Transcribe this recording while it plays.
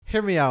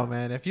Hear me out,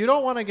 man. If you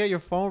don't want to get your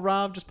phone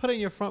robbed, just put it in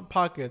your front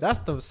pocket. That's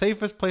the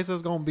safest place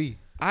it's gonna be.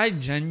 I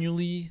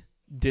genuinely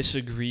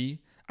disagree.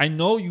 I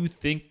know you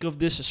think of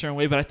this a certain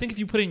way, but I think if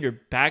you put it in your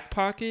back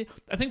pocket,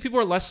 I think people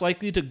are less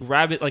likely to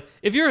grab it. Like,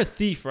 if you're a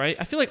thief, right?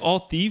 I feel like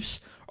all thieves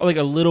are like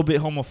a little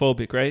bit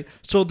homophobic, right?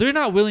 So they're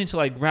not willing to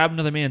like grab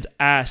another man's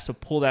ass to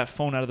pull that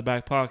phone out of the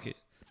back pocket.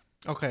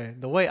 Okay,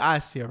 the way I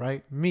see it,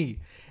 right? Me,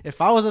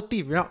 if I was a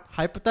thief,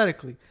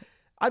 hypothetically,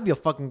 I'd be a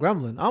fucking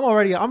gremlin. I'm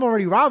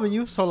already robbing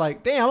you, so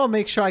like, damn, I'm gonna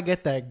make sure I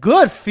get that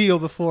good feel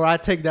before I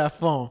take that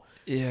phone.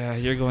 Yeah,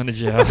 you're going to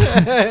jail.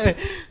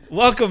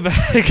 Welcome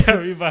back,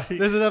 everybody.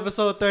 This is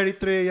episode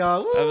 33,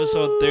 y'all. Woo!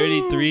 Episode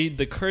 33,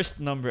 the cursed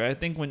number. I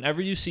think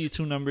whenever you see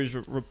two numbers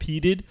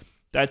repeated,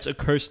 that's a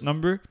cursed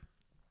number.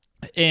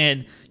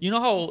 And you know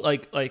how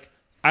like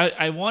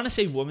I want to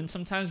say woman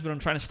sometimes, but I'm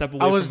trying to step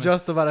away. I was from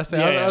just about to say.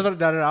 Yeah, I was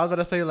about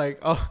to say like,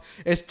 oh,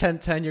 it's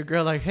 10:10. Your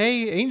girl like,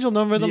 hey, angel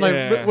numbers. I'm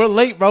like, we're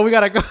late, bro. We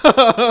gotta go.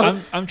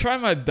 I'm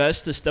trying my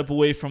best to step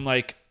away from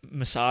like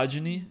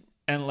misogyny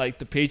and like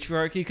the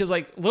patriarchy, because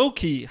like low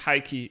key,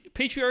 high key,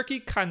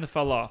 patriarchy kind of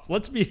fell off.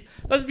 Let's be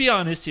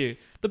honest here.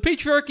 The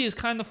patriarchy is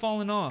kind of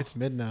falling off. It's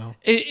mid now.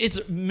 It's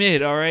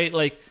mid, all right?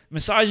 Like,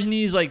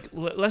 misogyny is like,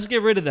 let's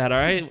get rid of that, all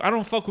right? I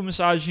don't fuck with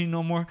misogyny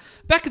no more.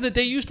 Back in the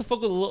day, you used to fuck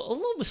with a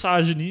little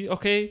misogyny,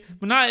 okay?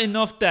 But not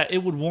enough that it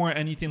would warrant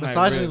anything like that.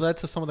 Misogyny led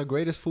to some of the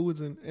greatest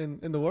foods in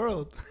the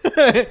world.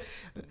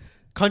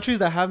 Countries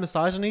that have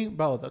misogyny,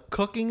 bro, the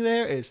cooking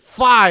there is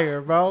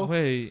fire, bro.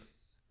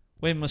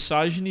 Wait,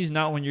 misogyny is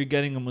not when you're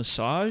getting a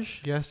massage?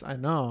 Yes, I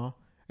know.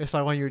 It's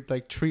like when you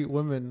like treat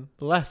women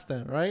less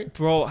than, right?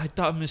 Bro, I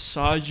thought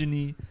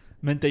misogyny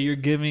meant that you're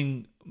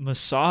giving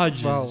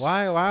massages. Bro,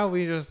 why are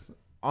we just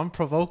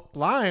unprovoked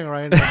lying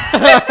right now?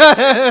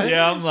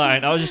 Yeah, I'm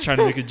lying. I was just trying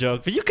to make a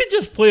joke. But you could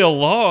just play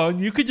along.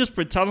 You could just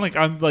pretend like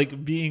I'm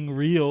like being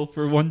real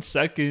for 1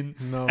 second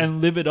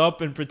and live it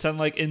up and pretend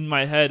like in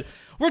my head.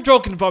 We're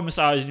joking about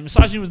misogyny.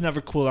 Misogyny was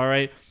never cool, all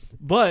right?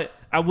 But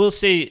I will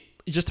say,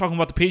 just talking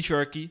about the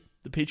patriarchy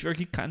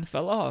kind of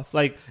fell off.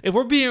 Like, if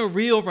we're being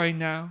real right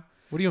now,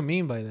 what do you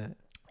mean by that?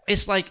 It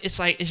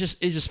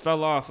just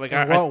fell off. Like,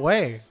 in what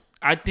way?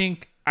 I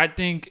think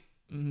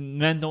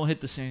men don't hit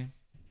the same.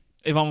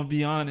 If I'm gonna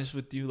be honest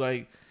with you,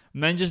 like,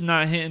 men just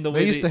not hitting the way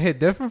they used to hit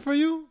different for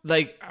you.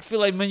 Like, I feel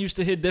like men used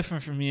to hit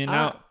different for me, and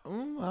now I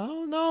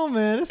don't know,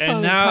 man. It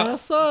sounds kind of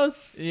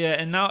sus. Yeah,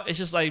 and now it's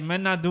just like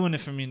men not doing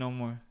it for me no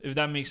more. If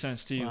that makes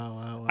sense to you.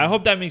 Wow. I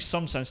hope that makes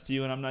some sense to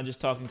you, and I'm not just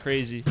talking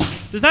crazy.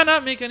 Does that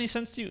not make any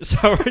sense to you? So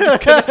we're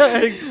just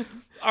gonna,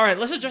 all right,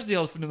 let's address the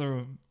elephant in the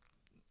room.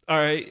 All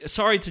right,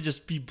 sorry to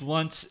just be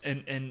blunt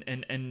and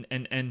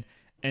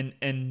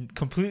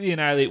completely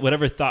annihilate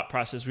whatever thought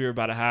process we were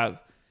about to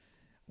have.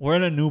 We're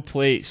in a new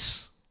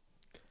place,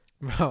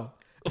 bro.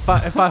 If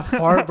I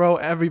fart, bro,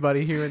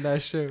 everybody hearing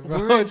that shit,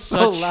 bro. It's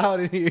so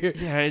loud in here.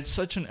 Yeah, it's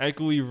such an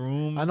echoey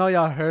room. I know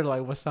y'all heard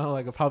like what sounded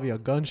like probably a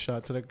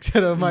gunshot to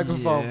the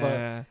microphone,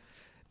 but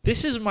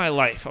this is my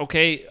life.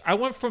 Okay, I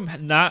went from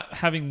not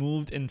having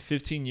moved in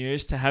 15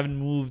 years to having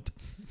moved.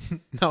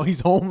 Now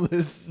he's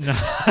homeless. Now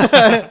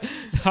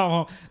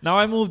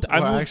I moved.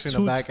 We're actually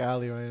in a back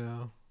alley right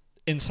now,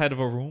 inside of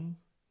a room.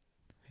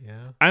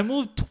 Yeah, I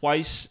moved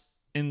twice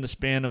in the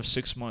span of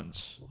 6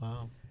 months.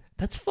 Wow,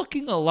 that's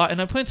fucking a lot.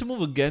 And I plan to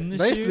move again this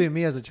year. That used to be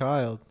me as a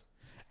child.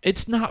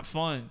 It's not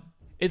fun.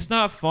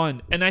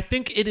 And I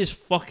think it is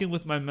fucking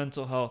with my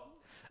mental health.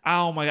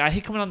 Oh my god, I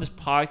hate coming on this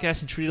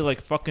podcast and treat it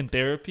like fucking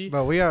therapy.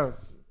 But we are.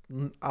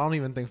 I don't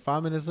even think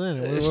 5 minutes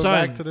in. We're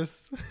back to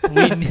this.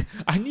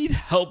 I need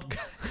help.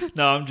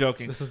 No, I'm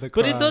joking. This is the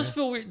cry. But it does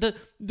feel weird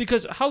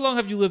because how long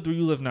have you lived where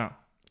you live now?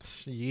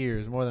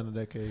 Years, more than a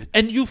decade.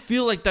 And you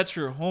feel like that's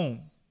your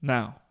home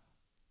now.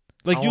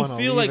 Like, you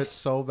feel like it's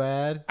so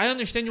bad. I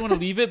understand you want to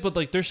leave it, but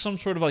like there's some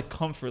sort of like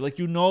comfort. Like,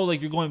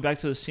 like you're going back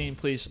to the same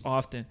place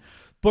often.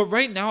 But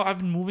right now, I've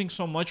been moving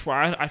so much where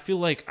I feel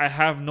like I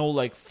have no,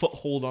 like,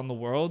 foothold on the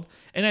world.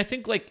 And I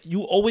think, like,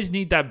 you always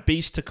need that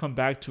base to come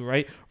back to,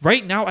 right?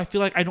 Right now, I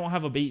feel like I don't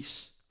have a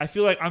base. I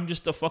feel like I'm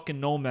just a fucking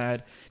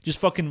nomad, just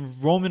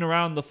fucking roaming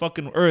around the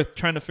fucking earth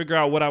trying to figure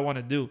out what I want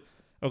to do,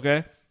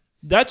 okay?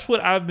 That's what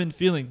I've been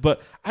feeling.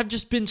 But I've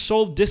just been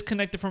so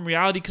disconnected from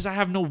reality because I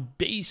have no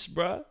base,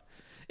 bruh.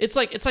 It's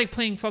like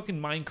playing fucking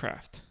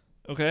Minecraft,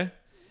 okay?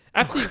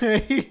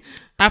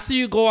 After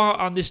you go out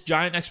on this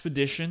giant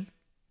expedition...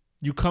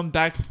 You come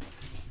back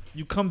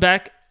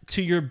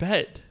to your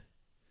bed,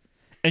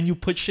 and you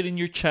put shit in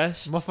your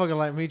chest. Motherfucker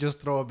like me just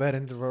throw a bed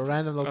into a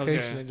random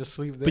location and just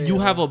sleep there. But you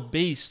have a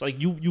base.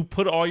 Like, you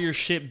put all your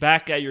shit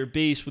back at your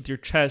base with your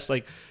chest.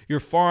 Like,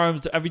 your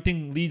farms,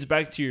 everything leads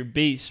back to your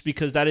base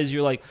because that is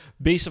your, like,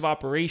 base of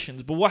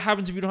operations. But what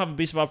happens if you don't have a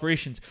base of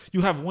operations?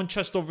 You have one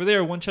chest over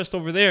there, one chest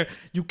over there.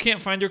 You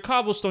can't find your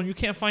cobblestone. You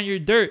can't find your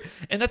dirt.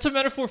 And that's a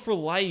metaphor for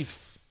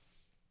life.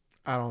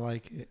 I don't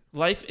like it.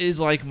 Life is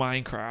like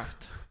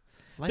Minecraft.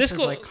 Life is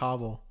like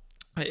Cobble.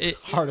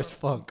 Hard as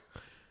fuck.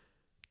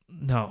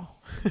 No,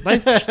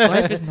 life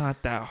is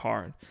not that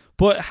hard.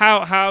 But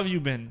how have you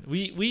been?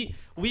 We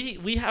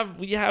have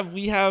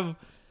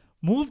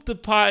Move the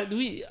pod.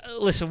 We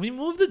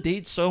move the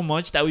date so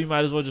much that we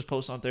might as well just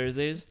post on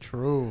Thursdays.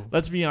 True.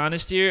 Let's be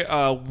honest here.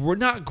 We're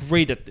not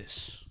great at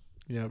this.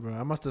 Yeah, bro.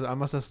 I must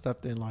have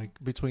stepped in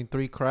like between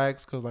 3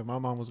 cracks because like my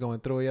mom was going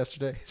through it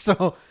yesterday,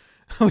 so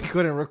we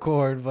couldn't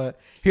record. But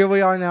here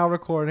we are now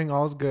recording.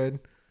 All's good.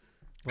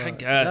 But I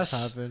guess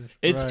that's happened.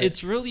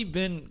 It's really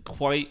been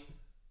quite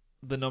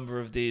the number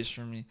of days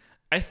for me.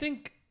 I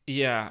think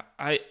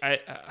I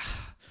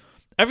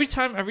every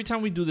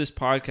time we do this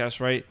podcast,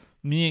 right?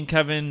 Me and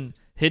Kevin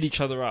hit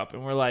each other up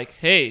and we're like,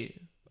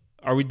 "Hey,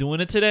 are we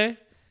doing it today?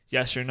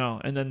 Yes or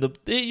no?" And then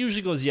it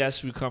usually goes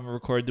yes. We come and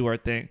record, do our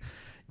thing.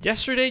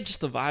 Yesterday,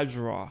 just the vibes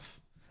were off.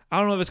 I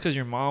don't know if it's because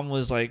your mom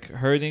was like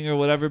hurting or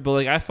whatever, but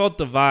like I felt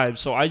the vibe,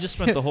 so I just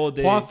spent the whole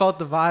day. Juan felt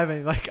the vibe,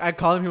 and like I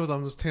called him, he was like,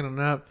 "I'm just taking a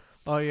nap."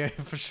 Oh yeah,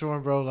 for sure,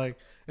 bro. Like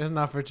it's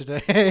not for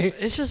today.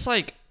 It's just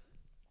like,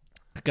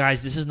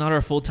 guys, this is not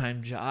our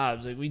full-time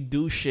jobs. Like we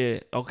do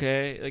shit,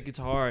 okay? Like it's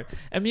hard.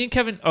 And me and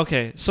Kevin,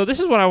 okay. So this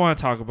is what I want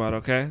to talk about,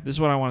 okay? This is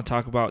what I want to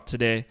talk about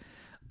today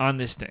on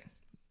this thing.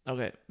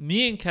 Okay,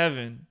 me and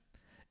Kevin,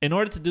 in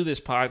order to do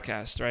this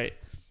podcast, right?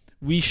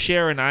 We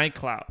share an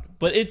iCloud,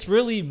 but it's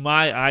really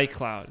my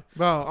iCloud.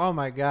 Bro, oh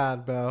my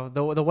God, bro.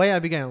 The way I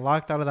be getting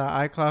locked out of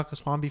that iCloud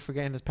because Juan be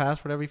forgetting his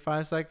password every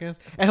 5 seconds.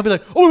 And he'll be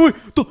like, "Oh, wait,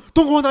 don't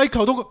go on the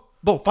iCloud. Don't go.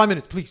 Bro, 5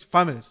 minutes, please.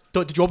 5 minutes.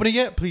 Did you open it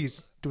yet?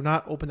 Please do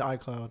not open the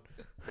iCloud."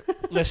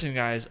 Listen,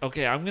 guys,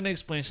 okay, I'm going to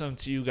explain something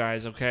to you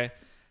guys, okay?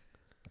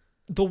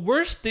 The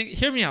worst thing,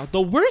 hear me out.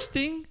 The worst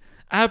thing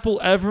Apple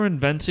ever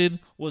invented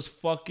was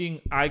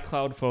fucking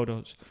iCloud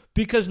photos.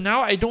 Because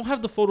now I don't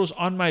have the photos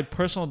on my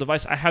personal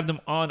device. I have them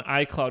on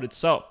iCloud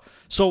itself.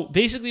 So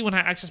basically when I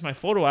access my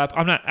photo app,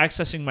 I'm not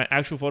accessing my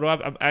actual photo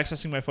app. I'm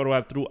accessing my photo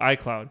app through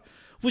iCloud.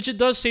 Which it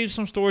does save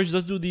some storage. It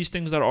does do these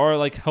things that are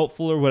like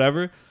helpful or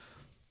whatever.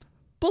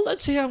 But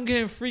let's say I'm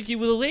getting freaky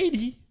with a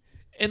lady.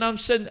 And I'm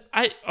sending...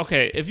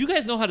 Okay, if you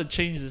guys know how to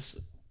change this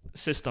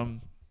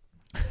system,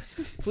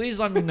 please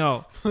let me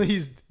know.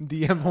 Please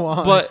DM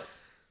Juan.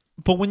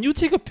 But when you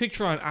take a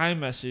picture on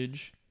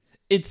iMessage,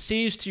 it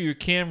saves to your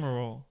camera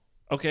roll,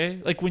 okay?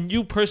 Like when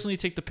you personally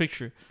take the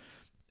picture.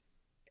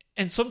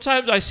 And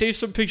sometimes I save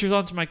some pictures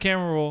onto my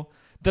camera roll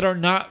that are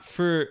not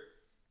for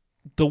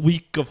the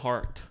weak of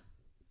heart.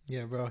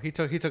 Yeah, bro. He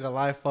took a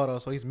live photo,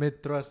 so he's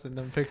mid-thrust in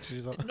them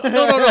pictures. No.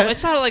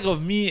 It's not like of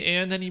me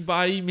and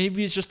anybody.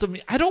 Maybe it's just of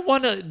me. I don't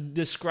want to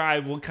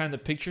describe what kind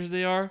of pictures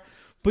they are,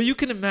 but you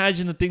can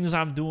imagine the things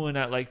I'm doing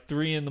at like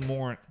 3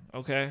 a.m,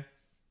 okay?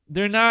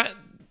 They're not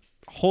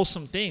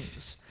wholesome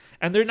things.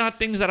 And they're not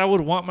things that I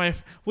would want my...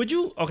 Would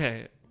you...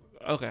 Okay,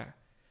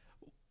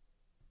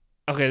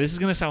 this is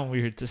going to sound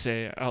weird to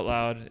say out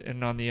loud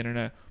and on the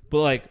internet,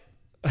 but like...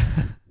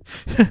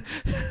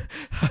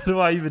 how do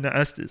I even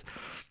ask this?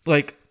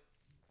 Like,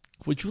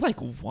 would you like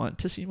want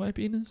to see my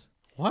penis?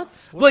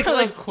 What? Like,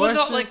 well,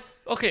 no, like,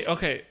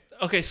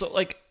 okay. So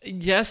like,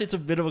 yes, it's a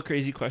bit of a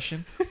crazy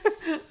question,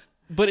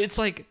 but it's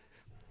like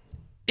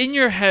in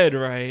your head,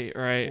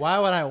 right? Why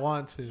would I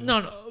want to?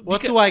 No.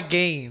 What do I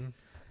gain?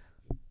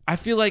 I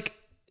feel like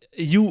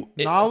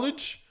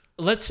knowledge.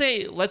 Let's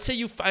say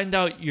you find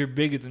out you're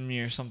bigger than me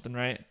or something,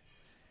 right?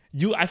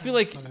 I feel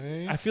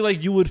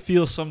like you would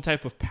feel some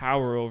type of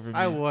power over me.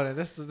 I wouldn't.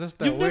 This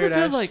that weird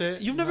ass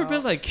shit. You've never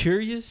been like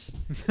curious?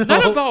 No.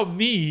 Not about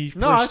me.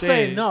 No, I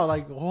say no.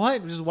 Like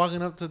what? Just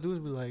walking up to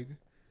dudes, be like,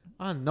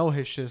 I know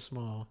his shit's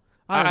small.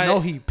 I know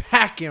he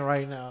packing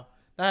right now.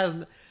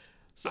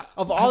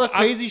 Of all the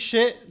crazy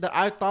shit that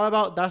I thought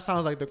about, that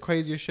sounds like the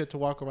craziest shit to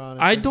walk around.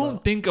 And I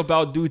don't think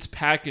about dudes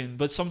packing,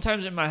 but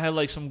sometimes in my head,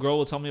 like some girl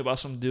will tell me about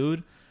some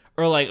dude,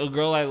 or like a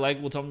girl I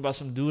like will tell me about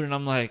some dude, and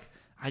I'm like,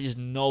 I just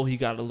know he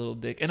got a little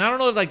dick. And I don't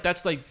know if like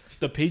that's like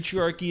the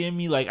patriarchy in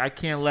me. Like I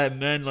can't let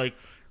men like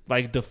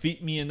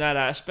defeat me in that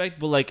aspect.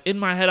 But like in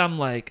my head, I'm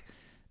like,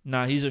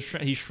 nah, he's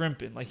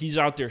shrimping. Like he's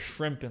out there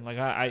shrimping. Like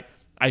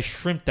I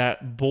shrimp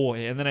that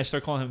boy. And then I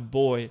start calling him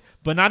boy.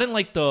 But not in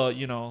like the,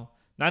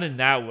 not in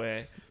that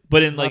way.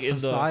 But in like in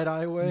the side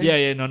eye way?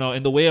 Yeah, no.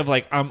 In the way of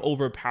like I'm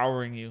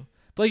overpowering you.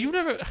 But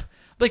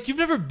like you've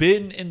never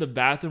been in the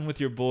bathroom with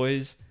your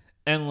boys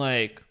and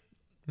like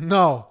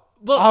no.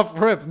 Well, off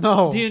rip,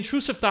 no. The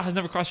intrusive thought has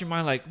never crossed your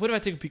mind. Like, what if I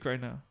take a peek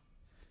right now?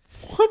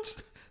 What,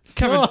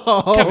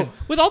 Kevin?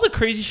 With all the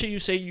crazy shit you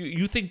say,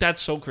 you think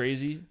that's so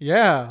crazy?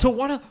 Yeah. To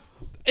wanna,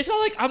 it's not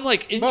like I'm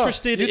like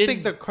interested. Bro, you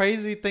think the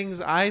crazy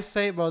things I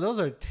say, bro? Those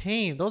are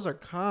tame. Those are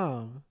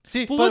calm.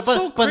 See, but what's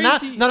so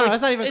crazy? No,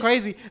 it's not even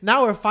crazy.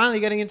 Now we're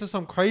finally getting into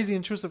some crazy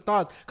intrusive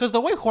thoughts. Because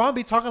the way Juan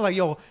be talking, like,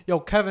 yo,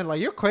 Kevin,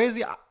 like you're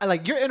crazy.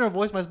 Like your inner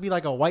voice must be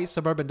like a white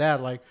suburban dad.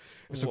 Like,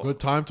 it's a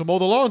good time to mow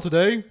the lawn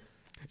today.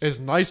 It's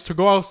nice to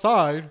go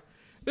outside.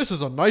 This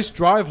is a nice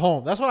drive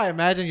home. That's what I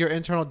imagine your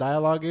internal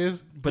dialogue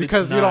is. But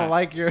because you don't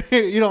like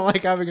you don't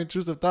like having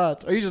intrusive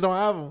thoughts, or you just don't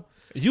have them.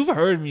 You've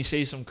heard me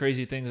say some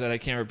crazy things that I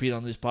can't repeat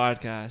on this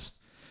podcast,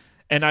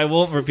 and I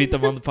won't repeat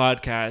them on the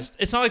podcast.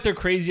 It's not like they're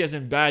crazy as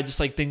in bad, just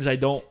like things I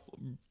don't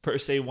per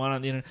se want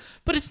on the internet.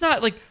 But it's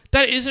not like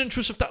that is an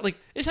intrusive thought. Like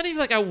it's not even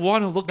like I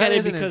want to look at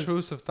it because an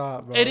intrusive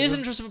thought, bro. It is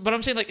intrusive, but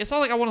I'm saying like it's not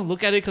like I want to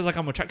look at it because like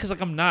I'm attracted. Because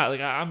like I'm not.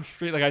 Like I'm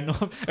straight. Like I know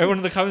everyone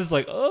in the comments is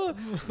like, oh,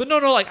 but no,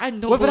 like I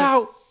know. Whip it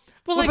out.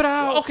 But Whip like, it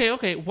out.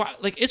 okay. Why?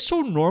 Like it's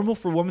so normal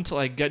for women to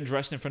like get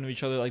dressed in front of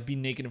each other, like be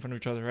naked in front of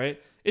each other,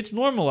 right? It's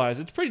normalized.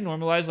 It's pretty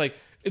normalized. Like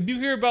if you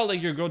hear about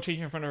like your girl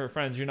changing in front of her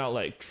friends, you're not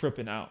like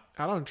tripping out.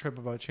 I don't trip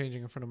about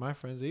changing in front of my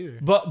friends either.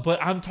 But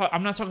I'm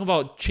not talking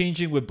about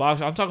changing with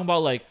boxers. I'm talking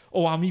about like,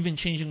 oh, I'm even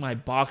changing my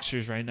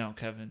boxers right now,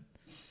 Kevin.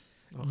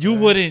 Okay. You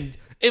wouldn't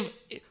if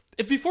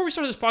before we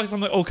started this podcast,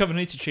 I'm like, oh, Kevin, I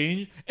need to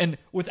change, and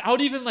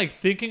without even like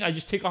thinking, I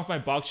just take off my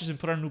boxers and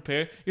put on a new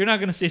pair. You're not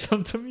gonna say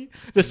something to me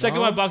the second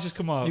my boxers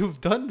come off.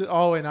 You've done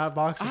and our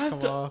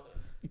boxers off.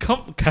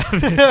 Come,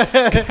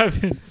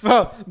 Kevin.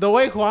 Bro, the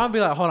way Juan be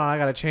like, hold on, I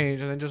gotta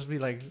change, and then just be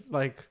like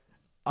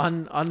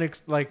fucking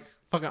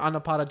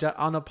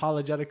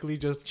unapologetically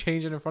just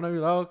changing in front of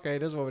you. Like, okay,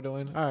 this is what we're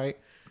doing. All right.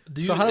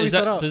 So how do we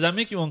set up? Does that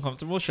make you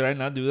uncomfortable? Should I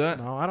not do that?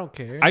 No, I don't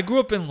care. I grew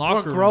up in locker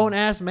rooms. We're grown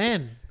ass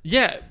men.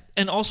 Yeah,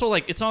 and also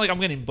like it's not like I'm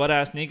getting butt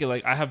ass naked.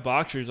 Like I have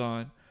boxers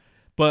on,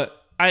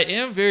 but I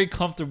am very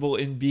comfortable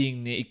in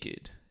being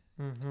naked.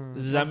 Mm-hmm.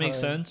 Does that make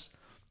sense?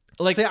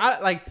 Like, see,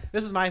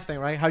 this is my thing,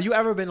 right? Have you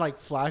ever been like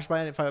flashed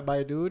by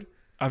a dude?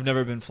 I've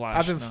never been flashed.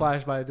 I've been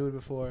flashed by a dude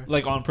before.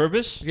 Like on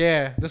purpose?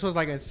 Yeah, this was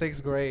like in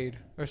 6th grade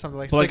or something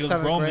like. But 6th, like a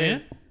 7th grown grade.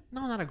 man?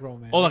 No, not a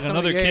grown man. Oh, like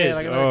another kid. Yeah,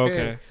 like another kid.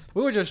 Okay.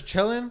 We were just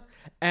chilling,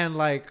 and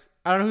like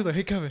I don't know who's like,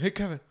 hey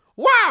Kevin,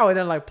 wow, and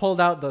then like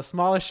pulled out the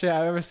smallest shit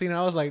I've ever seen. And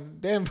I was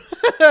like, damn,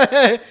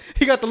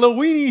 he got the little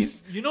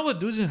weenies. You know what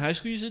dudes in high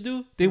school used to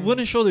do? They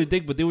wouldn't show their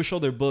dick, but they would show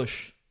their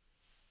bush.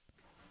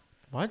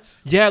 What?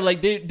 Yeah,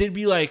 like they'd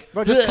be like,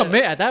 bro, just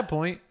commit at that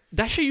point.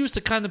 That shit used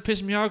to kind of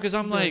piss me off because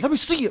I'm like, let me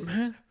see it,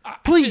 man.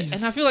 Please.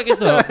 And I feel like it's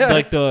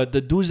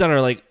the dudes that are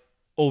like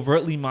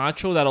overtly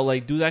macho that'll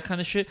like do that kind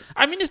of shit.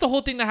 I mean, it's the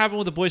whole thing that happened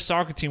with the boys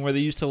soccer team where they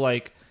used to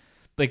like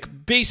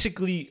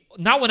basically,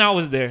 not when I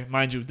was there,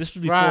 mind you. This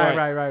was before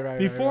right.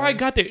 Before I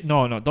got there.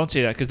 No, don't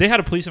say that because they had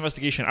a police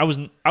investigation. I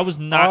was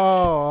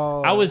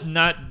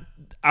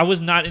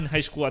not in high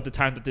school at the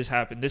time that this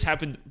happened. This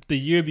happened the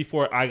year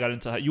before I got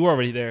into. You were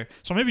already there,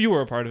 so maybe you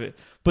were a part of it.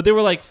 But they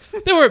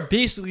were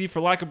basically, for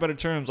lack of better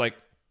terms, like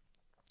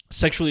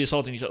sexually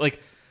assaulting each other.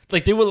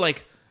 Like they would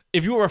like,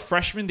 if you were a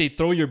freshman, they'd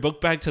throw your book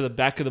bag to the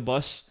back of the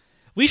bus.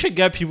 We should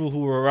get people who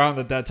were around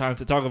at that time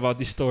to talk about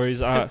these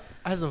stories.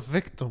 As a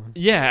victim.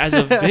 Yeah, as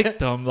a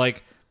victim.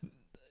 Like,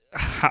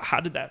 how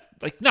did that?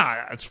 Like, nah,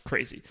 that's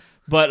crazy.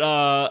 But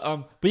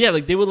yeah,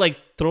 like they would like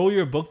throw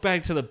your book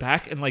bag to the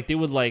back, and like they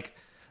would like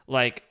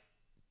I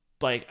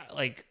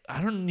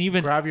don't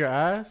even grab your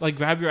ass. Like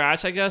grab your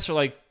ass, I guess, or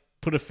like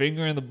put a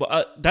finger in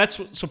the that's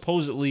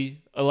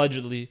supposedly,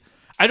 allegedly.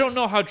 I don't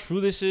know how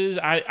true this is.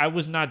 I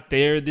was not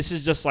there. This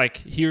is just like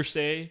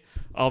hearsay.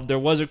 There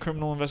was a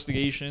criminal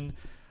investigation.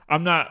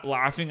 I'm not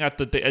laughing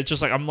at it's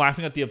just like I'm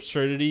laughing at the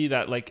absurdity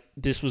that like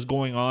this was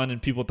going on and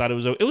people thought it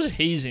was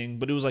hazing,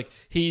 but it was like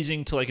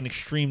hazing to like an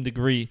extreme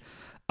degree.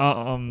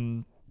 But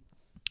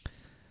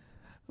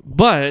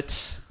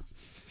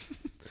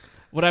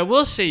what I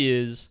will say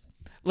is,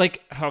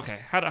 like, okay,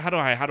 how do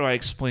I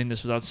explain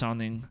this without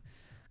sounding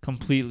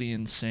completely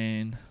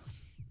insane?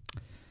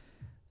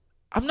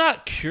 I'm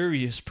not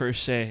curious per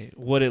se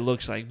what it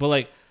looks like,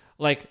 but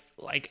like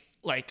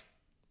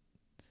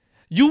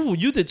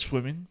you did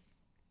swimming.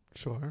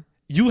 Sure.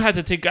 You had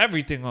to take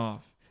everything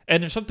off,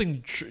 and if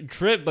something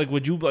tripped, like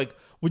would you be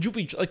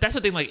like that's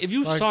the thing? Like if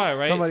you like saw it,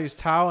 right? Somebody's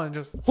towel and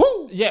just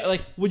whoo! Yeah,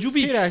 like would you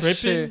be tripping?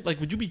 Shit. Like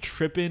would you be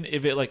tripping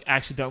if it like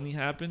accidentally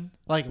happened?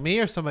 Like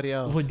me or somebody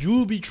else? Would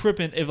you be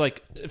tripping if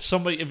it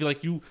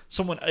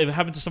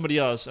happened to somebody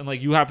else and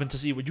like you happened to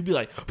see? Would you be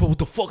like, bro, what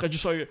the fuck? I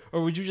just saw you,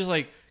 or would you just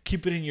like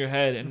keep it in your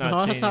head and not? No,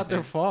 say that's not anything?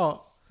 their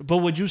fault. But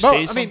would you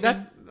say something? I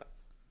mean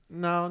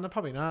no,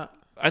 probably not.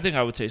 I think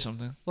I would say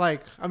something.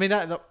 Like, I mean,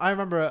 I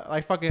remember,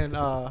 like, fucking,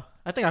 I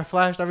think I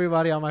flashed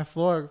everybody on my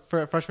floor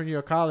for freshman year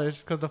of college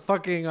because the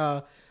fucking,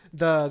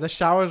 the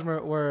showers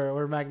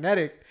were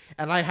magnetic,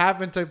 and I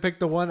happened to pick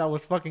the one that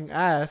was fucking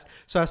ass.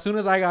 So as soon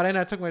as I got in,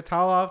 I took my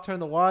towel off,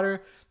 turned the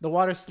water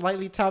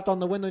slightly tapped on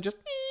the window, just,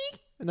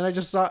 and then I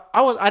just saw,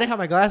 I didn't have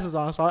my glasses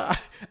on, so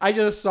I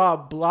just saw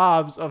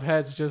blobs of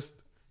heads just,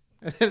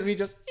 and then we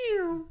just,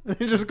 and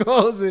he just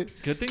close it.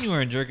 Good thing you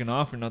weren't jerking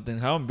off or nothing.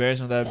 How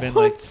embarrassing would that have been?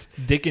 Like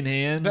dick in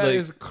hand. That like,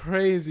 is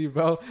crazy,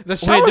 bro. The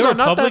showers are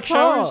not that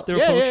tall.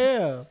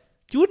 Yeah.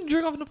 You wouldn't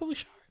jerk off in a public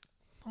shower.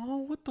 Oh,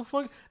 what the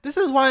fuck? This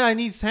is why I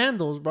need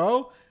sandals,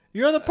 bro.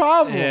 You're the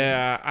problem.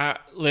 Yeah,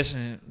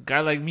 listen, guy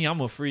like me, I'm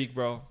a freak,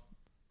 bro.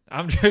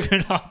 I'm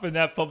jerking off in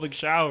that public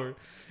shower,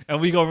 and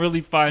we gonna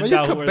really find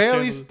out. You could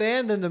barely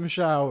stand in them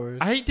showers.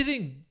 I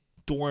didn't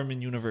dorm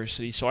in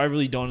university, so I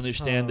really don't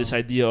understand this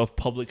idea of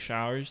public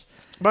showers.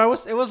 But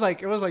it was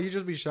like you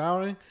just be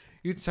showering,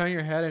 you turn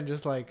your head and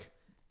just like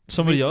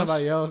somebody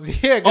else.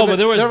 Yeah. Oh, but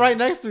they're right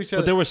next to each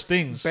other. But there was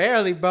things.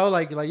 Barely, bro.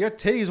 Like your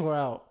titties were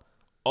out.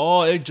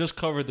 Oh, it just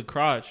covered the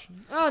crotch.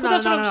 No,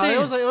 that's what I'm saying.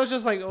 It was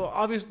just like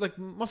obvious. Like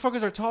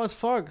motherfuckers are tall as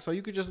fuck, so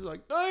you could just be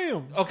like,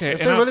 damn. Okay, If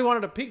they really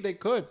wanted to peek, they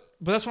could.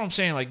 But that's what I'm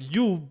saying. Like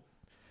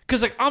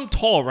because like I'm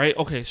tall, right?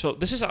 Okay, so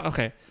this is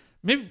okay.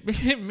 Maybe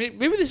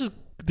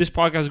this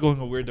podcast is going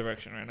a weird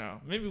direction right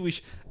now. Maybe we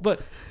should,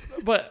 but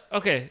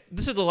okay.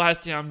 This is the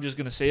last thing I'm just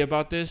gonna say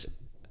about this.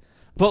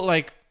 But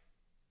like,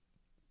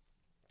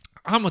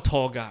 I'm a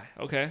tall guy.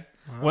 Okay,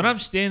 when I'm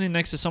standing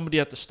next to somebody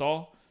at the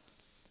stall.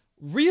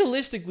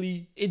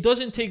 Realistically, it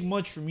doesn't take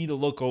much for me to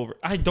look over.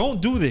 I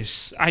don't do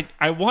this.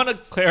 I want to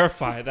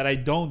clarify that I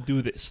don't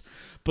do this.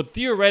 But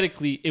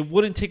theoretically, it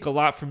wouldn't take a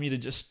lot for me to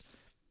just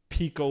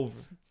peek over.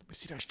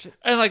 See that shit.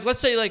 And like, let's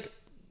say like,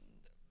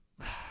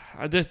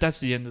 that's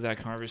the end of that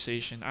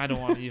conversation. I don't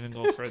want to even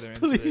go further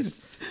into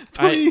this.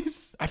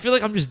 Please. I feel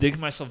like I'm just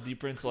digging myself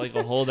deeper into like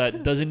a hole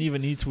that doesn't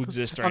even need to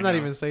exist right now. I'm not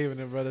even saving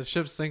it, bro. The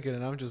ship's sinking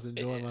and I'm just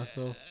enjoying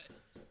myself.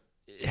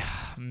 Yeah,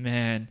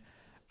 man.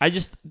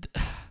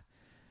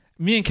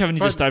 Me and Kevin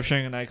need to stop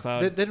sharing an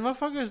iCloud. Did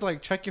motherfuckers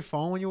like check your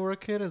phone when you were a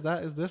kid? Is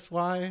this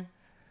why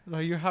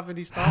like you're having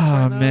these thoughts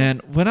right now?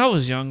 Man, when I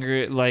was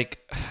younger, like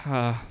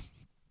I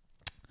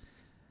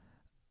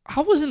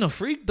wasn't a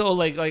freak though.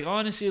 Like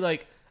honestly,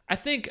 like I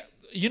think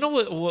you know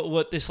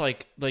what this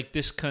like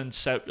this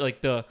concept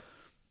like the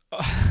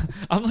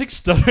I'm like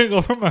stuttering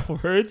over my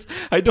words.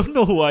 I don't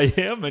know who I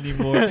am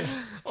anymore.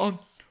 But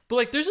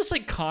like there's this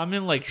like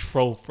common like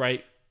trope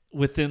right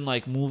within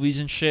like movies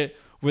and shit.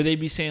 Where they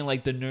be saying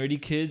like the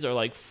nerdy kids are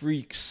like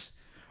freaks,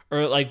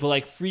 or like but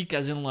like freak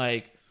as in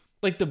like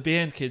the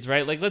band kids,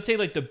 right? Like let's say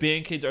like the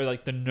band kids are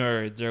like the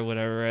nerds or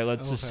whatever, right?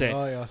 Let's just say.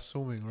 Oh yeah,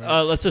 assuming,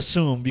 right? Let's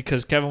assume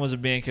because Kevin was a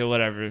band kid,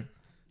 whatever.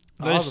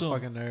 I was a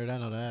fucking nerd. I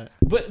know that.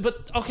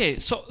 But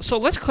okay, so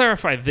let's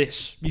clarify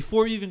this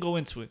before we even go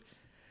into it.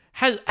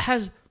 Has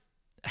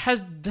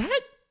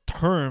that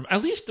term,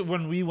 at least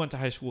when we went to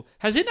high school,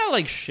 has it not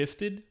like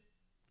shifted?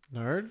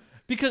 Nerd?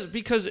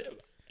 Because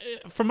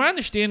from my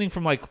understanding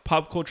from like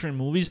pop culture and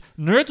movies,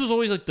 nerds was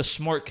always like the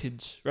smart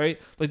kids, right?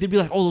 Like they'd be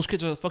like, "Oh, those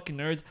kids are the fucking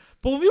nerds."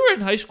 But when we were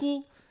in high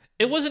school,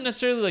 it wasn't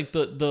necessarily like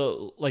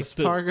the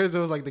smart kids. It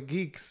was like the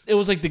geeks. It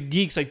was like the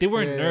geeks. Like they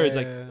weren't nerds.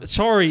 Like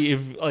sorry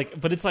if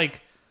like, but it's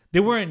like they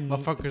weren't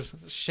motherfuckers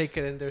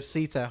shaking in their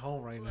seats at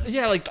home right now.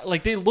 Yeah,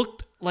 like they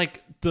looked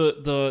like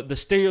the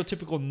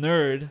stereotypical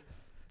nerd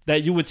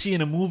that you would see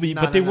in a movie,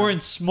 but they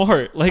weren't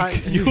smart.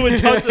 Like you would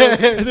talk to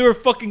them and they were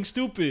fucking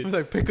stupid.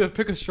 Like pick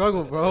a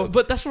struggle, bro.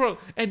 But that's what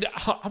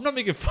I'm not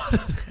making fun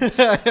of it.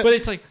 But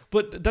it's like,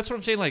 but that's what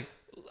I'm saying. Like,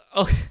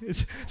 okay,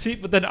 see,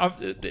 but then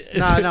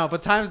no,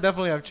 but times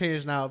definitely have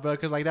changed now, bro.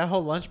 Because like that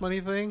whole lunch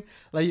money thing,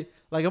 like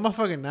I'm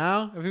motherfucking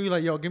now. If you be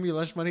like, yo, give me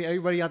lunch money,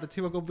 everybody at the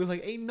table gonna be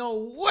like, ain't no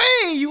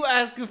way you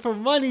asking for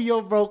money,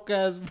 yo, broke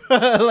ass, bro.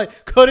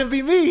 Like couldn't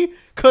be me.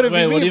 Couldn't be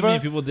me, Wait, what do you bro.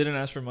 mean? People didn't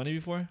ask for money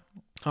before?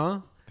 Huh?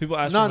 People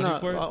asked for money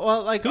for it?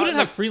 Well, like people didn't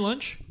have free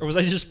lunch, or was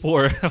I just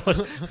poor?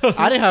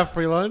 I didn't have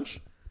free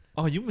lunch.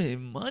 Oh, you made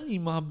money,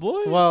 my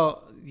boy.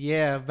 Well,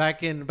 yeah,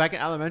 back in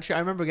elementary, I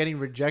remember getting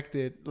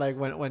rejected like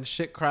when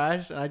shit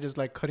crashed, and I just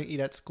like couldn't eat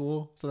at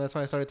school, so that's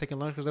why I started taking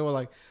lunch because they were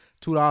like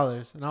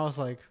 $2, and I was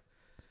like,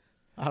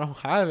 I don't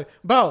have it,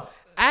 bro.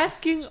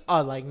 Asking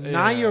a like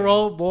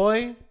 9-year-old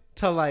boy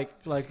to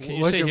like can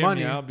you what's say your hear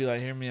money? me out? Be like,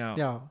 hear me out.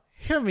 Yeah.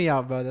 Hear me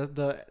out, bro.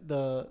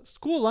 The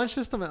school lunch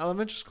system in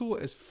elementary school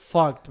is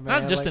fucked,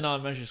 man. Not just in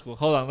elementary school.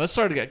 Hold on, let's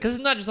start again. Because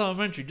it's not just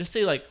elementary. Just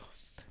say like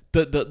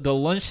the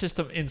lunch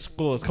system in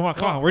schools. Come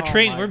on. We're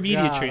training. We're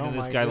media training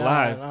this guy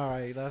live. All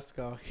right, let's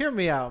go. Hear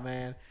me out,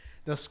 man.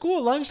 The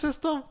school lunch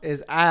system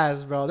is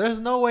ass, bro.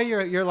 There's no way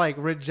you're like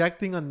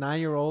rejecting a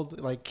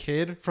 9-year-old like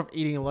kid from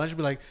eating lunch.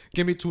 Be like,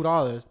 give me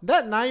 $2.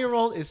 That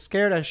 9-year-old is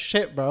scared as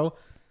shit, bro.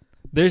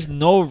 There's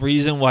no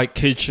reason why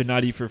kids should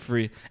not eat for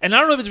free. And I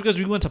don't know if it's because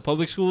we went to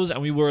public schools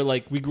and we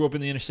grew up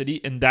in the inner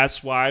city and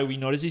that's why we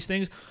notice these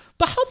things.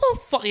 But how the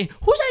fuck,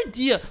 whose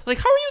idea? Like,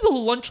 how are you the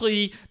lunch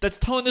lady that's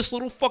telling this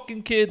little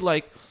fucking kid,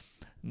 like,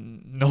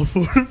 no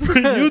food for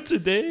you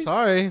today?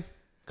 Sorry.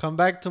 Come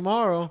back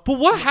tomorrow. But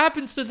what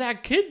happens to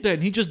that kid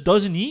then? He just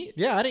doesn't eat?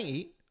 Yeah, I didn't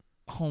eat.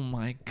 Oh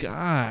my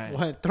God.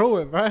 Went through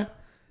it, bro.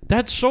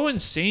 That's so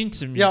insane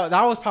to me. Yo,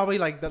 that was probably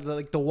like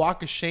the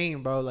walk of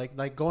shame, bro.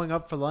 Like going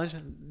up for lunch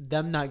and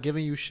them not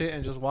giving you shit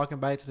and just walking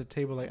back to the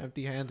table like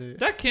empty-handed.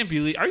 That can't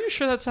be. Are you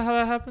sure that's how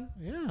that happened?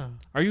 Yeah.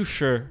 Are you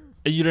sure?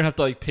 And you didn't have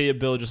to like pay a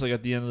bill just like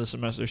at the end of the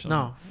semester or something?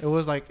 No, it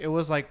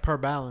was like per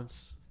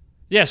balance.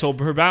 Yeah, so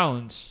per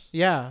balance.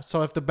 Yeah,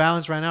 so if the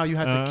balance ran out, you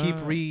had to keep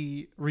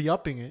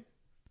re-upping it.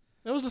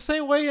 It was the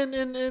same way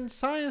in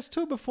science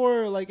too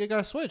before like it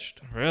got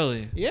switched.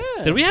 Really? Yeah.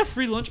 Did we have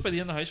free lunch by the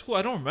end of high school?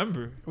 I don't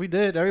remember. We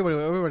did.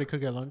 Everybody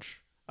could get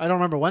lunch. I don't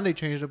remember when they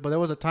changed it, but there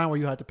was a time where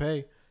you had to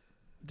pay.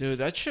 Dude,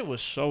 that shit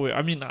was so weird.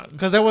 I mean,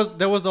 because there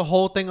was the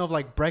whole thing of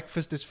like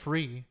breakfast is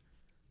free,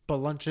 but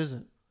lunch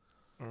isn't.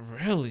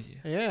 Really?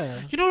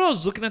 Yeah. You know what I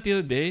was looking at the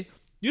other day?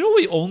 You know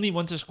we only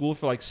went to school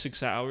for like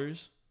 6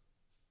 hours.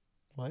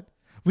 What?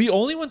 We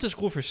only went to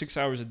school for 6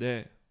 hours a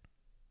day.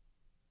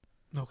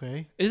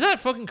 Okay. Is that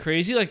fucking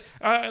crazy? Like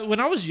when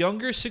I was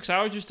younger, 6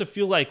 hours used to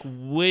feel like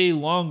way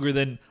longer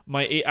than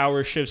my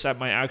 8-hour shifts at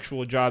my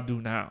actual job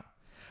do now.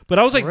 But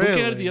I was like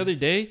looking at it the other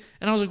day,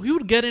 and I was like, we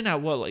would get in at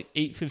what, like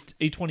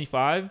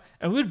 8:25,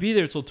 and we would be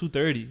there till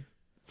 2:30.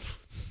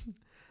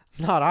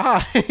 Not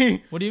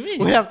I. What do you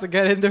mean? We have to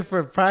get in there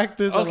for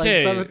practice at like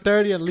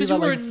 7:30 and leave at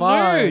like 5.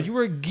 Nerd. You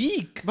were a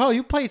geek. Bro,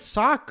 you played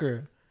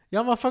soccer.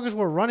 Y'all motherfuckers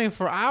were running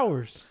for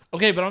hours.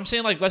 Okay, but I'm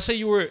saying, like, let's say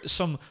you were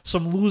some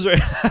loser.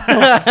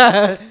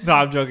 No,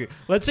 I'm joking.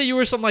 Let's say you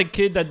were some like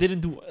kid that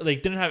didn't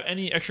have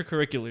any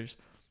extracurriculars.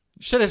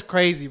 Shit is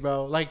crazy,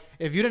 bro. Like,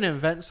 if you didn't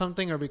invent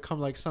something or become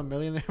like some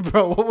millionaire,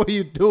 bro, what were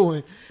you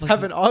doing? Like,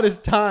 having all this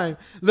time.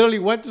 Literally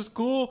went to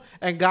school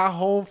and got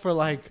home for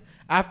like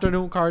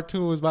afternoon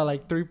cartoons by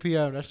like 3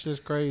 p.m. That's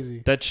just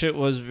crazy. That shit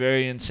was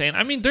very insane.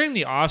 I mean, during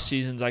the off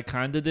seasons, I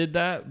kind of did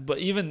that, but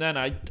even then,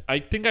 I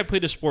think I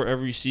played a sport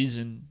every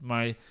season.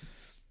 My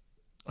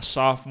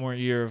sophomore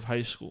year of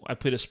high school, I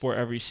played a sport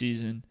every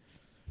season.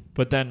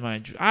 But then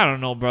I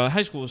don't know, bro.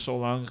 High school was so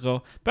long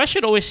ago. But that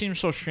shit always seems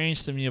so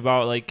strange to me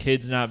about like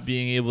kids not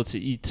being able to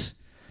eat.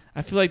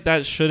 I feel like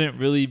that shouldn't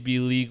really be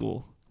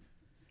legal.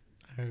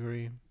 I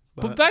agree.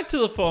 But back to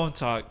the phone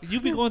talk. You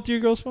be going through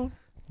your girl's phone?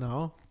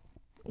 No.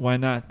 Why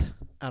not?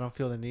 I don't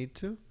feel the need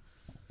to.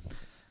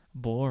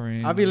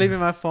 Boring. I be leaving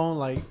my phone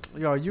like,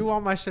 yo, you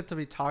want my shit to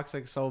be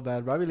toxic so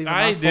bad, bro. I be leaving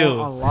my phone do.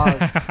 on lock.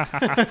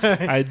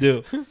 I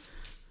do.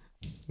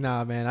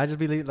 Nah, man. I just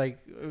be like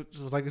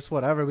it's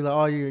whatever. Be like,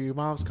 oh, your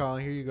mom's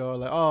calling. Here you go.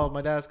 Like, oh,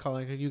 my dad's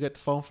calling. Can you get the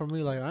phone from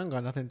me? Like, I ain't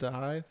got nothing to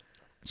hide.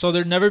 So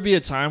there'd never be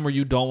a time where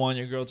you don't want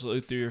your girl to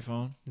look through your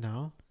phone?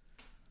 No.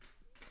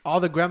 All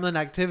the gremlin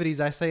activities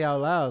I say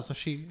out loud, so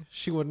she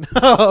would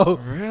know.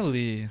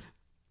 Really?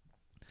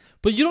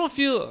 But you don't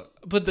feel...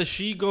 But does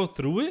she go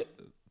through it?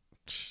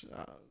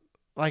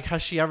 Like,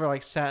 has she ever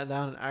like sat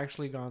down and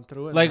actually gone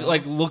through it?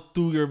 Like look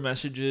through your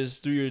messages,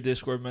 through your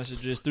Discord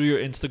messages, through your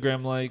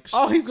Instagram likes?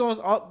 Oh, he's going...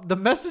 the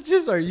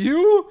messages are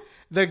you,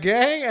 the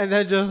gang, and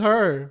then just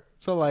her.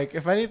 So, like,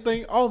 if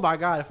anything... Oh, my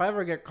God. If I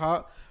ever get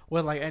caught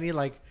with, like, any,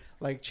 like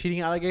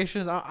cheating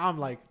allegations, I'm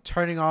like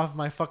turning off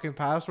my fucking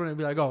password and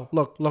be like, oh,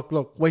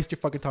 look, waste your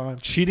fucking time.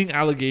 Cheating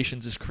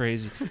allegations is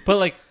crazy. But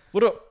like,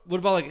 what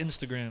about like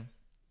Instagram?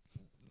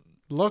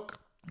 Look.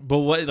 But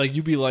what, like,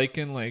 you be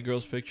liking like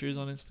girls' pictures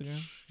on Instagram?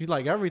 You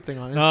like everything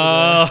on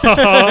Instagram.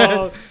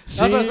 No. That's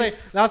what I'm saying.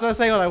 That's what I'm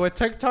saying. Like with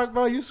TikTok,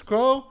 bro, you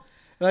scroll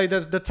like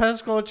the 10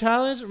 scroll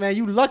challenge, man.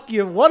 You lucky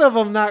if one of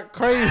them not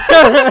crazy.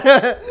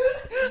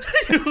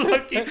 You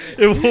lucky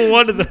if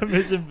one of them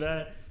isn't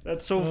bad.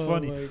 That's so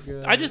funny. My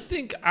God. I just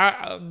think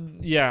I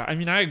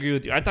mean, I agree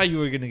with you. I thought you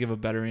were gonna give a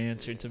better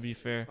answer. To be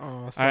fair,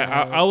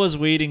 I was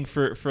waiting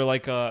for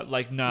like nah,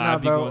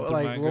 I'd be bro, going through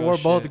like my we're girl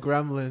both shit.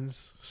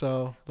 gremlins.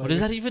 So like, What does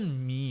that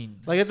even mean?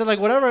 Like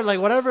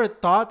whatever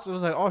thoughts, it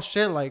was like, oh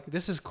shit, like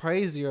this is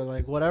crazy, or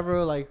like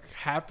whatever like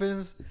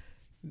happens,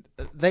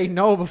 they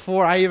know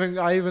before I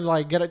even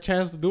like get a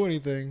chance to do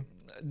anything.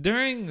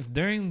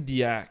 During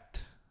the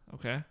act,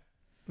 okay.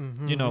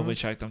 Mm-hmm. You know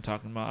which act I'm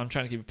talking about. I'm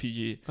trying to keep it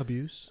PG.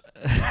 Abuse.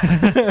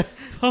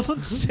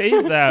 Don't say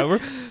that.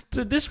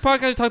 This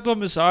podcast talked about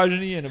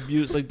misogyny and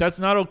abuse. Like, that's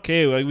not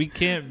okay. Like, we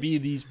can't be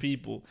these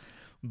people.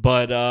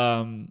 But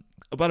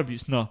about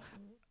abuse, no.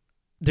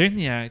 During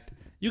the act,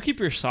 you keep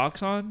your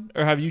socks on,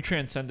 or have you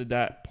transcended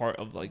that part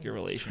of like your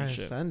relationship?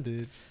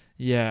 Transcended.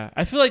 Yeah,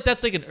 I feel like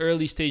that's like an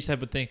early stage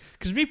type of thing.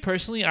 Because me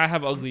personally, I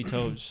have ugly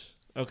toes.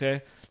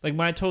 Okay, like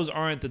my toes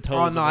aren't the toes.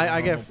 Oh no, of a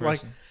I get normal like.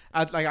 person.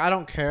 I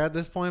don't care at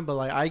this point, but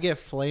like I get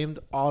flamed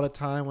all the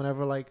time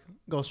whenever like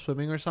go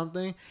swimming or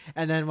something,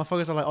 and then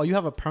motherfuckers are like, "Oh, you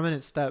have a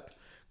permanent step,"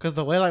 because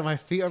the way like my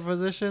feet are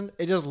positioned,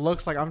 it just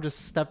looks like I'm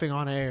just stepping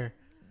on air.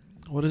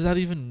 What does that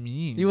even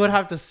mean? You would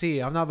have to see.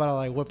 I'm not about to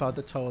like whip out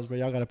the toes, but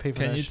y'all gotta pay for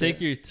that. Can you shit.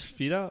 take your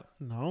feet out?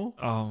 No.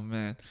 Oh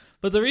man!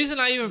 But the reason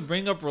I even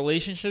bring up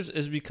relationships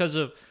is because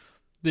of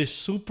this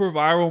super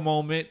viral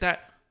moment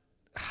that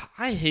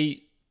I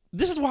hate.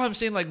 This is why I'm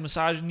saying like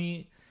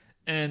misogyny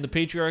and the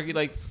patriarchy,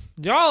 like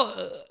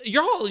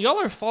y'all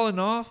are falling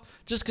off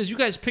just because you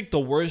guys picked the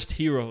worst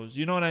heroes.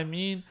 You know what I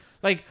mean?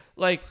 Like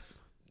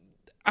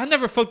I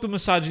never fucked with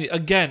misogyny.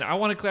 Again, I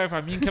want to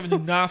clarify. Me and Kevin do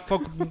not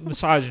fuck with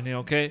misogyny.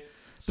 Okay,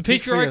 the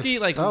patriarchy,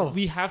 like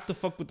we have to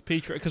fuck with the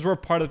patriarchy because we're a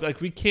part of.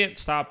 Like we can't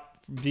stop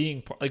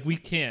being like we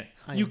can't.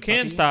 You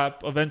can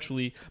stop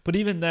eventually, but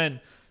even then,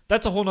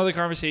 that's a whole nother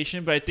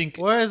conversation. But I think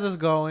where is this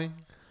going?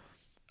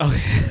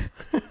 Okay.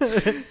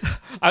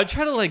 I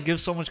try to like give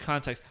so much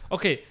context.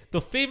 Okay,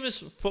 the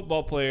famous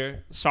football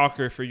player,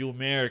 soccer for you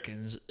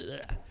Americans,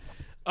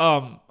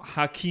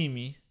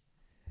 Hakimi,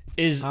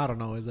 is. I don't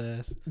know his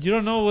ass. You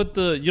don't know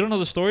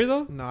the story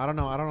though? No, I don't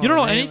know. You don't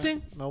know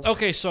anything? Nope.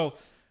 Okay, so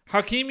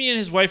Hakimi and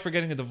his wife are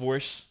getting a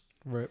divorce.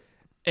 Rip.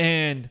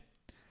 And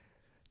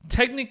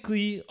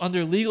technically,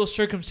 under legal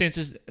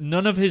circumstances,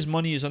 none of his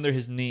money is under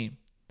his name.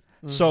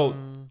 Mm-hmm. So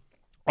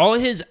all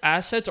his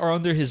assets are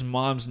under his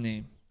mom's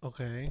name.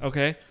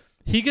 Okay.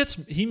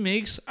 He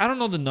makes, I don't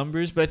know the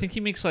numbers, but I think he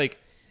makes like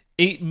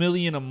 $8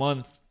 million a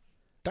month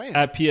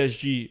at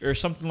PSG or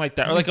something like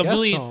that, or like $1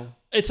 million.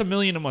 it's $1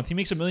 million a month. He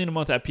makes $1 million a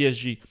month at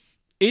PSG.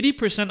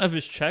 80% of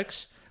his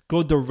checks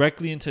go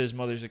directly into his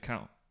mother's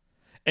account.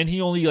 And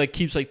he only like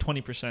keeps like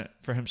 20%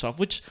 for himself,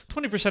 which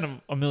 20% of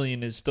 $1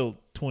 million is still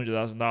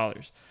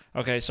 $200,000.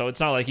 Okay, so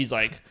it's not like he's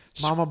like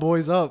mama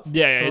boys up.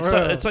 Yeah, it's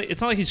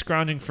not like he's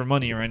scrounging for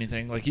money or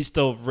anything. Like he's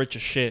still rich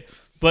as shit.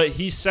 But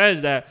he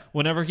says that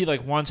whenever he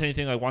like wants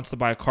anything, like wants to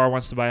buy a car,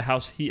 wants to buy a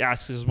house, he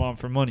asks his mom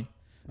for money.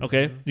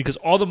 Okay, because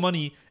all the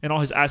money and all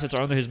his assets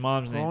are under his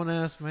mom's name. Grown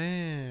ass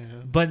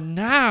man. But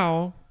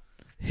now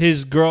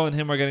his girl and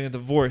him are getting a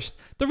divorce.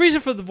 The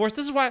reason for the divorce.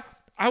 This is why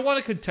I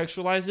want to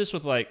contextualize this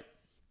with like.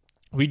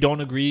 We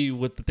don't agree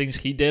with the things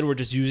he did. We're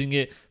just using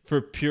it for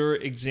pure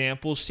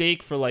example's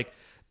sake, for like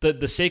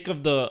the sake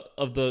of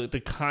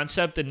the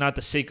concept and not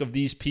the sake of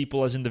these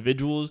people as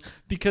individuals.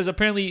 Because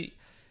apparently,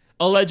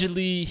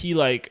 allegedly, he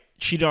like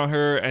cheated on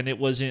her and it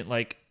wasn't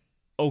like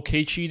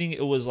okay cheating.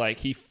 It was like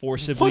he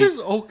forcibly. What is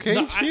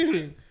okay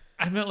cheating?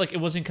 I meant like it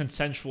wasn't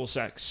consensual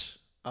sex.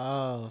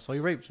 Oh, so he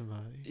raped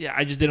somebody. Yeah,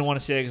 I just didn't want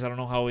to say it because I don't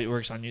know how it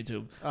works on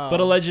YouTube. Oh. But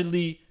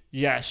allegedly.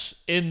 Yes,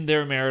 in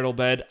their marital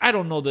bed. I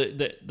don't know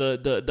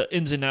the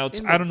ins and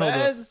outs. I don't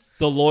know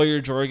the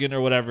lawyer jargon or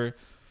whatever.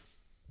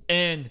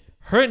 And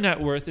her net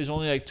worth is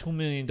only like $2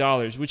 million,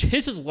 which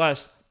his is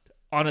less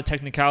on a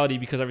technicality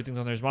because everything's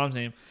under his mom's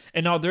name.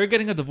 And now they're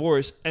getting a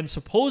divorce. And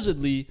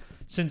supposedly,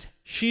 since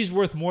she's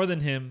worth more than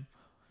him,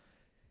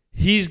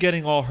 he's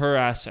getting all her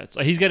assets.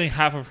 Like he's getting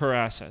half of her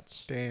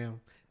assets.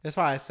 Damn. That's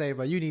why I say,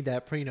 but you need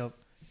that prenup.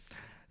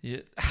 Yeah.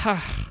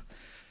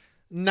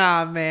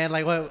 Nah, man.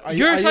 Like, what?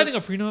 You're signing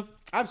a prenup?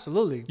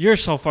 Absolutely. You're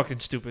so fucking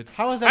stupid.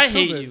 How is that stupid?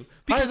 I hate you.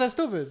 How is that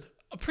stupid?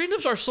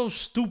 Prenups are so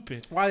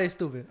stupid. Why are they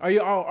stupid? Are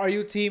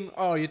you team?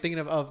 Oh, you're thinking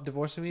of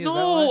divorcing me? Is no,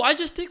 that why? I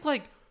just think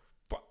like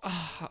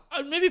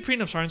maybe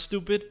prenups aren't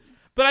stupid,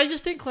 but I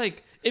just think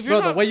like if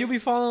you're the way you be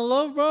falling in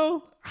love,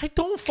 bro. I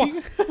don't fall.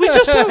 We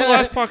just said in the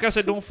last podcast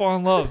I don't fall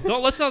in love.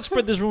 Let's not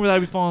spread this rumor that I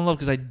be falling in love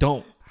because I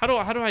don't. How do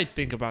I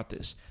think about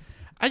this?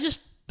 I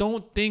just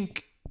don't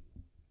think.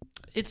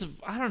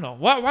 I don't know.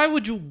 Why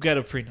would you get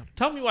a prenup?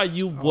 Tell me why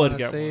you would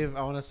get one.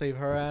 I want to save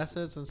her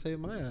assets and save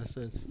my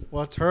assets.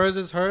 What's hers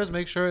is hers.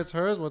 Make sure it's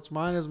hers. What's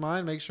mine is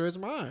mine. Make sure it's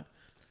mine.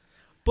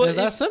 But it's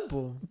that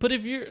simple. But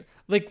if you're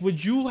like,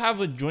 would you have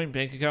a joint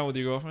bank account with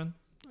your girlfriend?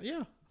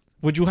 Yeah.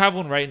 Would you have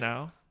one right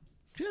now?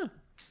 Yeah.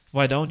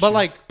 Why don't you?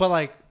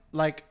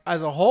 But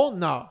as a whole,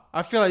 no.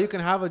 I feel like you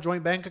can have a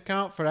joint bank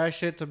account for that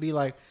shit to be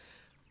like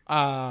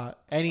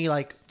any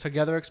like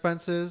together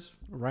expenses,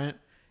 rent,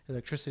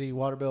 electricity,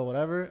 water bill,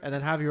 whatever, and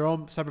then have your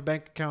own separate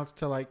bank accounts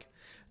to like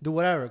do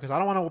whatever. Because I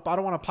don't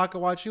want to pocket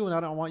watch you, and I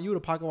don't want you to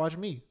pocket watch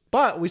me.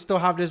 But we still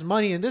have this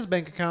money in this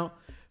bank account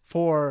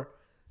for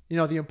the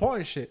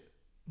important shit.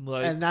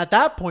 Like, and at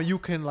that point, you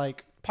can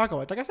like pocket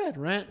watch, like I said,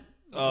 rent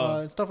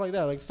and stuff like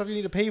that, like stuff you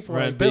need to pay for,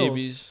 rent like bills.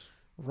 Babies.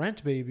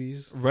 Rent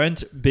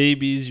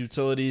babies,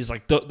 utilities.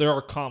 Like there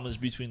are commas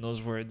between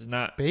those words,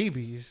 not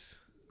babies.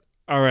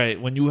 All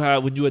right, when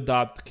you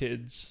adopt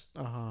kids,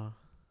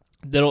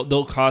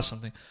 they'll cost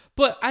something.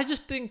 But I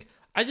just think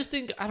I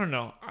don't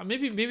know.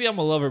 Maybe I'm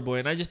a lover boy,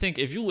 and I just think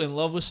if you in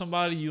love with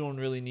somebody, you don't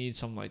really need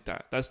something like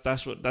that.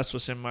 That's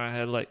what's in my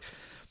head. Like,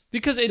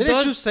 because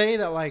didn't you say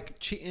that like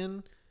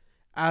cheating,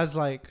 as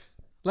like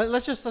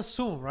let's just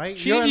assume, right?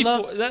 Cheating you're in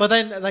love, but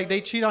then like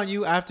they cheat on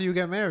you after you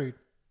get married.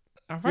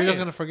 Right. You're just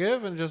gonna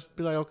forgive and just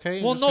be like,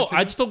 okay. Well, no,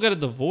 continue? I'd still get a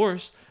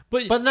divorce.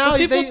 But now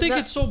people think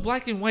it's so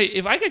black and white.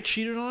 If I get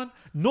cheated on,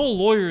 no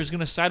lawyer is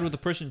gonna side with the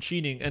person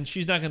cheating, and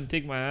she's not gonna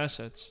take my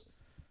assets.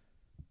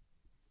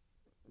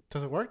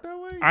 Does it work that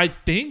way? I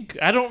think.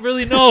 I don't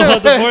really know how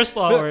divorce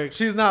law works.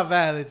 She's not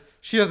valid.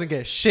 She doesn't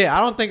get shit. I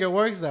don't think it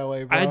works that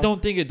way, bro. I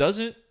don't think it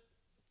doesn't.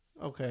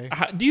 Okay.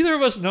 Neither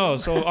of us know.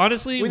 So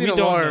honestly, we need a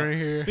lawyer in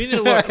here. We need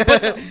a lawyer.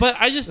 But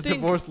I just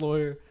think divorce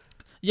lawyer.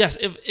 Yes,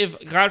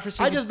 if God forbid,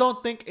 I just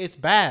don't think it's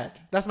bad.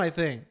 That's my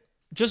thing.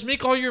 Just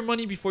make all your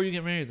money before you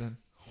get married, then.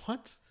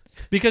 What?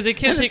 Because they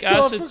can't take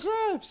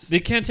assets. They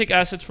can't take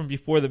assets from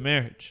before the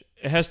marriage.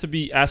 It has to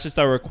be assets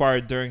that were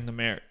acquired during the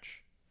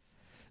marriage.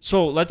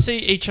 So let's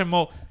say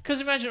HMO. Because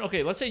imagine,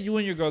 okay, let's say you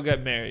and your girl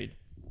get married,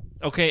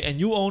 okay, and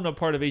you own a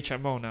part of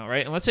HMO now,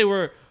 right? And let's say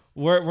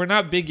we're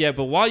not big yet,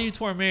 but while you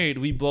two are married,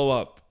 we blow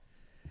up,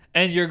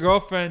 and your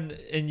girlfriend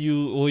and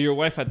your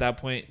wife at that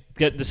point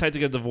decide to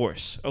get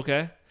divorced,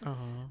 okay?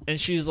 And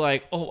she's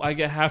like, "Oh, I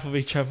get half of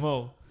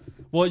HMO."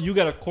 Well, you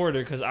got a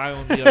quarter because I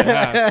own the other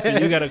half.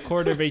 But you got a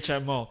quarter of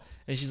HMO,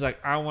 and she's like,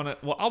 "I want to."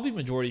 Well, I'll be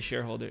majority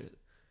shareholder.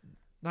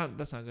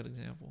 That's not a good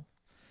example.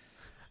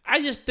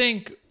 I just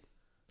think.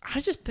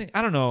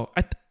 I don't know.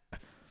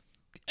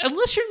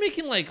 Unless you're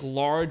making like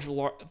large.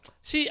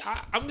 See,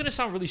 I'm gonna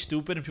sound really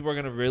stupid, and people are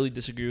gonna really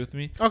disagree with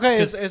me. Okay,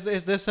 it's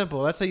this simple.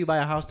 Let's say you buy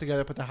a house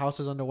together, but the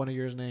house is under one of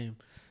yours name.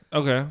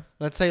 Okay.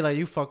 Let's say like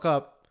you fuck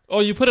up. Oh,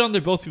 you put it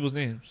under both people's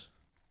names.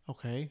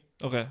 Okay.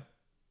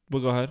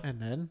 We'll go ahead.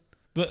 And then?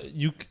 But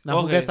you...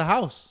 Now who gets the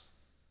house?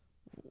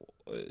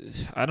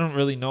 I don't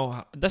really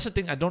know. That's the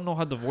thing. I don't know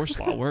how divorce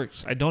law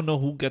works. I don't know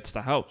who gets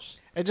the house.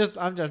 I'm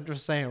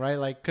just saying, right?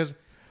 Like, because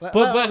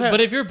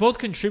But if you're both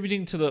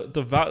contributing to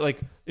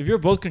if you're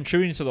both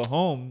contributing to the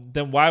home,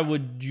 then why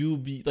would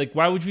you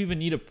even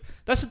need a?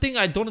 That's the thing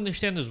I don't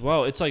understand as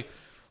well. It's like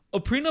a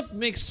prenup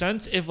makes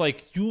sense if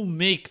like you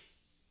make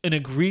an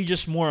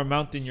egregious more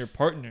amount than your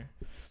partner.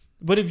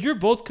 But if you're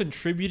both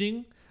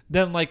contributing,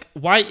 then like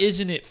why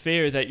isn't it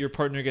fair that your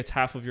partner gets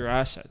half of your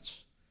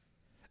assets?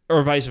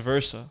 Or vice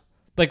versa.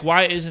 Like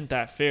why isn't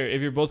that fair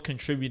if you're both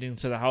contributing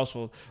to the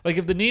household? Like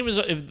if the name is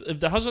if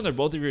the house is under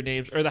both of your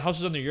names or the house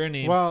is under your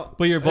name,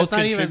 but you're both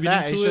contributing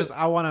to it's just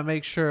I want to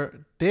make sure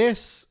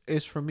this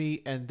is for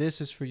me and this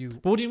is for you.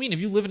 But what do you mean? If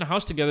you live in a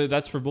house together,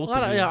 that's for both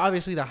of you. Yeah,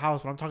 obviously the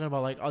house, but I'm talking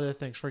about like other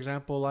things. For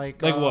example,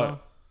 like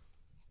what?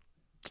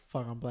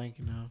 Fuck, I'm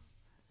blanking now.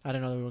 I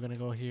didn't know that we were gonna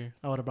go here.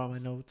 I would have brought my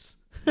notes.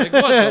 Like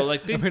what though?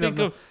 Like think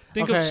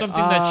of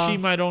something that she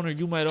might own or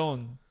you might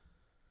own.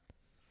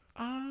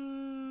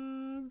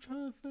 I'm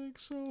trying to think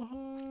so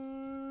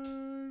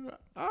hard.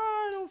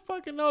 I don't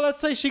fucking know. Let's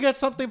say she gets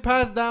something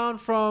passed down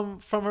from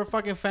her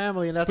fucking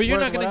family, and that's. But you're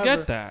not gonna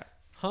get that,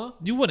 huh?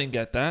 You wouldn't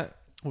get that.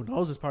 Who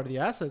knows? It's part of the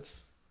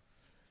assets.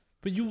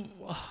 But you.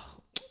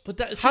 But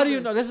that. How do you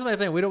know? This is my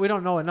thing. We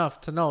don't know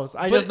enough to know.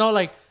 I just know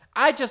like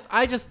I just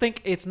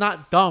think it's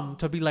not dumb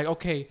to be like,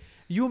 okay,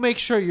 you make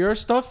sure your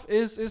stuff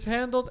is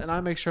handled, and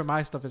I make sure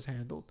my stuff is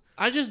handled.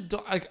 I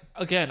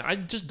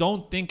just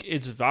don't think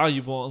it's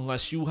valuable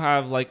unless you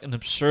have like an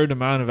absurd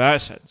amount of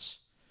assets.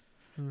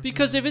 Mm-hmm.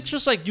 Because if it's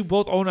just like you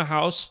both own a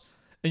house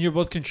and you're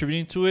both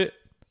contributing to it,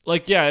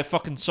 like yeah, it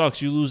fucking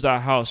sucks. You lose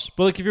that house.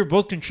 But like if you're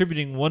both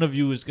contributing, one of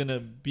you is gonna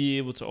be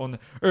able to own it,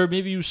 or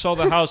maybe you sell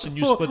the house and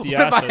you split the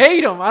assets. If I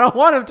hate him, I don't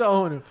want him to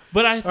own him.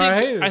 But I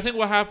think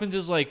what happens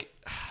is like,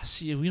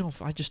 see,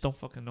 I just don't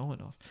fucking know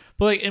enough.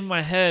 But like in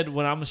my head,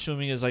 what I'm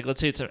assuming is like, let's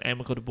say it's an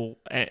amicable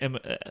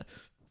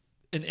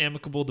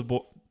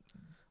divorce.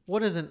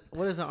 What is an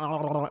divorce?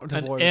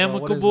 An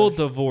amicable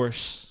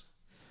divorce.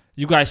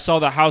 You guys sell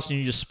the house and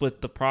you just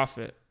split the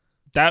profit.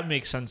 That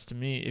makes sense to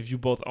me if you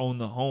both own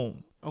the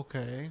home.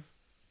 Okay.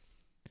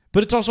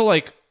 But it's also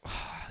like,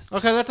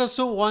 okay, let's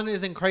assume one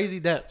is in crazy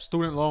debt,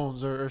 student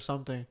loans or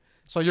something.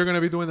 So you're gonna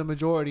be doing the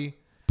majority.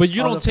 But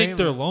you don't take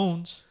their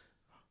loans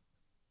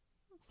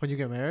when you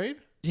get married.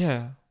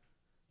 Yeah.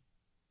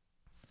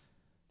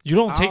 You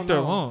don't take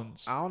their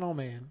loans. I don't know,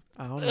 man.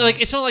 I don't know. Like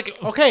it's not like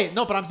okay,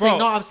 no, but I'm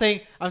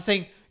saying I'm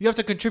saying you have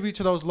to contribute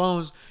to those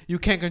loans. You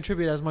can't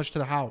contribute as much to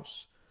the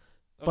house.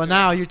 Okay. But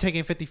now you're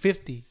taking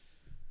 50-50.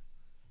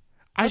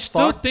 I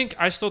still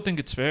think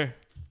it's fair.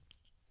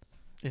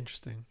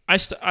 Interesting.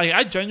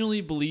 I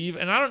genuinely believe,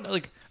 and I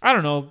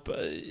don't know, but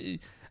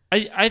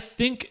I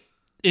think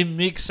it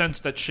makes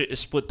sense that shit is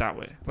split that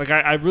way. Like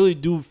I really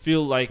do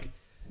feel like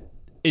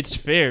it's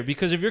fair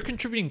because if you're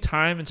contributing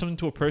time and something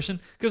to a person,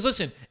 because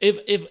listen,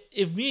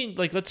 if me,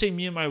 like let's say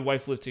me and my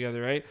wife live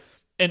together, right,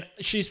 and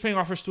she's paying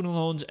off her student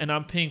loans and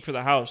I'm paying for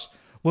the house.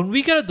 When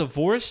we got a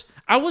divorce,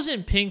 I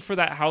wasn't paying for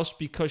that house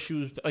because she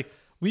was like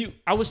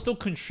I was still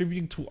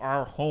contributing to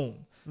our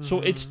home. Mm-hmm.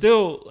 So it's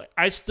still,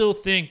 I still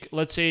think,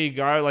 let's say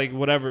God, like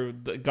whatever,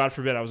 God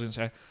forbid I was gonna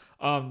say,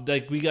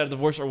 like we got a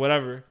divorce or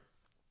whatever.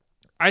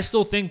 I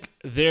still think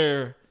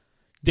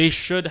they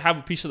should have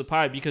a piece of the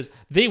pie because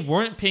they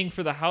weren't paying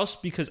for the house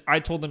because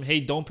I told them, hey,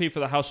 don't pay for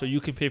the house so you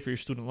can pay for your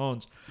student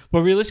loans.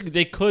 But realistically,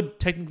 they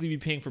could technically be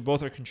paying for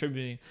both or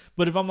contributing.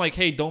 But if I'm like,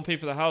 hey, don't pay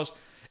for the house,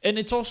 and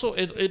it's also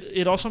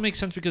it also makes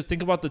sense because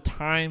think about the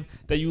time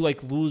that you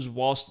like lose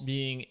whilst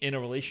being in a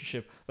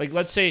relationship. Like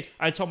let's say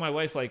I tell my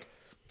wife like,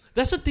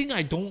 that's the thing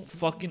I don't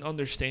fucking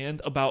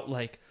understand about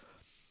like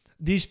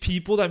these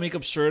people that make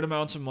absurd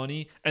amounts of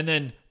money and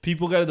then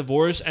people get a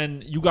divorce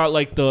and you got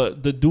like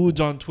the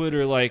dudes on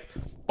Twitter like,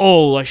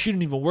 oh, like she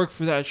didn't even work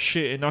for that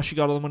shit and now she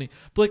got all the money.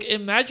 But like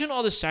imagine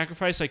all the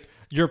sacrifice like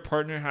your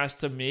partner has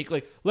to make.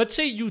 Like let's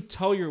say you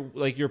tell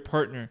your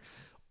partner,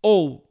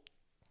 oh,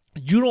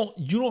 you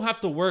don't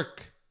have to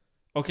work.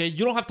 Okay,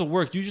 you don't have to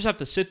work. You just have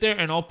to sit there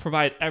and I'll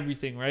provide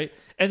everything, right?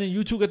 And then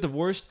you two get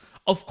divorced.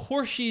 Of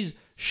course she's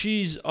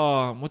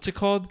what's it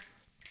called?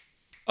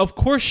 Of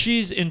course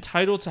she's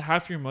entitled to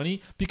half your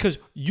money because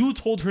you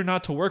told her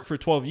not to work for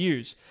 12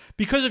 years.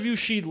 Because of you,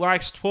 she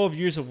lacks 12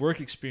 years of work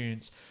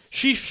experience.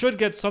 She should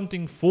get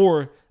something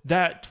for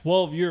that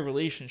 12-year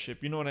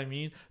relationship. You know what I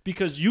mean?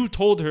 Because you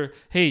told her,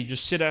 hey,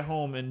 just sit at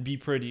home and be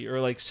pretty, or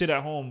like sit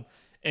at home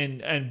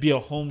and be a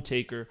home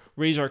taker,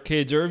 raise our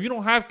kids. Or if you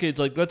don't have kids,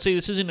 like let's say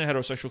this isn't a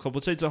heterosexual couple,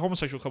 let's say it's a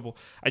homosexual couple.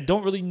 I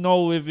don't really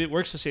know if it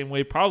works the same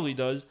way. Probably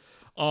does.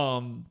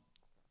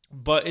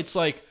 But it's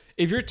like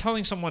if you're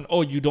telling someone,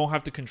 oh, you don't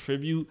have to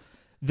contribute,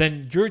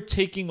 then you're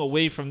taking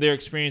away from their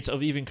experience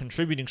of even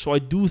contributing. So I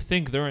do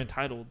think they're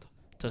entitled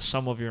to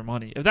some of your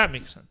money, if that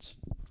makes sense.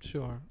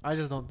 Sure. I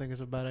just don't think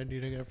it's a bad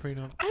idea to get a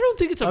prenup. I don't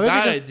think it's a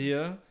bad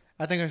idea.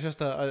 I think it's just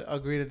a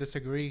agree to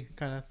disagree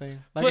kind of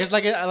thing. Like but, it's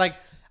like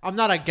I'm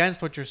not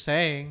against what you're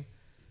saying.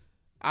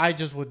 I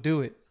just would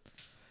do it.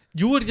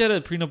 You would get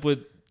a prenup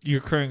with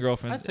your current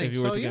girlfriend if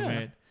you were to get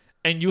married.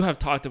 And you have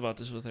talked about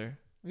this with her.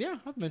 Yeah,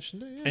 I've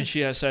mentioned it. Yeah. And she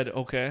has said,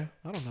 okay.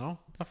 I don't know.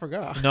 I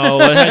forgot. No,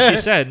 what has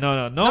she said?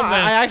 No, man.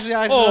 I actually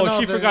don't Oh, know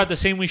she if they- forgot the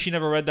same way she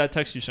never read that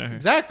text you sent her.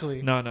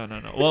 Exactly. No.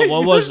 What You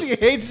know was she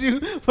hates you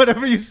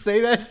whenever you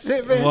say that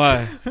shit, man.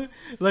 why?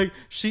 Like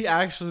she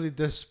actually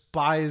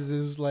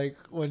despises like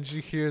when she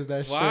hears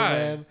that shit, Why?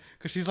 man.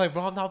 Cause she's like,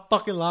 bro, I'm not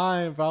fucking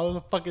lying, bro. I was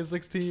a fucking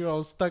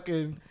 16-year-old stuck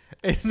in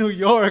New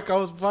York. I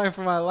was fighting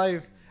for my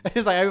life.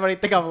 It's like everybody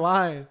think I'm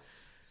lying.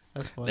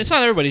 That's funny. It's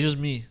not everybody, it's just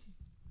me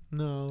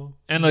No.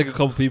 and like a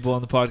couple people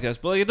on the podcast.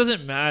 But like it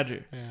doesn't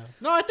matter. Yeah.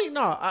 No, I think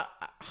no. I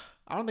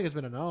don't think it's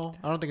been a no.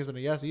 I don't think it's been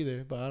a yes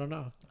either. But I don't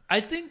know. I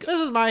think This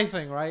is my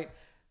thing, right?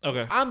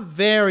 okay. I'm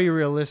very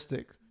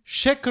realistic.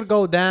 Shit could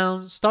go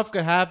down. Stuff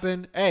could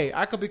happen. Hey,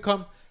 I could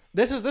become.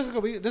 This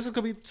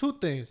could be two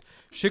things.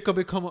 Shit could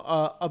become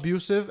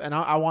abusive, and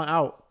I want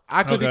out.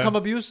 I could Okay. become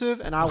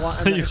abusive, and I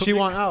want. And You she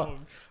want out.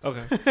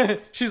 Okay.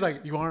 She's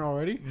like, you aren't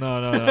already.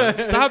 No.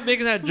 Stop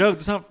making that joke.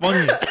 It's not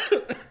funny.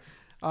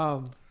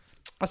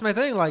 That's my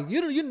thing. Like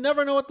you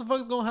never know what the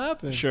fuck's gonna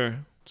happen. Sure.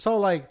 So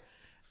like,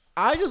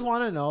 I just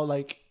want to know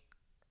like,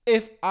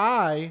 if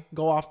I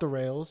go off the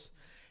rails,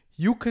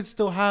 you could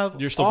still have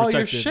You're still all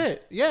protected. your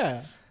shit.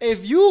 Yeah.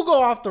 If you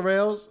go off the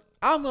rails,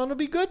 I'm gonna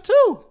be good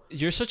too.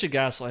 You're such a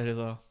gaslighter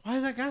though. Why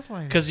is that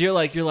gaslighting? Because you're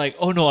like,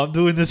 oh no, I'm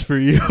doing this for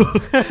you.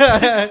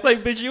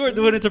 Like, bitch, you were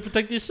doing it to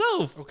protect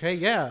yourself. Okay,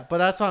 yeah, but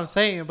that's what I'm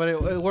saying. But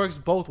it works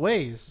both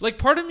ways. Like,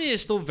 part of me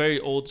is still very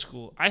old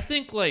school. I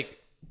think like,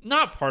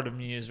 not part of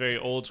me is very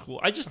old school.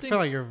 I just I think feel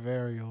like you're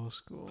very old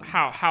school.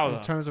 how In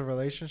though? terms of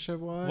relationship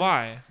wise?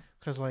 Why?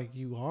 Because like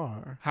you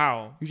are.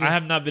 How? You I just-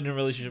 have not been in a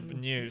relationship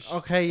in years.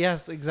 Okay,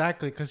 yes,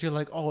 exactly. Because you're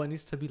like, oh, it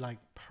needs to be like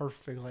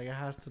perfect. Like it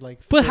has to like.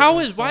 But fit how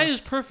and is why stuff.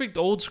 is perfect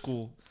old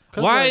school?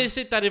 'Cause, Why like- is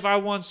it that if I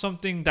want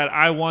something that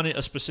I want it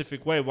a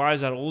specific way, why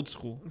is that old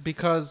school?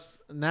 Because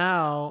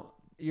now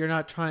you're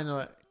not trying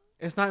to.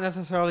 It's not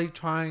necessarily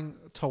trying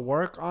to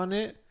work on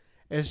it.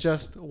 It's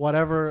just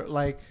whatever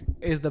like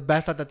is the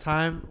best at the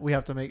time. We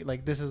have to make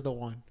like this is the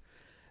one.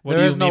 What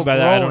There do is you no mean by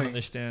that? I don't growing.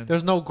 understand.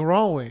 There's no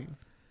growing.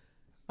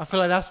 I feel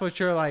like that's what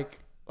you're like.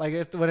 Like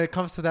it's, when it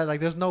comes to that, like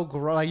there's no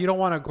grow. Like you don't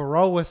want to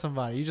grow with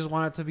somebody. You just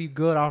want it to be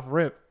good off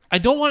rip. I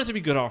don't want it to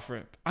be good off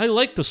rip. I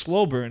like the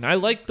slow burn. I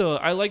like the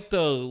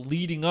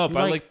leading up. You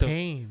I like like the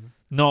pain.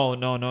 No.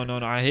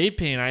 I hate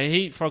pain. I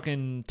hate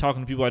fucking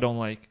talking to people I don't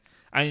like.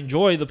 I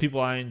enjoy the people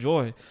I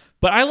enjoy.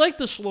 But I like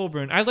the slow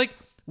burn. I like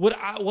what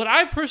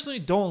I personally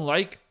don't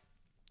like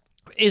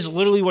is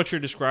literally what you're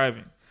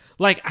describing.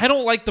 Like I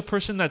don't like the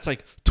person that's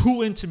like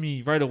too into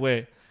me right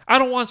away. I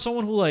don't want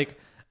someone who like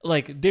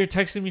they're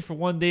texting me for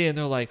one day and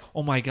they're like,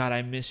 "Oh my god,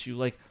 I miss you."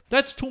 Like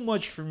that's too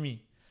much for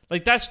me.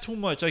 Like that's too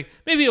much. Like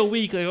maybe a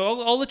week. Like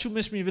I'll let you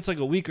miss me if it's like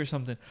a week or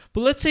something.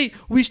 But let's say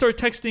we start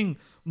texting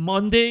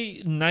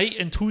Monday night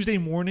and Tuesday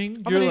morning.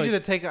 I'm gonna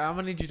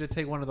need you to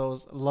take one of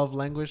those love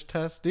language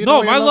tests. Do you know No,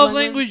 what your my love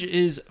language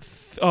is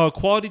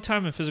quality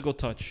time and physical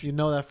touch. You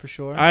know that for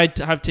sure. I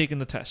have taken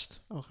the test.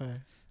 Okay.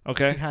 You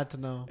Okay. had to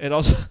know. It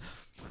also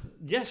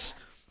yes,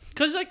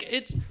 because like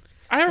it's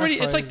like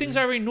crazy. things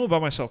I already knew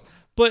about myself.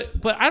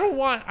 But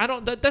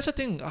that's the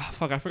thing. Oh,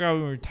 fuck, I forgot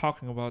we were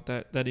talking about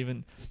that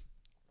even.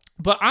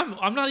 But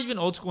I'm not even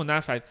old school in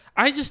that fact.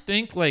 I just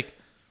think like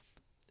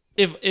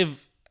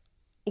if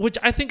which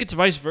I think it's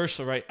vice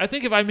versa, right? I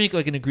think if I make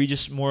like an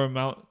egregious more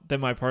amount than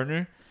my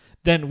partner,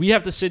 then we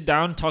have to sit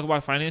down and talk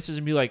about finances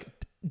and be like,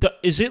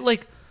 does it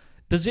make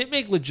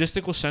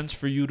logistical sense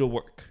for you to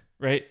work,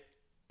 right?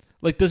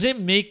 Like, does it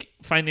make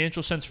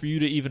financial sense for you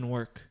to even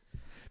work?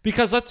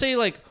 Because let's say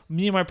like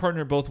me and my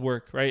partner both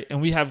work, right?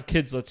 And we have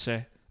kids, let's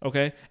say,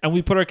 okay? And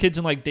we put our kids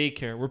in like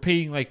daycare. We're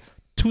paying like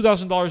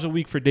 $2,000 a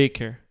week for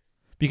daycare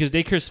because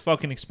daycare is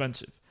fucking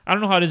expensive. I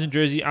don't know how it is in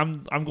Jersey.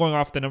 I'm going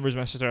off the numbers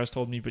my sister has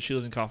told me, but she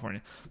lives in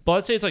California. But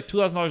let's say it's like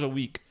 $2,000 a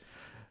week.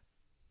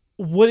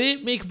 Would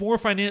it make more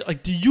financial?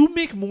 Like, do you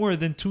make more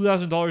than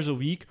 $2,000 a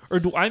week, or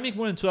do I make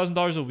more than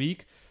 $2,000 a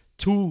week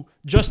to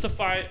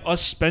justify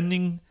us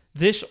spending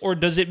this, or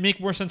does it make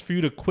more sense for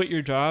you to quit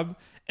your job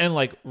and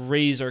like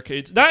raise our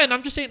kids? That, and I'm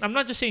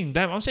not just saying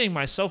them. I'm saying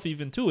myself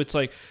even too. It's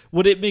like,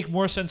 would it make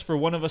more sense for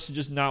one of us to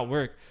just not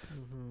work?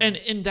 Mm-hmm. And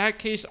in that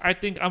case, I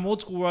think I'm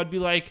old school. Where I'd be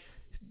like,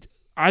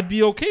 I'd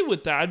be okay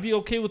with that. I'd be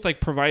okay with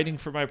like providing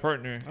for my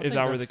partner if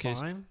that were the case.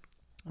 Fine.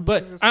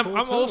 But I'm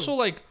too. also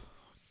like,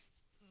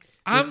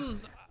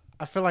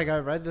 I feel like I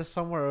read this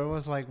somewhere. It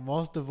was like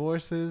most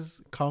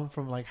divorces come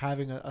from like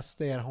having a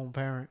stay-at-home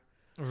parent.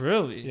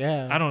 Really?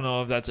 Yeah. I don't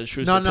know if that's a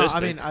true No. statistic.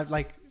 I mean, I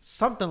like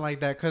something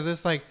like that because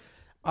it's like,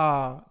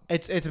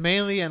 it's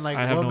mainly and like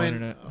I have no women.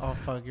 internet. Oh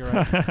fuck, you're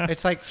right.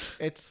 It's like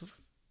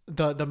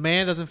the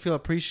man doesn't feel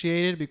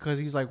appreciated because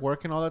he's like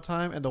working all the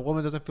time, and the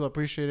woman doesn't feel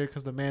appreciated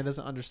because the man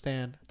doesn't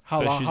understand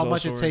how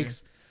much it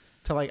takes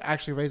to like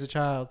actually raise a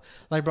child.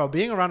 Like, bro,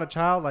 being around a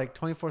child like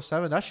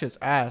 24/7, that shit's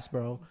ass,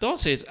 bro. Don't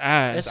say it's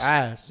ass. It's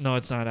ass. No,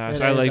 it's not ass.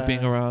 It I is like being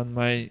ass. around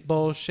my.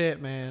 Bullshit,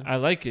 man. I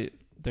like it.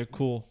 They're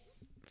cool.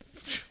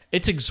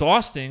 It's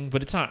exhausting,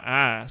 but it's not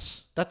ass.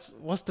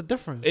 What's the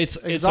difference? It's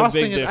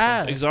exhausting a big is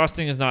difference. ass.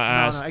 Exhausting is not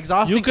ass. No,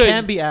 exhausting You could-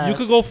 can be ass. You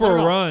could go for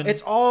No. a run.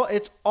 It's all.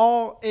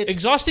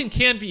 Exhausting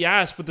can be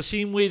ass, but the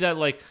same way that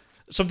like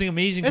something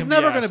amazing. It's can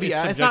never be gonna asked. be It's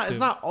ass. subjective. It's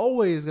not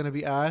always gonna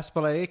be ass,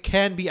 but like it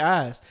can be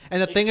ass.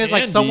 And the It thing is,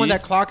 like can someone be.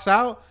 that clocks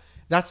out,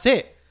 that's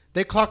it.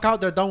 They clock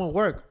out, they're done with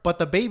work. But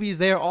the baby's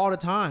there all the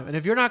time. And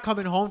if you're not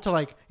coming home to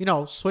like,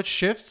 switch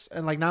shifts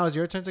and like now it's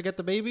your turn to get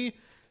the baby,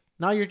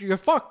 now you're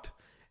fucked.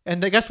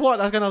 And then guess what?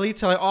 That's gonna lead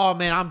to like, oh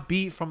man, I'm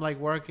beat from like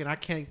work and I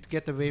can't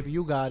get the baby.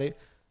 You got it.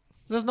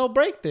 There's no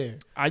break there.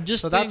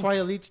 So that's why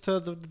it leads to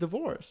the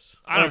divorce.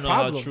 I don't know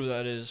problems. how true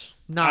that is.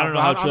 Nah, I don't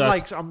know how true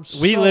that is. I'm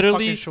so We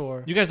literally, fucking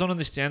sure. you guys don't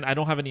understand. I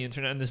don't have any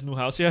internet in this new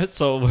house yet,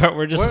 so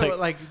we're just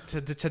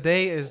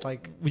today is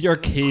like we are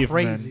cavemen.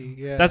 crazy.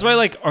 Yeah, that's why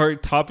like our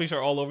topics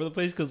are all over the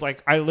place because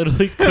like I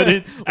literally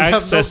couldn't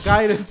access. Have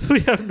no guidance. We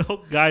have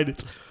no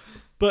guidance.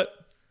 But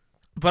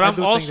I'm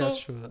do also think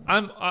that's true,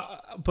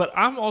 but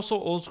I'm also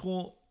old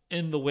school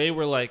in the way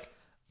where like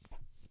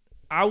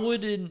I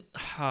wouldn't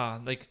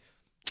like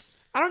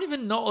I don't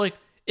even know like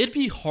it'd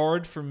be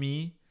hard for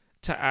me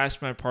to ask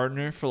my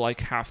partner for like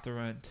half the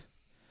rent.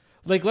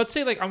 Like let's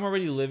say like I'm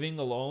already living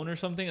alone or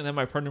something and then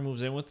my partner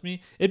moves in with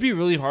me. It'd be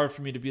really hard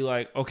for me to be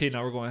like, okay,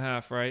 now we're going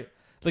half, right?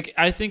 Like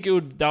I think that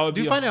would Do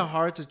be you find it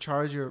hard to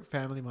charge your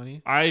family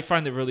money? I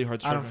find it really hard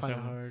to charge I don't my find it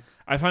family. hard.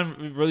 I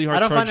find it really hard I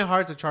don't to find charge it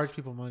hard to charge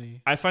people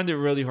money. I find it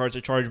really hard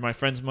to charge my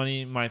friends'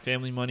 money, my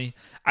family money.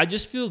 I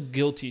just feel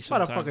guilty I'm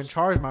sometimes. about to fucking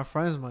charge my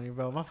friends money,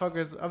 bro.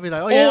 Motherfuckers, I'll be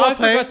like, oh yeah, I'll I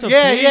pay. forgot to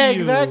Yeah, pay you.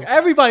 exactly.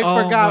 Everybody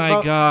Oh forgot, my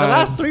bro. God. The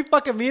last 3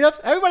 fucking meetups,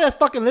 everybody that's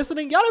fucking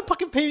listening, y'all didn't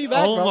fucking pay me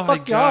back, bro.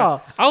 Fuck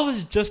y'all. I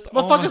was just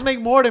Motherfuckers make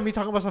more than me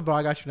talking about something, bro.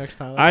 I got you next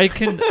time.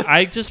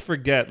 I just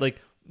forget. Like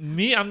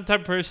me, I'm the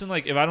type of person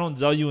like if I don't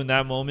tell you in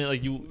that moment,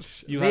 like you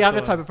Me, I'm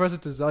the type of person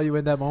to tell you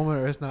in that moment,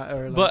 or it's not.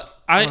 Or like, but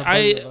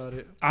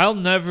I'll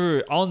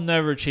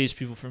never chase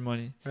people for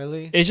money.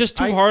 Really? It's just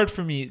too hard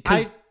for me.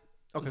 Okay,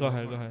 go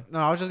ahead. No,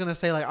 I was just gonna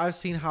say like I've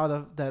seen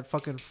how that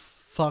fucking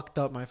fucked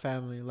up my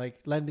family, like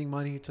lending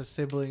money to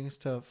siblings,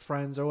 to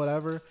friends or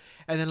whatever,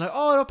 and then like,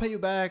 oh, I'll pay you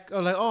back,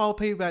 or like, oh, I'll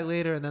pay you back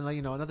later, and then like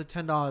another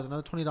 $10,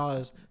 another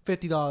 $20,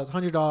 $50,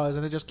 $100,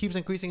 and it just keeps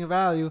increasing in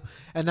value,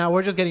 and now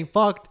we're just getting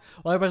fucked.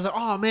 While everybody's like,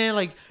 oh man,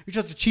 like you're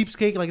just a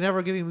cheapskate, like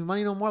never giving me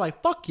money no more.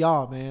 Like fuck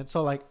y'all, man.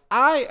 So like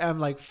I am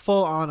like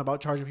full on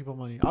about charging people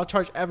money. I'll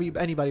charge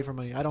anybody for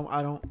money.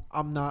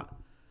 I'm not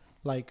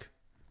like,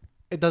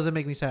 it doesn't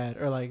make me sad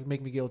or like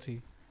make me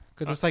guilty,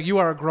 because it's like you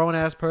are a grown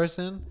ass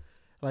person.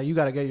 Like, you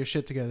got to get your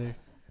shit together.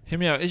 Hear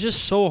me out. It's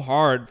just so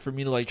hard for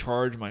me to, like,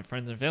 charge my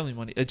friends and family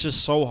money. It's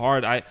just so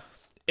hard. I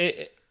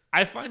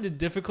find it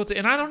difficult to,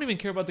 and I don't even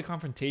care about the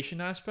confrontation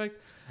aspect.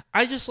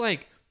 I just,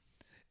 like,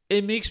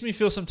 it makes me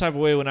feel some type of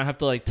way when I have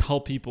to, like,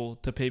 tell people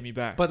to pay me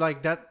back. But,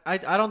 like, that,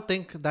 I don't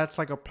think that's,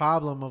 like, a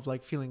problem of,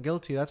 like, feeling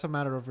guilty. That's a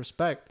matter of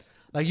respect.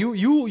 Like,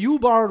 you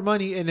borrowed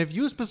money, and if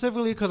you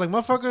specifically, because, like,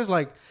 motherfuckers,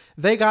 like,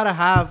 they gotta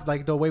have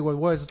like the way with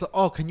words. It's like,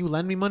 oh, can you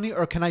lend me money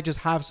or can I just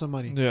have some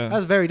money? Yeah,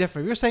 that's very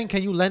different. If you're saying,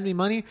 can you lend me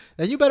money,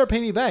 then you better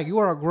pay me back. You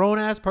are a grown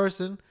ass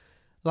person.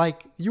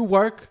 Like you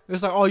work.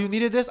 It's like, oh, you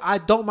needed this. I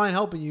don't mind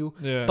helping you.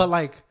 Yeah. But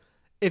like,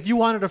 if you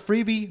wanted a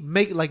freebie,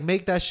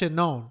 make that shit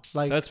known.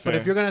 Like that's fair.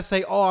 But if you're gonna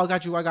say, oh, I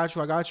got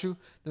you,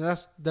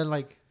 then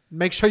like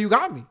make sure you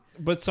got me.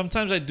 But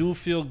sometimes I do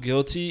feel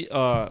guilty.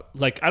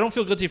 Like I don't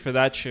feel guilty for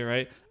that shit,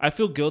 right? I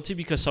feel guilty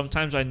because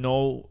sometimes I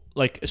know,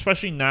 like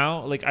especially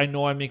now, like I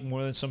know I make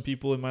more than some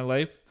people in my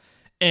life,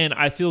 and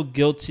I feel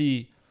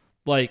guilty,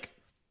 like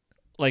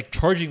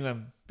charging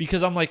them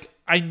because I'm like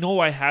I know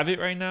I have it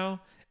right now,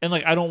 and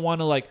like I don't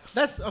want to like.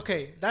 That's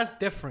okay. That's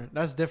different.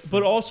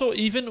 But also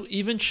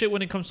even shit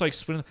when it comes to like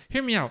splitting.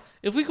 Hear me out.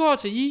 If we go out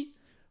to eat,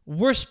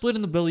 we're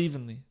splitting the bill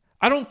evenly.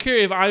 I don't care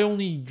if I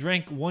only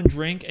drank one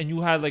drink and you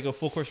had like a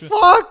full course meal.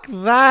 Fuck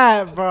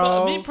that, bro.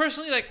 But me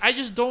personally, like I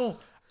just don't.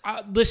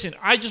 Listen,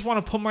 I just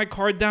want to put my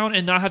card down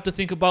and not have to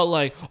think about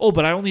like, oh,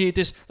 but I only ate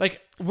this.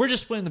 Like, we're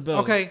just splitting the bill.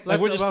 Okay, like,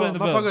 we're just splitting the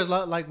bill.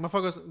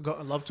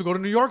 Motherfuckers love to go to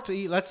New York to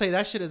eat. Let's say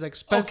that shit is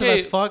expensive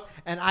as fuck,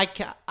 and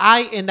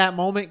I in that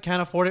moment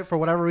can't afford it for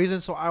whatever reason,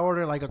 so I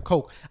order like a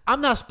Coke. I'm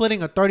not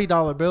splitting a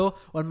 $30 bill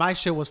when my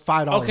shit was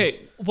 $5.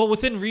 Okay, well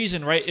within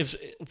reason, right? If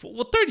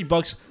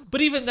 $30,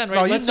 but even then,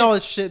 right? Bro,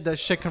 that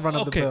shit can run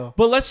up the bill.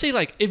 But let's say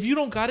like if you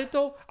don't got it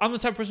though, I'm the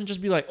type of person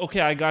just be like,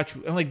 okay, I got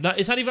you, and like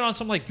it's not even on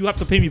some like you have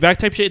to pay me back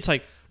type shit. It's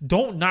like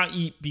don't not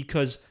eat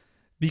because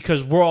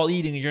we're all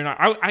eating and you're not.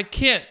 I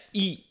can't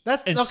eat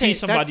see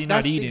somebody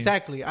not eating.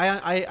 Exactly.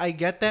 I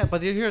get that,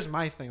 but here's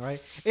my thing,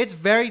 right? It's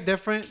very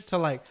different to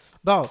like,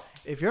 bro,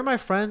 if you're my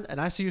friend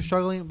and I see you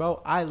struggling,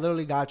 bro, I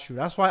literally got you.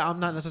 That's why I'm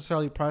not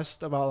necessarily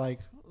pressed about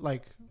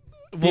like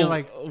being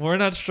like we're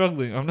not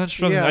struggling. I'm not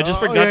struggling. Yeah, I just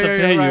forgot to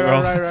pay you,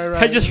 bro.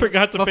 Right. I just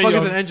forgot to pay you.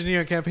 Motherfucker's an engineer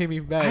and can't pay me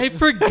back. I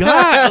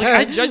forgot. Like,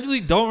 I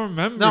genuinely don't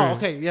remember. No,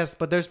 okay, yes,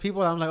 but there's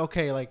people that I'm like,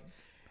 okay, like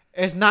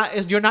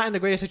you're not in the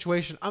greatest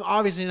situation. I'm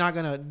obviously not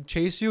gonna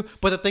chase you,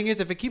 but the thing is,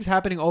 if it keeps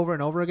happening over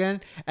and over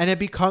again, and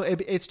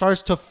it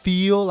starts to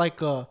feel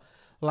like I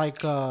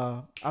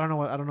don't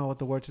know what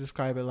the word to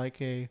describe it,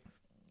 like a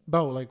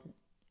bro, like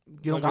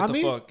you don't got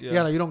me,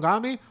 yeah, like you don't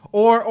got me,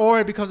 or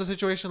it becomes a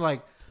situation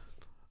like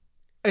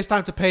it's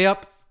time to pay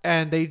up,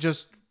 and they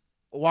just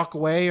walk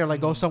away or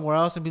like go somewhere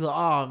else and be like,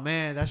 oh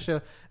man,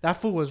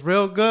 that food was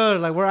real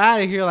good. Like we're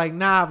out of here. Like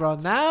nah, bro.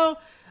 Now,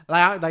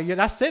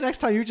 that's it. Next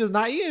time you're just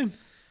not eating.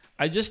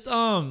 I just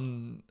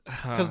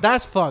because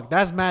that's fucked.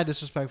 That's mad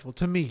disrespectful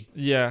to me.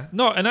 Yeah,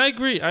 no, and I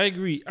agree.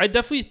 I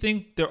definitely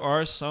think there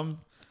are some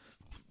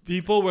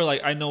people where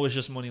like I know it's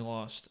just money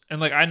lost, and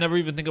like I never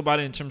even think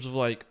about it in terms of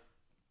like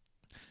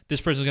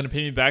this person's gonna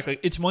pay me back. Like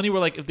it's money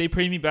where like if they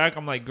pay me back,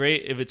 I'm like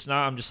great. If it's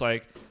not, I'm just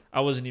like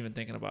I wasn't even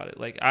thinking about it.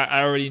 Like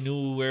I already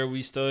knew where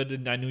we stood,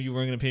 and I knew you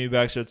weren't gonna pay me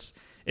back. So it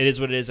is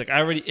what it is. Like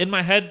I already in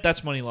my head,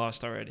 that's money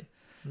lost already.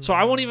 Mm-hmm. So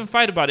I won't even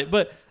fight about it.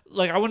 But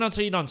like I went out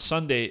to eat on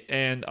Sunday,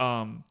 and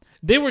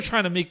they were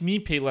trying to make me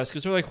pay less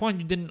because they're like, Juan,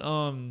 you didn't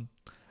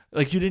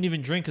like you didn't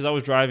even drink because I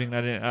was driving.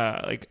 I didn't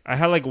like I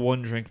had like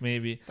one drink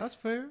maybe. That's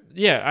fair.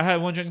 Yeah, I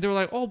had one drink. They were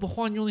like, oh, but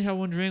Juan, you only had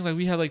one drink. Like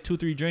we had like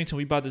 2-3 drinks and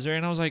we bought dessert.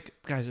 And I was like,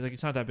 guys, like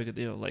it's not that big a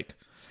deal. Like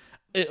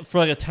for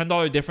like a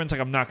 $10 difference,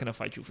 like I'm not gonna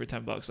fight you for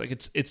 $10. Like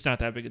it's not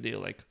that big a deal.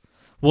 Like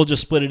we'll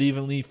just split it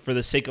evenly for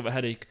the sake of a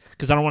headache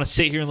because I don't want to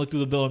sit here and look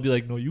through the bill and be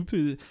like, no, you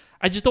pay.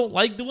 I just don't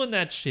like doing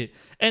that shit.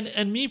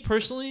 And me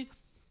personally,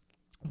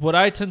 what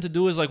I tend to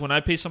do is like when I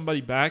pay somebody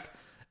back.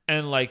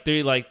 And like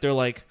they're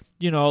like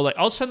you know like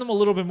I'll send them a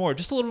little bit more,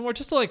 just a little bit more,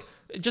 just to like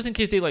just in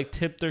case they like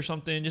tipped or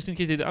something, just in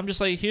case I'm just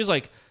like here's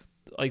like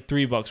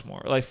 $3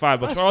 more, like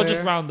 $5, or I'll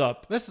just round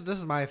up. This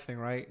is my thing,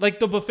 right? Like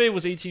the buffet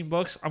was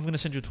 $18, I'm gonna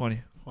send you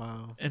 20.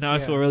 Wow. And now I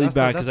feel really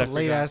bad because I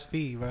late ass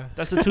fee, bro.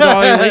 That's a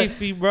 $2 late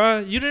fee, bro.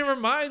 You didn't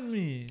remind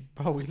me,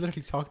 bro. We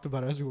literally talked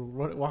about it as we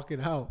were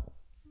walking out.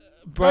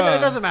 Bro, it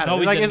doesn't matter. No,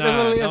 like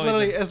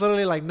it's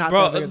literally like not.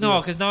 Bro, that big a no,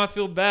 deal. because now I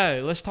feel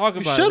bad. Let's talk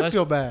about you it. should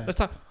feel bad. Let's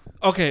talk.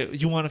 Okay,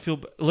 you want to feel?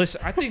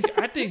 Listen, I think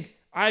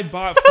I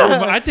bought.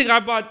 I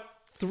bought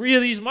 3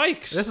 of these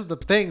mics. This is the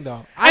thing,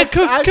 though.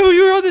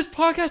 We were on this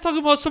podcast talking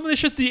about some of this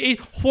shit's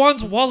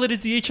Juan's wallet is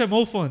the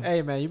HMO fund.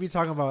 Hey man, you be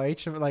talking about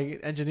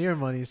engineer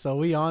money, so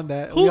we on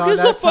that. Who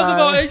gives a fuck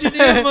about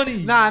engineer money?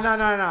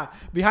 Nah.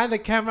 Behind the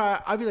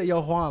camera, I'd be like,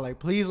 yo Juan, like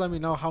please let me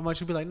know how much.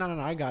 You'd be like, no,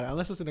 I got it.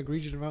 Unless it's an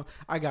egregious amount,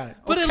 I got it.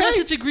 But unless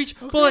it's egregious,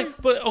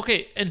 but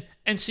okay,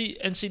 and see,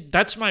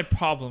 that's my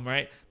problem,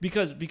 right?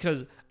 Because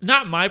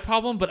not my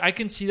problem, but I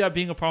can see that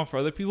being a problem for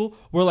other people.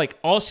 Where like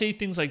I'll say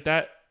things like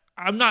that.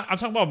 I'm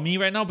talking about me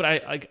right now, but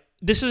I like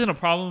this isn't a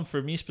problem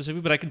for me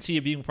specifically, but I can see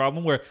it being a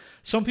problem where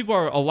some people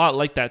are a lot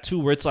like that too,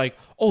 where it's like,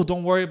 oh,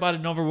 don't worry about it,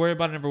 never worry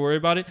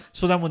about it.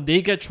 So then when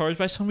they get charged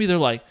by somebody, they're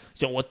like,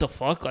 yo, what the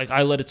fuck? Like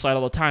I let it slide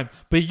all the time.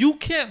 But you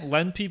can't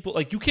lend people,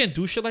 like you can't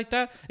do shit like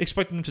that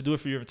expecting them to do it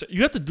for you.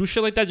 You have to do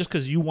shit like that just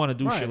because you want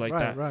to do shit like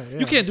that. Right, yeah.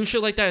 You can't do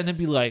shit like that and then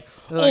be like,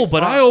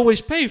 but I always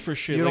pay for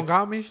shit. You don't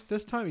got me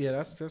this time? Yeah,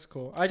 that's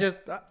cool. I just,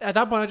 at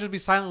that point, I just be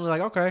silently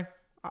like, okay,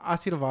 I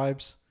see the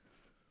vibes.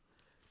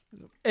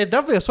 It's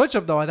definitely a switch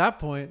up though. At that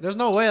point, there's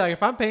no way. Like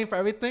if I'm paying for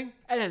everything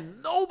and then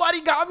nobody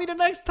got me the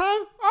next time,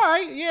 all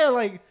right, yeah,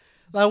 like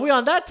we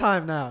on that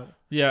time now.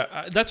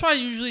 Yeah, that's why I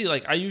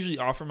usually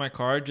offer my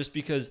card just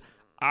because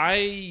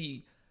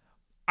I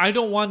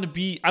don't want to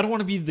be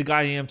the guy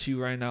I am to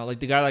you right now. Like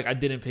the guy like I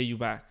didn't pay you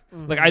back.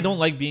 Mm-hmm. Like I don't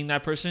like being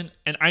that person,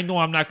 and I know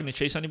I'm not going to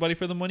chase anybody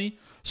for the money.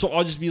 So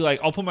I'll just be like,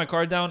 I'll put my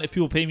card down. If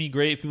people pay me,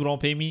 great. If people don't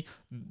pay me,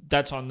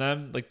 that's on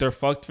them. Like they're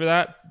fucked for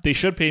that. They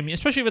should pay me,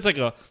 especially if it's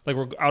like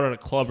we're out at a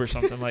club or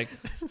something. Like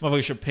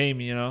motherfuckers should pay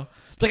me, you know.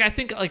 Like I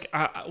think like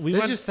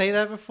Did you say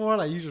that before?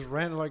 Like you just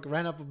ran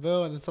up a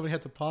bill and then somebody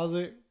had to pause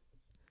it.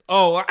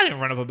 Oh, I didn't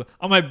run up a bill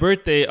on my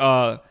birthday.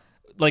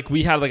 Like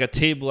we had like a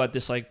table at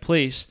this like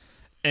place,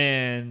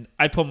 and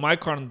I put my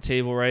card on the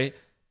table, right?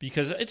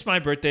 Because it's my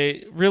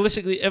birthday.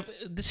 Realistically,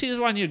 this is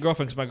why I need a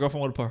girlfriend, because my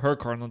girlfriend would have put her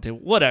card on the table.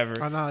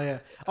 Whatever. I know, yeah.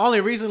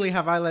 Only recently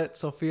have I let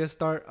Sophia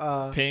start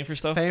paying for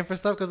stuff.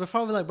 Because before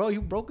I was like, bro, you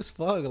broke as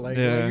fuck. Like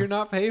you're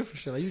not paying for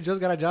shit. Like you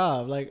just got a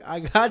job. Like I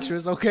got you.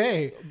 It's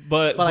okay.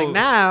 But like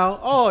now,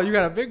 oh, you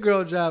got a big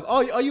girl job. Oh,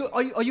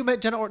 you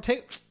met Jenna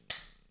Ortega.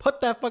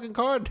 Put that fucking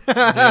card.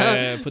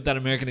 Yeah, put that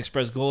American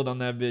Express Gold on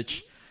that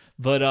bitch.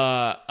 But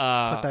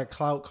put that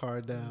clout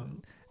card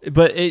down.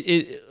 But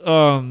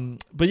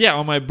but yeah,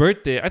 on my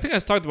birthday, I think I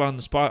talked about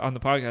it on the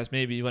podcast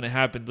maybe when it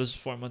happened. This was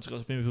 4 months ago,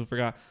 so maybe people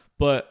forgot.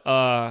 But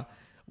I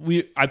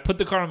put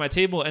the card on my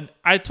table, and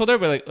I told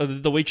everybody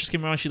like the waitress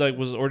came around, she like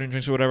was ordering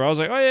drinks or whatever. I was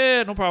like, oh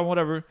yeah, no problem,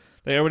 whatever.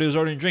 Like everybody was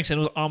ordering drinks, and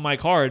it was on my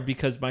card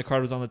because my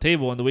card was on the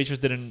table, and the waitress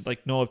didn't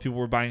like know if people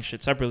were buying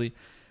shit separately.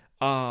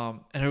 And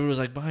everybody was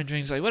like buying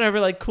drinks, like whatever,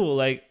 like cool,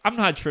 like I'm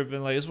not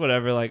tripping, like it's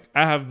whatever, like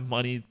I have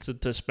money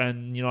to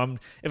spend, you know.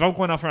 If I'm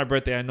going out for my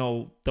birthday, I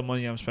know the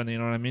money I'm spending, you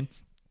know what I mean.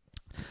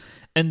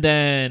 And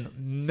then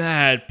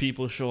mad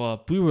people show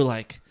up. We were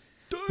like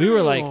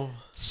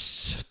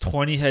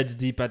 20 heads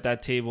deep at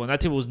that table, and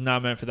that table was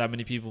not meant for that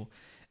many people.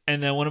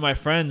 And then one of my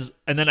friends,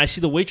 and then I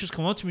see the waitress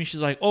come up to me.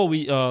 She's like, "Oh,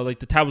 we like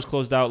the tab was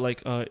closed out.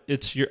 Like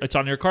it's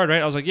on your card,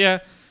 right?" I was like, "Yeah."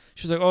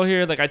 She's like, "Oh,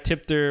 here, like I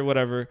tipped her,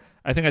 whatever.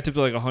 I think I tipped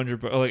her like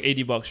 $100 or like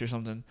 $80 or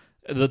something.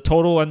 The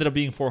total ended up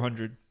being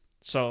 $400.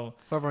 So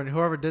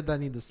whoever did that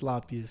need the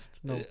sloppiest.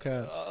 No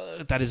cap.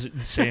 That is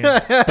insane.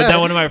 But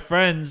then one of my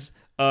friends,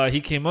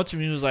 he came up to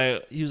me. He was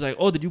like,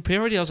 oh, did you pay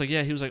already? I was like,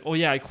 yeah. He was like, oh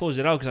yeah, I closed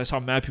it out because I saw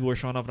mad people were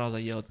showing up, and I was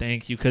like, yo,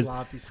 thank you, because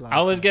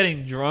I was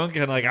getting drunk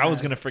and like I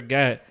was gonna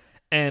forget.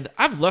 And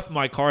I've left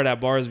my card at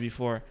bars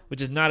before,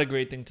 which is not a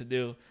great thing to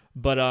do.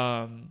 But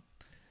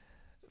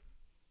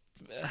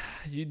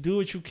you do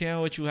what you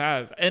can, what you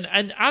have.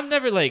 And I'm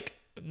never like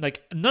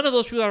none of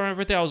those people at my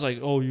birthday, I was like,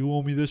 oh, you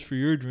owe me this for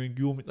your drink.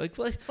 You owe me like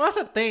well, that's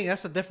the thing.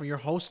 That's the different. You're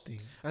hosting.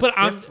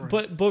 That's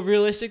but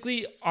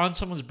realistically, on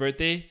someone's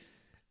birthday,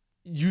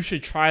 you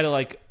should try to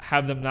like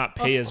have them not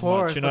pay as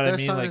much. You know what I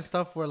mean? There's like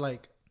stuff where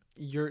like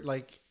you're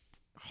like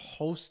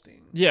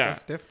hosting. Yeah, that's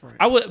different.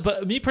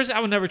 But me personally,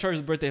 I would never charge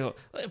the birthday.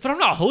 But I'm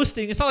not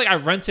hosting. It's not like I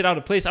rented out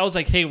a place. I was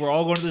like, hey, we're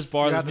all going to this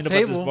bar. Let's meet up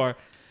at this bar.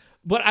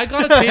 But I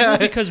got a table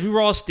because we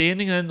were all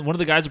standing, and then one of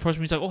the guys approached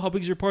me. He's like, oh, how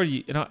big is your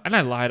party? And I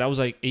lied. I was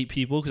like 8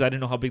 people because I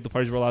didn't know how big the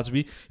parties were allowed to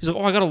be. He's like,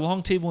 oh, I got a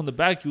long table in the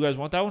back. You guys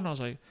want that one? I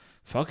was like,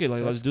 fuck it.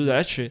 Like, let's do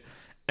that shit.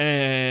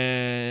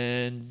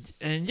 And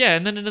yeah,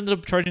 and then it ended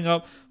up charging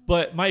up.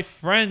 But my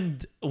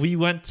friend, we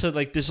went to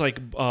like this like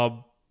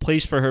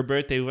place for her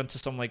birthday. We went to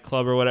some like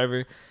club or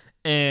whatever,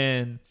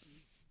 and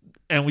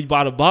we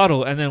bought a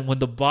bottle. And then when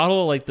the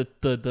bottle, like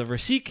the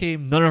receipt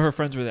came, none of her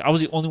friends were there. I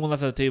was the only one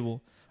left at the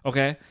table.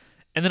 Okay.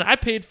 And then I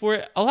paid for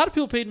it. A lot of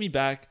people paid me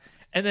back.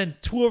 And then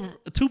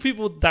two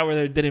people that were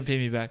there didn't pay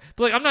me back.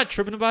 But like, I'm not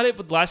tripping about it.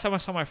 But the last time I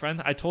saw my friend,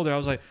 I told her, I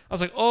was like,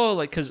 oh,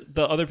 like, cause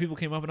the other people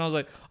came up and I was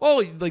like,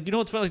 oh, like, you know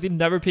what's funny? Like, they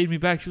never paid me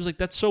back. She was like,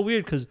 that's so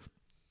weird. Cause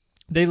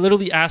they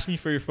literally asked me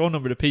for your phone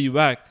number to pay you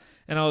back.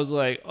 And I was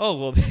like, oh,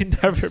 well, they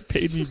never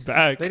paid me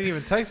back. They didn't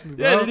even text me,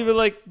 bro. Yeah, they didn't even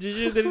like, they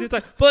didn't even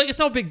text. But like, it's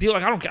no big deal.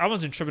 Like, I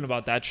wasn't tripping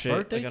about that shit.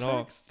 Birthday like, at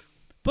text? all.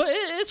 But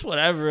it's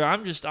whatever.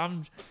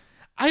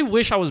 I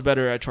wish I was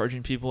better at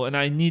charging people, and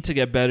I need to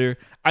get better.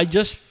 I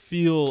just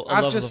feel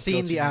I've just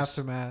seen the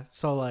aftermath.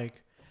 So, like,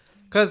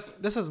 because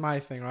this is my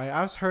thing, right?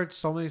 I've heard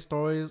so many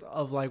stories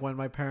of, like, when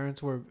my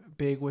parents were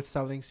big with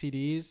selling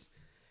CDs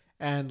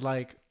and,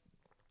 like,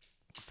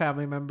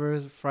 family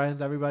members,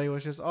 friends, everybody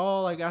was just,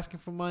 oh, like, asking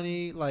for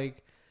money,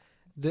 like,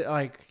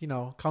 you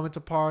know, coming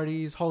to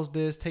parties, host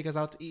this, take us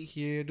out to eat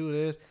here, do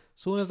this.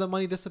 As soon as the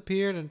money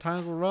disappeared and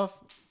times were rough,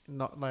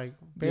 not, like,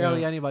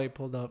 barely anybody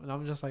pulled up. And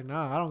I'm just like,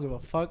 nah, I don't give a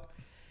fuck.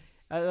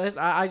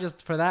 I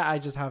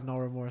just have no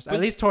remorse, at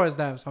least towards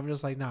them. So I'm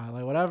just like, nah,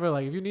 like whatever.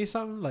 Like if you need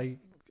something, like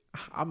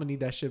I'm gonna need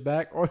that shit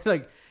back, or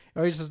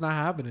it's just not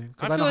happening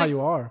because I know how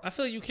you are. I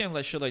feel like you can't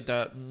let shit like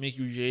that make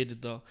you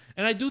jaded though,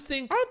 and I don't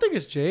think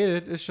it's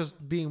jaded. It's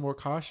just being more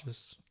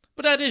cautious.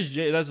 But that is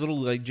that's a little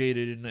like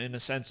jaded in a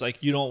sense. Like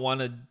you don't want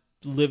to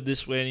live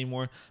this way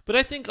anymore. But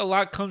I think a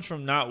lot comes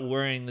from not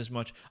worrying as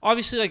much.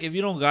 Obviously, like if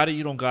you don't got it,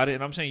 you don't got it.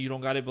 And I'm saying you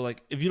don't got it, but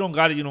like if you don't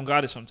got it, you don't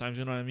got it sometimes.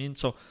 You know what I mean?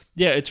 So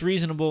yeah, it's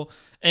reasonable.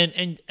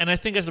 And I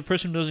think as the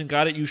person who doesn't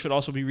got it, you should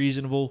also be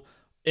reasonable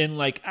in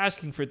like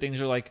asking for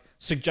things or like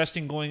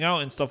suggesting going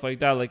out and stuff like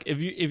that. Like if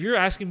you're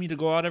asking me to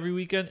go out every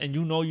weekend and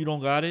you know you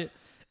don't got it,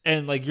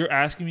 and like you're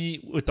asking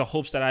me with the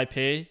hopes that I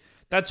pay,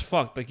 that's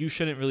fucked. Like you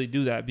shouldn't really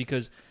do that,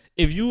 because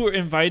if you were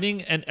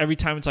inviting and every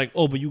time it's like,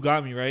 oh, but you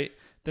got me, right?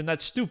 Then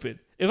that's stupid.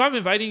 If I'm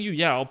inviting you,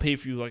 yeah, I'll pay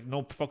for you, like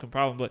no fucking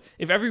problem. But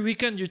if every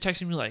weekend you're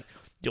texting me like,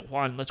 yo,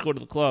 Juan, let's go to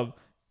the club.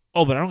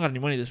 Oh, but I don't got any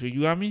money this week.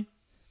 You got me?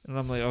 And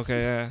I'm like,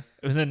 okay, yeah.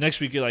 And then next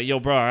week you're like, yo,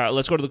 bro,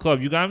 let's go to the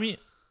club. You got me?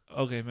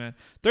 Okay, man.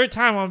 Third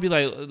time I'll be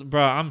like,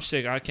 bro, I'm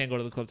sick. I can't go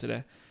to the club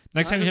today.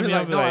 Next time you hit me,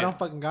 I'll be like, I don't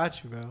fucking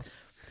got you, bro.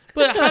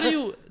 But how do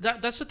you?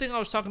 That's the thing I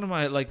was talking to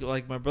my like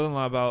my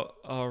brother-in-law about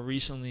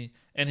recently,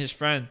 and his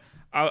friend.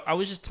 I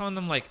was just telling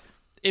them like,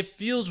 it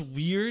feels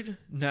weird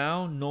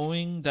now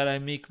knowing that I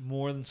make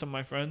more than some of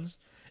my friends.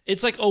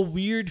 It's like a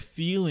weird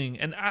feeling,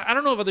 and I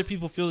don't know if other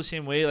people feel the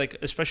same way. Like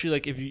especially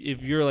like if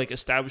you're like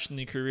established in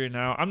your career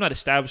now. I'm not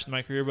established in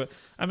my career, but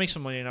I make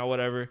some money now,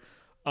 whatever.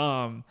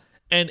 And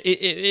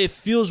it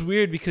feels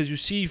weird because you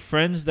see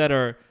friends that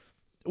are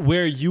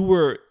where you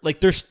were,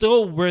 like they're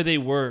still where they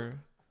were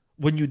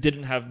when you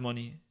didn't have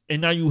money,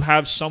 and now you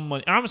have some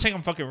money. And I'm not saying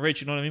I'm fucking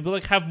rich, you know what I mean? But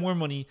like have more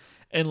money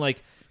and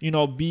like, you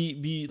know,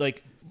 be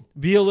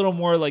a little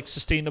more like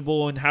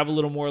sustainable and have a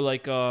little more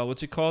like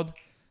what's it called?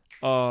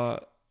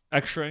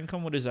 Extra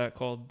income. What is that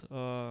called?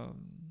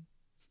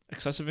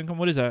 Excessive income.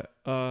 What is that?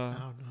 I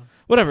don't know.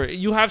 Whatever.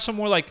 You have some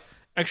more like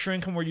extra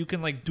income where you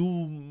can like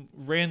do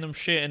random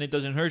shit and it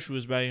doesn't hurt you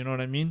as bad. You know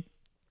what I mean?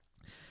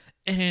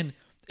 And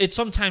it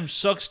sometimes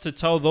sucks to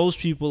tell those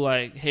people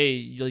like,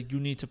 hey, like you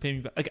need to pay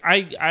me back. Like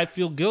I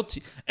feel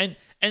guilty. And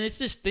it's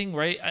this thing,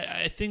 right?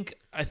 I think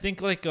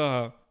like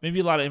maybe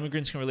a lot of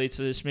immigrants can relate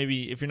to this.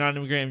 Maybe if you're not an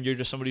immigrant and you're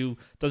just somebody who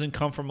doesn't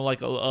come from like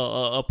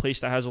a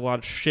place that has a lot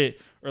of shit,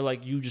 or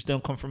like you just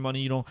don't come from money,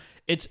 you know,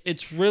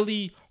 it's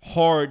really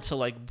hard to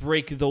like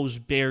break those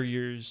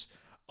barriers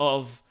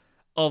of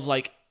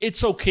like,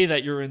 it's okay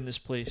that you're in this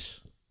place.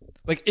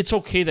 Like it's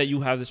okay that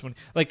you have this money.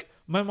 Like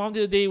my mom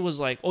the other day was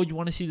like, oh, you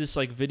want to see this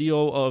like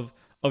video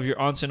of your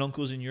aunts and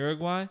uncles in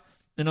Uruguay?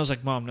 And I was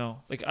like, Mom,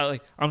 no.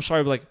 I'm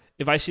sorry, but like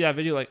if I see that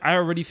video, like I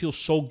already feel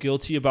so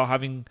guilty about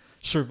having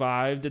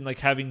survived and like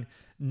having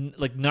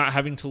like not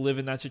having to live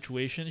in that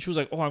situation. She was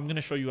like, oh, I'm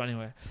gonna show you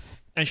anyway.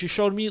 and she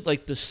showed me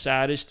like the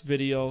saddest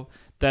video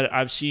that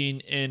I've seen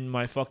in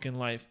my fucking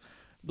life.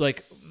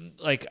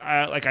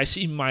 I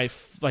see my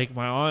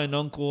aunt and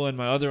uncle and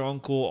my other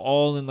uncle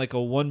all in like a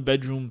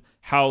 1-bedroom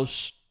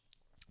house,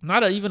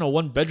 not even a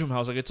 1-bedroom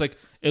house. Like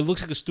it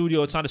looks like a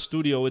studio. It's not a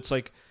studio. It's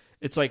like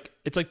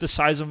the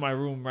size of my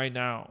room right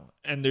now,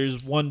 and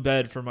there's one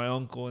bed for my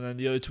uncle, and then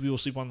the other 2 people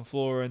sleep on the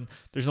floor, and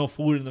there's no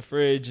food in the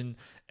fridge, and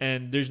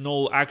there's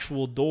no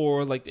actual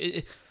door.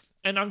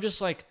 And I'm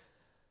just like,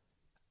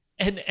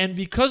 and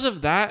because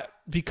of that,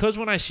 because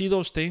when I see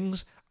those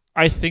things,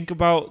 I think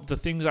about the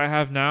things I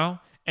have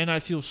now, and I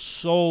feel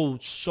so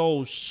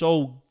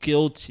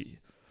guilty.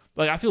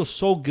 Like I feel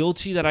so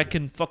guilty that I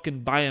can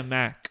fucking buy a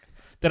Mac,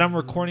 that I'm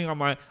recording on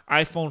my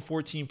iPhone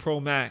 14 Pro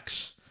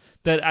Max,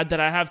 that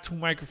I have 2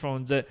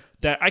 microphones, that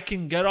I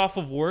can get off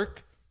of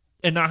work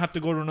and not have to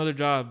go to another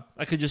job.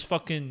 I could just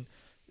fucking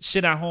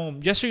sit at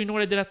home. Yesterday, you know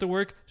what I did after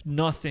work?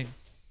 Nothing.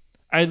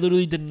 I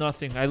literally did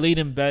nothing. I laid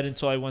in bed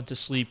until I went to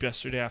sleep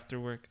yesterday after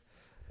work.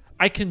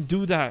 I can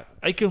do that.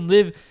 I can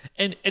live.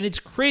 And it's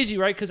crazy,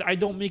 right? Because I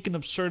don't make an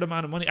absurd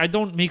amount of money. I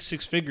don't make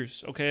 6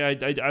 figures, okay?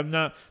 I'm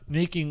not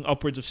making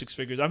upwards of 6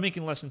 figures. I'm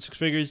making less than 6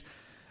 figures.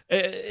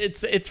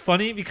 It's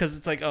funny because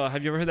it's like,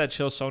 have you ever heard that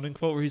Chael Sonnen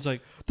quote where he's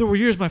like, there were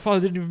years my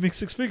father didn't even make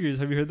 6 figures.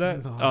 Have you heard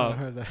that? No, I haven't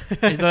heard that. He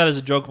said that as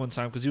a joke one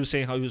time because he was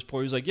saying how he was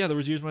poor. He was like, yeah, there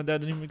was years my dad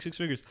didn't even make 6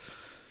 figures.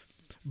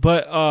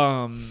 But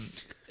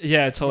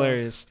yeah, it's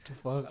hilarious.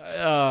 What the fuck?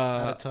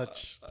 Out of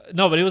touch.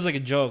 No, but it was like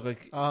a joke.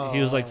 Like he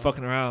was like Oh.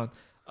 fucking around.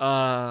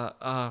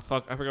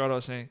 Fuck, I forgot what I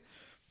was saying.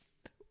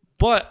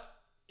 But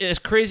as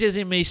crazy as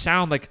it may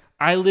sound, like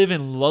I live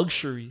in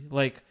luxury.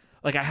 Like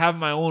I have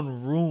my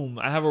own room.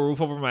 I have a roof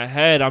over my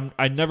head.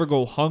 I never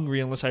go hungry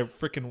unless I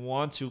freaking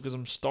want to because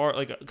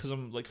because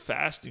I'm like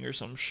fasting or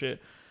some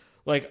shit.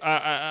 Like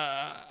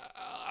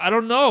I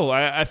don't know.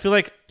 I feel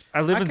like I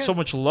live in so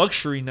much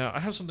luxury now. I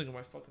have something in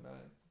my fucking eye.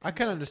 I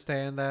can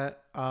understand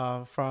that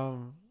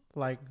from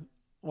like,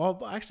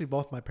 well, actually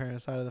both my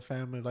parents' side of the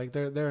family, like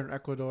they're in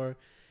Ecuador.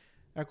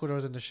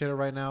 Ecuador's in the shitter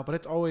right now, but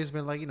it's always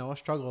been like, a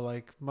struggle.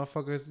 Like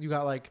motherfuckers, you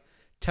got like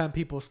 10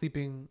 people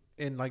sleeping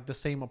in like the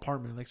same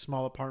apartment, like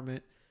small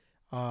apartment.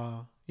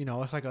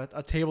 It's like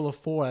a table of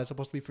 4 that's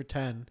supposed to be for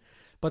 10.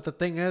 But the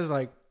thing is,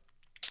 like,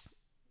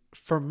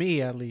 for me,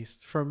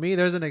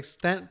 there's an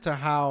extent to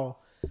how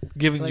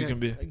Giving like, you can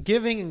be.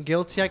 giving and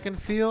guilty I can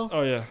feel.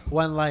 Oh yeah.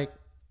 When like,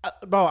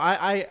 bro,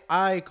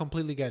 I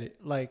completely get it.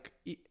 Like,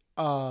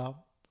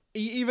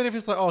 even if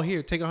it's like, oh,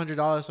 here, take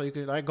 $100 so you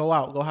can like go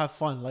out, go have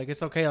fun. Like,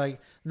 it's okay. Like,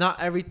 not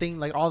everything,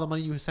 like all the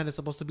money you send is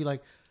supposed to be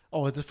like,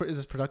 oh, is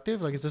this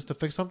productive? Like, is this to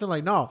fix something?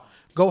 Like, no,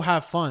 go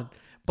have fun.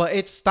 But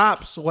it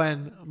stops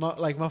when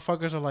like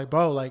motherfuckers are like,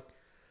 bro, like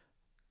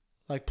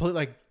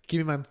give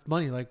me my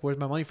money. Like, where's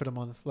my money for the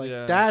month? Like,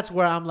 That's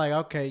where I'm like,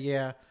 okay,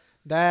 yeah,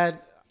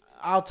 that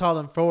I'll tell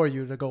them for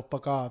you to go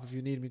fuck off if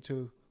you need me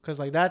to. Cause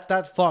like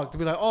that's fucked to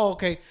be like, oh,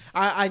 okay,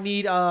 I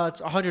need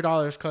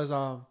 $100 cause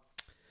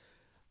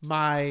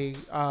my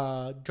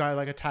drive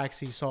like a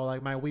taxi, so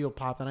like my wheel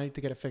popped and I need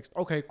to get it fixed.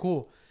 Okay,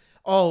 cool.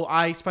 Oh,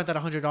 I spent that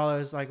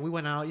 $100. Like, we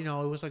went out, it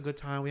was a good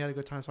time. We had a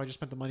good time, so I just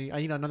spent the money. I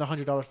need another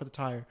 $100 for the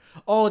tire.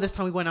 Oh, this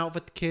time we went out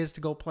with the kids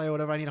to go play or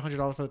whatever. I need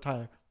 $100 for the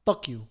tire.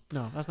 Fuck you.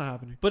 No, that's not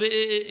happening. But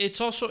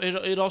it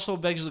also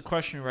begs the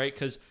question, right?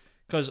 Because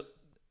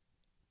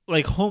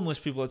like homeless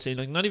people, let's say,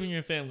 like not even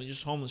your family,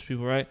 just homeless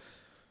people, right?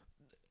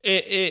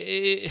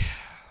 It's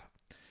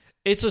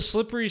a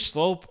slippery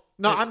slope.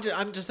 No,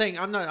 I'm just saying.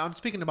 I'm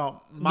speaking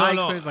about my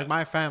experience, like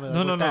my family.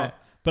 Like, No.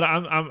 But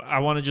I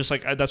want to just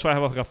like, that's why I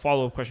have like a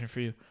follow-up question for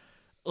you.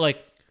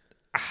 Like,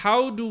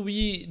 how do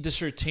we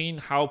discern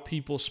how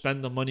people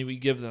spend the money we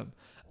give them?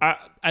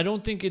 I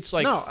don't think it's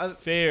like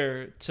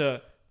fair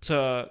to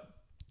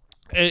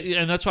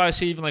and that's why I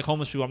say even like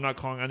homeless people. I'm not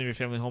calling any of your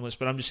family homeless,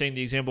 but I'm just saying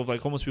the example of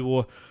like homeless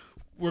people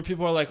where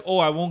people are like, oh,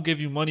 I won't give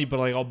you money, but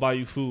like I'll buy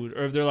you food.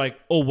 Or if they're like,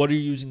 oh, what are you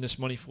using this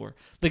money for?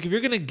 Like, if you're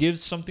gonna give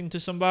something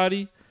to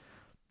somebody,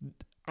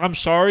 I'm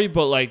sorry,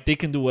 but like they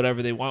can do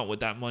whatever they want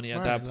with that money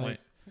at that point.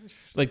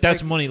 Like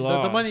that's money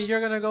lost. The money you're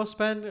gonna go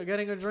spend or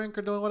getting a drink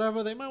or doing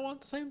whatever, they might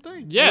want the same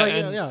thing. Yeah, like,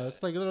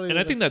 it's like literally. And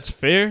I think that's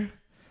fair.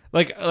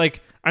 Like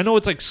I know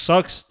it's like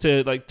sucks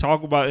to like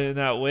talk about it in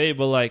that way,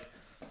 but like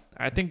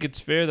I think it's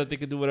fair that they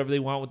can do whatever they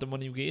want with the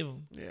money you gave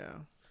them. Yeah.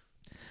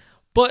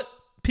 But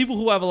people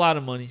who have a lot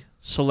of money,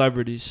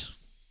 celebrities.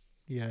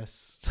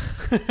 Yes.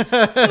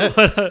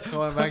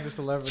 Going back to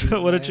celebrities.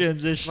 What a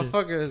transition.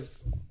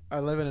 Motherfuckers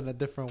are living in a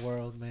different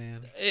world,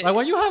 man. Like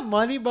when you have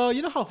money, bro,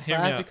 you know how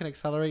fast you can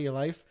accelerate your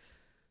life?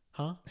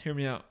 Huh? Hear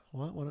me out.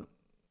 What?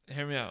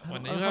 Hear me out.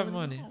 When you have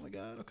money. Oh my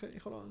God. Okay,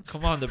 hold on.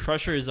 Come on, the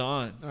pressure is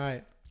on. All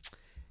right.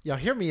 Yo,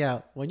 hear me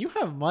out. When you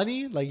have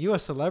money, like you a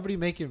celebrity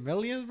making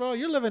millions, bro,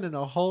 you're living in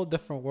a whole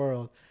different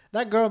world.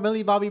 That girl,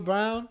 Millie Bobby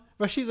Brown,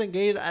 bro, she's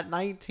engaged at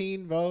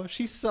 19, bro.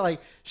 She's like,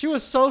 she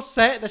was so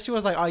set that she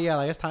was like, oh yeah,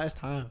 like it's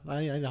time.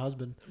 I need a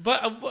husband.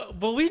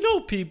 But we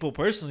know people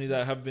personally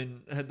that have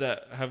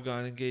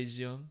gotten engaged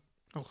young.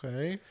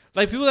 Okay.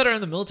 Like people that are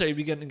in the military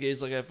be getting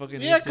engaged like at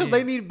fucking 18. Because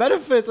they need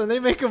benefits and they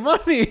making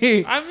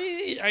money. I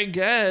mean, I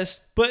guess,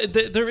 but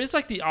there is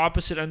like the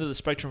opposite end of the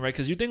spectrum, right?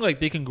 Because you think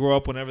like they can grow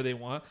up whenever they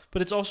want,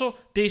 but it's also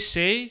they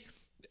say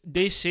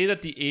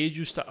that the age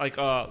you stop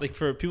like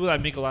for people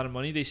that make a lot of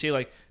money, they say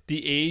like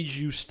the age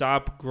you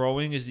stop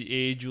growing is the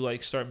age you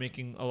like start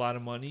making a lot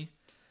of money.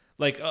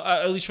 Like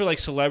at least for like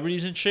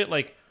celebrities and shit,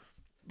 like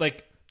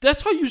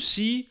that's how you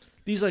see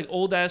these like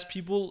old ass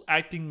people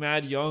acting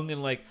mad young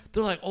and like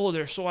they're like, oh,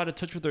 they're so out of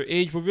touch with their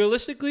age. But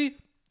realistically,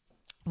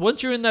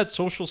 once you're in that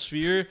social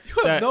sphere,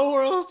 you have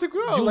nowhere else to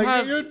grow.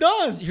 Like you're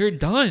done. You're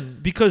done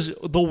because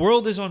the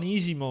world is on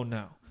easy mode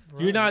now.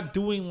 Right. You're not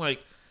doing like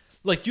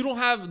you don't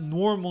have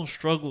normal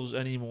struggles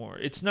anymore.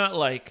 It's not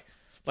like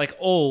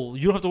oh,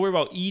 you don't have to worry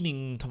about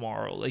eating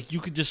tomorrow. Like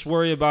you could just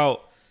worry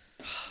about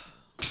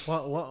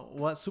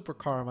what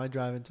supercar am I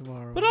driving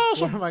tomorrow? But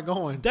also, where am I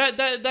going? That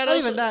not also,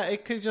 even that.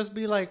 It could just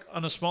be like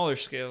on a smaller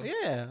scale.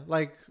 Yeah,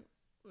 like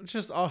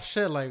just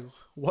shit. Like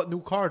what new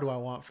car do I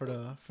want for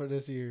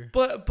this year?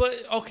 But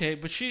okay,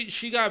 but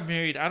she got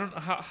married. I don't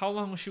know how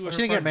long was she with her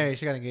She didn't partner? get married.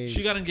 She got engaged.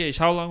 She got engaged.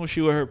 How long was she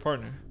with her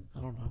partner?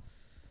 I don't know.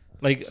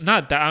 Like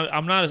not that.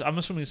 I'm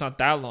assuming it's not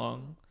that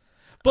long.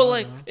 But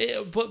like,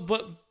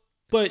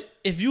 but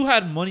if you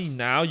had money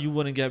now, you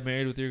wouldn't get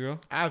married with your girl.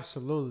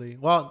 Absolutely.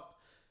 Well.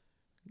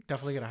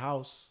 Definitely get a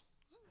house.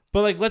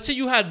 But like, let's say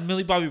you had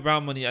Millie Bobby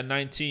Brown money at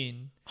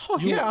 19. Oh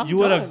yeah, you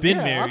would have been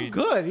married. I'm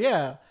good.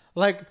 Yeah.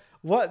 Like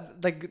what?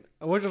 Like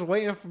we're just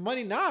waiting for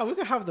money. Nah, we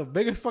could have the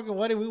biggest fucking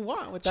wedding we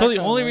want with that. So the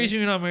only reason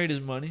you're not married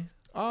is money.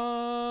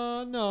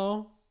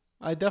 No.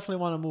 I definitely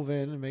want to move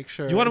in and make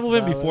sure. You want to move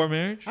in before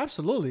marriage?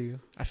 Absolutely.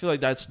 I feel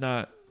like that's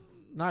not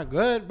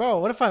good, bro.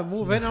 What if I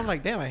move in? I'm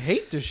like, damn, I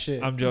hate this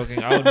shit. I'm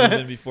joking. I would move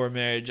in before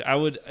marriage. I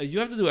would. You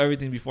have to do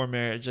everything before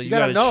marriage. Like, you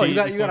gotta know. You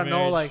gotta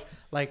know. Like.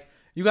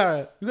 You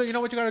know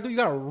what you gotta do? You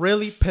gotta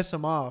really piss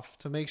them off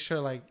to make sure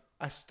like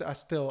I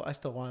still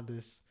want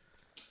this.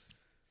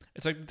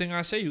 It's like the thing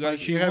I say. You gotta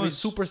be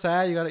super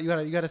sad.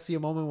 You gotta see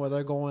a moment where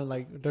they're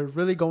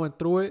really going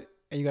through it,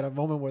 and you got a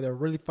moment where they're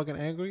really fucking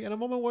angry, and a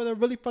moment where they're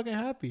really fucking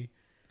happy.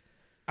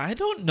 I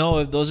don't know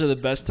if those are the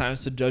best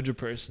times to judge a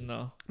person,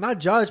 though. Not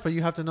judge, but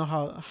you have to know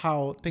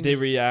how things they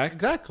react.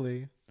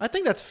 Exactly. I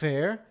think that's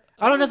fair.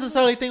 I don't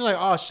necessarily think like,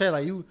 oh shit,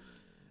 like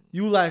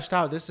you lashed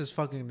out. This is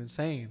fucking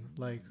insane.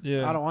 Like,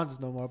 yeah. I don't want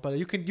this no more. But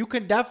you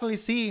can definitely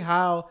see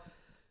how,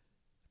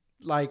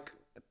 like,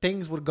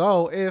 things would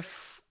go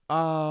if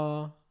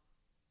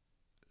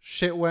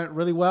shit went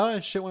really well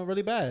and shit went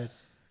really bad.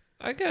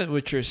 I get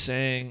what you're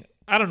saying.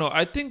 I don't know.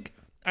 I think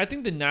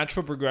the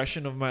natural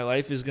progression of my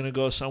life is gonna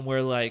go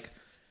somewhere like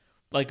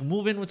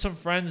move in with some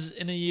friends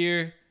in a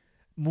year,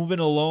 move in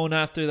alone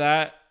after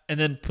that, and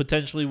then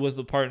potentially with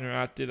a partner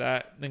after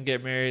that, then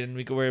get married, and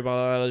we can worry about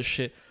all that other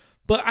shit.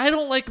 But I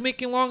don't like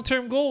making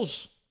long-term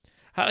goals.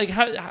 How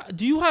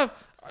do you have?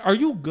 Are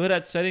you good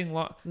at setting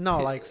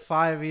like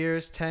 5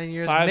 years, 10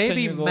 years,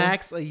 maybe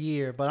max a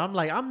year. But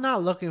I'm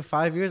not looking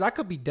 5 years. I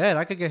could be dead.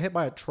 I could get hit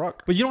by a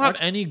truck. But you don't have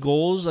any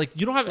goals. Like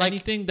you don't have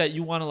anything that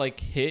you want to like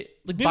hit.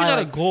 Like maybe not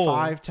a goal.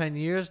 5-10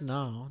 years?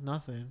 No,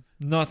 nothing.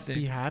 Nothing.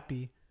 Be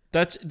happy.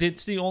 That's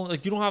the only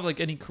like you don't have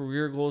like any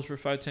career goals for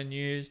 5-10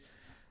 years.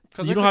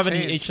 You don't have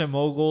any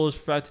HMO goals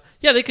for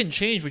yeah, they can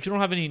change, but you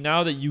don't have any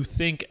now that you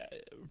think.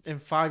 In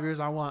 5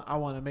 years, I want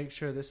to make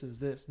sure this is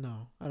this.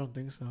 No, I don't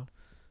think so.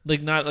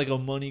 Like not like a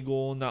money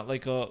goal, not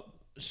like a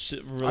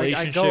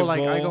relationship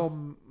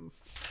goal.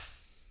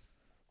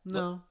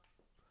 No.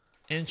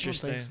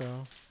 Interesting. I don't think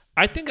so.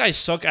 I think I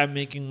suck at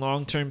making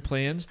long-term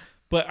plans,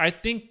 but I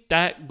think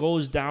that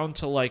goes down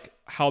to like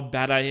how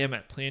bad I am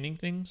at planning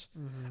things.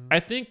 Mm-hmm. I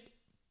think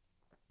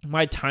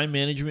my time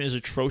management is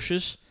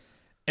atrocious,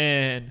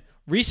 and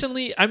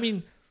recently, I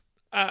mean,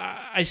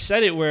 I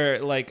said it where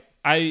like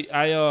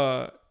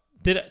I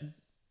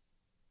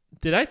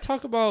Did I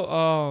talk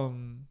about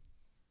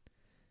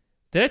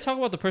Did I talk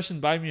about the person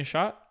buying me a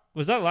shot?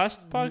 Was that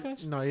last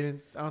podcast? No, you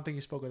didn't. I don't think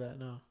you spoke of that.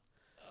 No.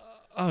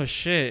 Oh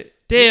shit!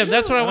 Damn,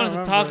 that's what I wanted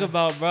to talk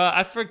about, bro.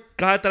 I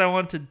forgot that I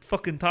wanted to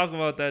fucking talk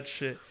about that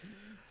shit.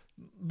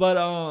 But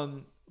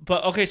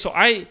okay, so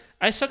I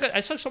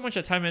suck so much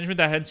at time management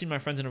that I hadn't seen my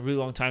friends in a really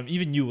long time.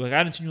 Even you, like I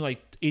hadn't seen you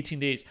like 18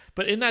 days.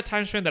 But in that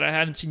time span that I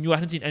hadn't seen you, I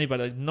hadn't seen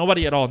anybody, like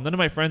nobody at all. None of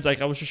my friends.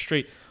 Like I was just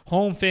straight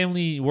home,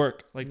 family,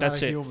 work. Like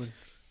that's it. Human.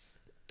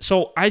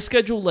 So I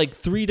scheduled like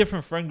 3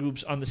 different friend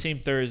groups on the same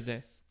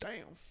Thursday.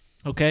 Damn.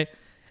 Okay,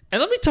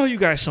 and let me tell you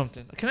guys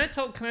something. Can I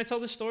tell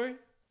this story?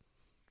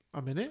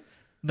 I'm in it.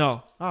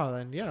 No. Oh,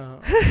 then yeah.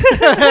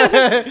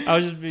 I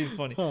was just being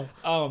funny.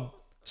 Huh.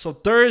 So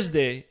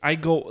Thursday, I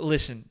go.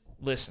 Listen.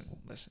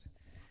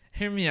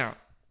 Hear me out.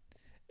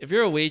 If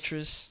you're a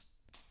waitress,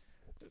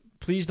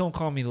 please don't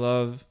call me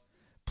love.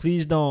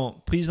 Please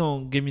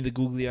don't give me the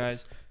googly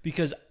eyes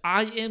because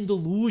I am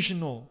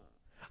delusional.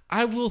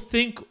 I will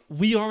think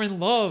we are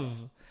in love.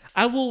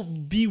 I will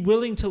be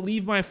willing to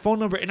leave my phone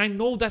number, and I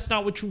know that's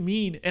not what you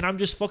mean, and I'm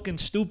just fucking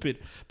stupid.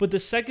 But the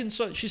second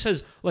she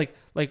says, like,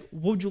 what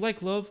would you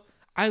like, love?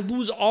 I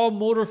lose all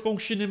motor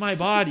function in my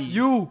body.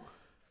 You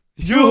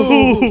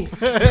You.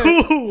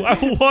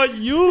 I want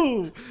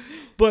you.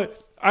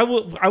 But I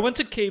went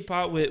to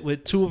K-pop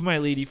with two of my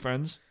lady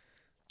friends.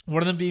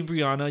 One of them being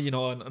Brianna, you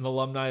know, an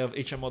alumni of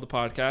HMO the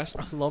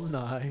podcast.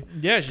 Alumni.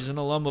 Yeah, she's an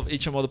alum of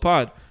HMO the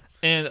pod.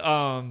 And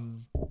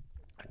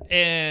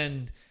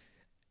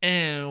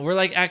we're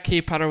like at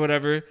K-pop or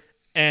whatever.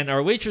 And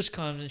our waitress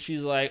comes and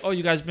she's like, "Oh,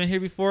 you guys been here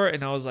before?"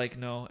 And I was like,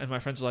 "No." And my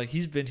friends were like,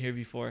 "He's been here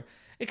before."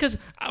 Because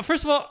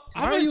first of all,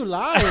 why are you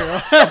lying?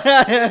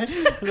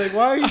 Like,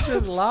 why are you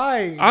just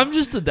lying? I'm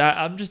just a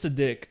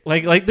dick.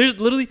 Like there's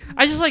literally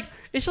it's just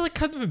like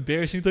kind of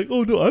embarrassing. It's like,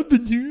 "Oh no, I've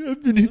been here.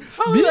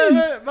 How is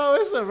that, bro?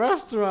 It's a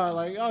restaurant.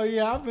 Like, oh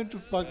yeah, I've been to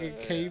fucking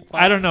K-pop.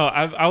 I don't know.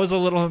 I was a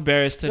little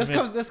embarrassed to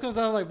admit. This comes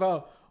down like,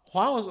 bro.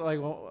 Juan was like,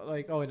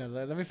 oh wait, no,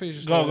 let me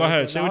finish. Go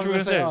ahead. Say what you were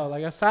gonna say. Oh,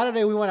 like a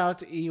Saturday, we went out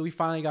to eat. We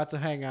finally got to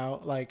hang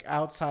out, like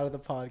outside of the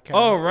podcast.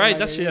 Oh right, like,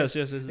 that's yes.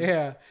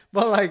 Yeah,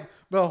 but like,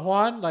 bro,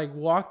 Juan like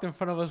walked in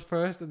front of us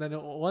first, and then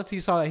once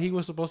he saw that he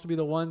was supposed to be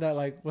the one that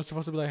like was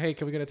supposed to be like, "Hey,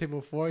 can we get a table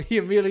before?" He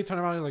immediately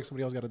turned around and was like,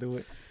 "Somebody else got to do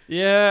it."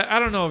 Yeah, I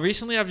don't know.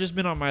 Recently, I've just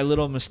been on my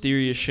little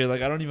mysterious shit.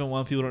 Like, I don't even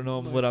want people to know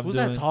what I'm doing. Who's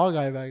that tall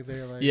guy back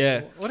there? Like,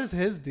 yeah, what is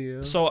his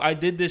deal? So I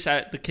did this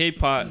at the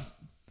K-pop.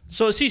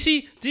 So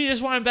see,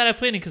 that's why I'm bad at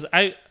planning because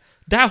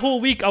that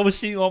whole week I was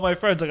seeing all my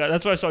friends. Like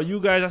that's why I saw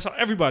you guys. I saw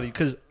everybody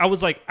because I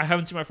was like, I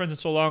haven't seen my friends in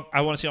so long. I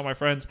want to see all my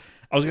friends.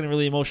 I was getting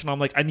really emotional. I'm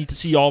like, I need to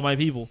see all my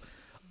people.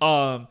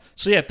 So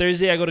yeah,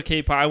 Thursday I go to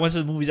K-pop. I went to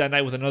the movies that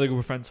night with another group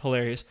of friends.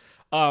 Hilarious.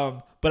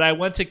 But I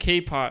went to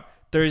K-pop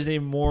Thursday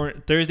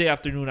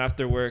afternoon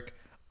after work.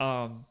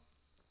 And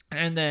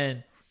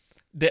then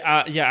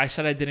I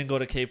said I didn't go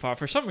to K-pop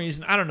for some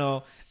reason. I don't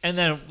know. And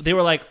then they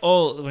were like,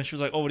 oh, when she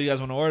was like, oh, what do you guys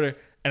want to order?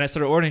 And I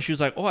started ordering. She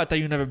was like, oh, I thought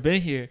you'd never been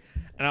here.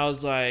 And I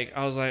was like,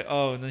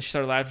 oh. And then she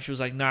started laughing. She was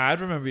like, nah, I'd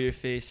remember your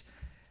face.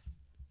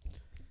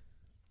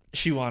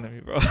 She wanted me,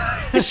 bro.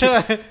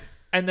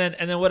 and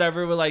then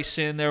whatever, we're like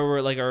sitting there,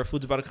 we're like, our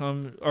food's about to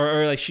come,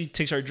 or like she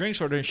takes our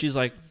drinks order, and she's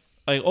like,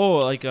 oh,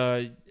 like,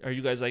 are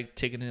you guys like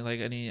taking like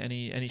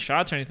any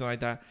shots or anything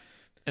like that?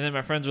 And then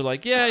my friends were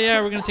like,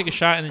 yeah, we're gonna take a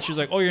shot. And then she was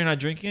like, oh, you're not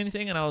drinking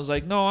anything? And I was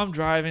like, no, I'm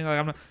driving. Like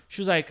I'm not.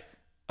 She was like,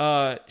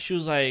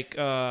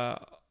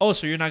 oh,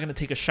 so you're not gonna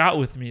take a shot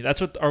with me? That's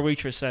what our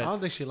waitress said. I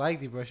don't think she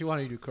liked you, bro. She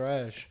wanted you to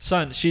crash.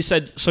 Son, she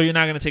said, so you're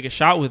not gonna take a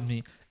shot with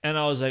me? And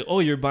I was like, oh,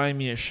 you're buying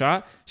me a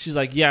shot? She's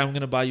like, yeah, I'm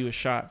gonna buy you a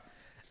shot.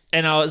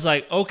 And I was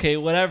like, okay,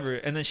 whatever.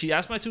 And then she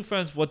asked my two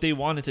friends what they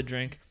wanted to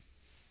drink.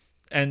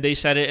 And they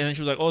said it. And then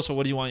she was like, oh, so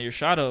what do you want your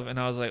shot of? And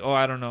I was like, oh,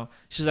 I don't know.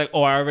 She's like,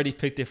 oh, I already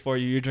picked it for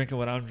you. You're drinking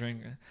what I'm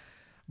drinking.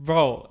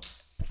 Bro,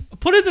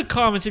 put in the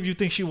comments if you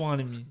think she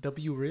wanted me.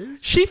 W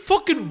Riz? She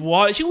fucking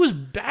was. She was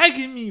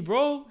bagging me,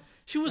 bro.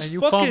 She was fucking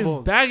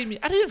fumbled. Bagging me.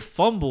 I didn't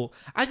fumble.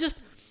 I just...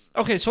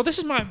 Okay, so this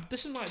is my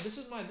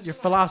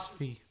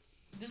philosophy.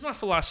 This is my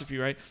philosophy,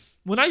 right?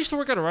 When I used to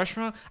work at a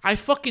restaurant, I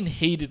fucking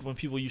hated when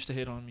people used to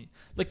hit on me.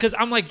 Like, because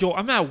I'm like, yo,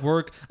 I'm at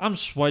work. I'm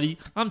sweaty.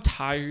 I'm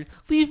tired.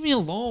 Leave me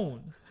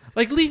alone.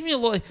 Like, leave me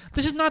alone. Like,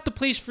 this is not the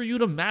place for you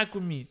to mac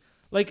with me.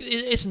 Like,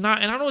 it's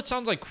not. And I know it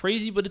sounds like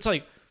crazy, but it's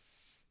like,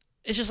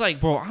 it's just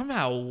like, bro, I'm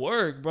at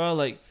work, bro.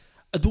 Like,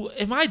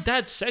 am I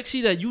that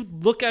sexy that you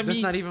look at me?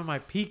 That's not even my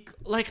peak.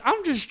 Like,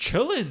 I'm just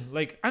chilling.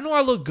 Like, I know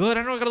I look good.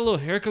 I know I got a little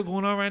haircut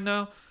going on right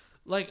now.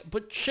 Like,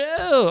 but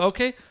chill,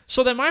 okay?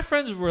 So then my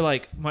friends were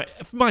like,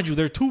 mind you,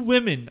 they're two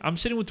women. I'm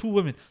sitting with two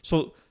women.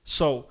 So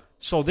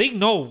they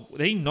know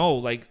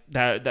like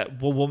that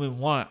what women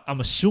want. I'm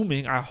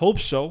assuming. I hope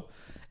so.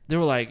 They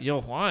were like, yo,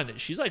 Juan,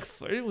 she's like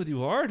flirting with you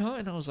hard, huh?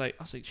 And I was like,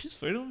 she's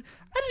flirting with me?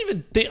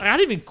 I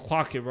didn't even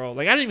clock it, bro.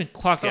 Like, I didn't even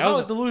clock it.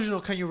 How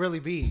delusional can you really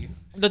be?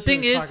 The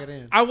thing is,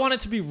 I wanted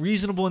to be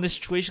reasonable in this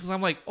situation because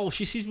I'm like, oh,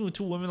 she sees me with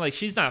two women. Like,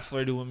 she's not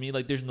flirting with me.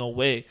 Like, there's no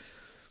way.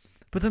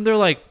 But then they're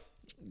like,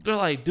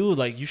 dude,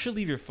 like, you should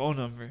leave your phone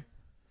number.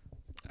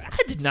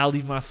 I did not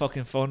leave my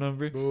fucking phone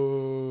number.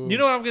 Boo. You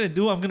know what I'm going to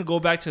do? I'm going to go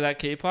back to that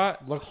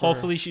K-pop.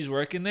 Hopefully she's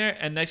working there.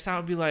 And next time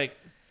I'll be like,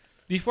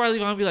 before I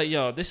leave, I'll be like,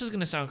 yo, this is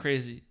going to sound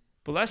crazy.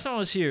 But last time I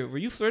was here, were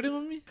you flirting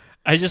with me?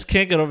 I just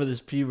can't get over this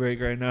pee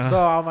break right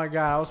now. Oh my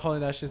God. I was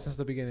holding that shit since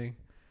the beginning.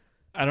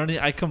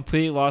 I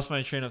completely lost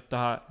my train of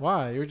thought.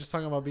 Why? You were just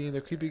talking about being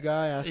the creepy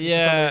guy asking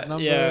for someone's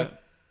number.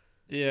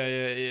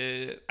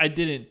 Yeah. I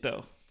didn't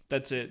though.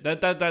 That's it.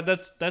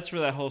 That's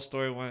where that whole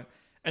story went.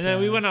 And then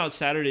we went out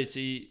Saturday to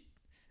eat,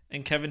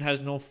 and Kevin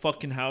has no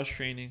fucking house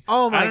training.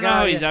 Oh my God! I don't know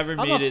how he's ever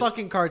made it. I'm a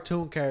fucking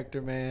cartoon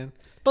character, man.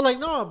 But like,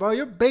 no, bro,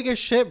 you're big as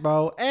shit,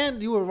 bro.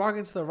 And you were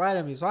walking to the right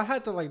of me, so I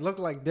had to like look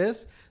like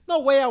this. No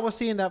way I was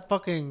seeing that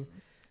fucking.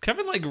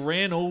 Kevin like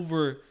ran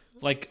over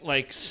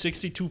like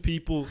 62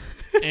 people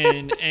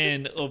and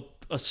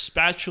a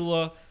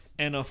spatula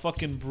and a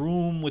fucking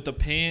broom with a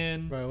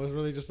pan. Bro, it was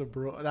really just a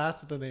broom.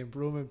 That's the name,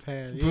 broom and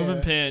pan. Broom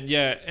and pan,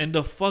 yeah. And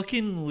the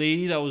fucking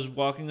lady that was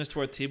walking us to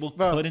our table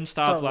couldn't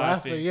stop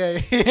laughing. Yeah.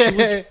 She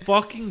was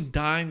fucking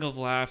dying of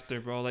laughter,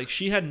 bro. Like,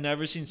 she had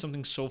never seen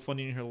something so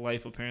funny in her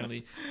life,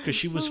 apparently, because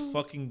she was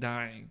fucking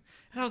dying.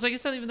 And I was like,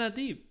 it's not even that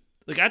deep.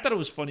 Like, I thought it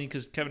was funny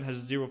because Kevin has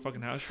zero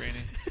fucking house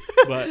training.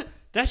 But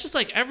that's just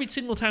like every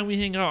single time we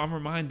hang out, I'm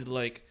reminded,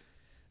 like,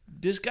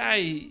 this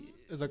guy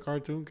is a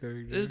cartoon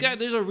character. This guy,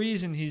 there's a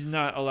reason he's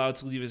not allowed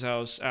to leave his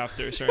house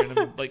after a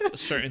certain like a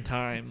certain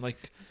time.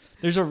 Like,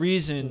 there's a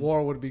reason.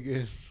 War would be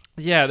good.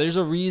 Yeah, there's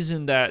a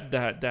reason that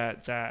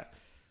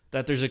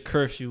there's a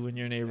curfew in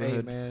your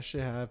neighborhood. Hey man,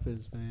 shit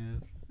happens,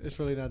 man. It's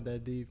really not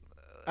that deep.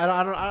 I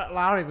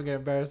don't even get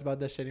embarrassed about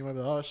that shit anymore.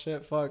 But, oh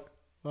shit, fuck.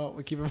 Well,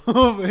 we keep it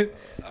moving.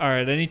 All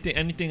right,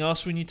 anything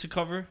else we need to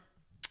cover?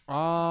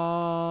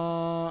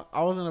 I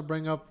was gonna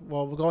bring up.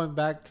 Well, we're going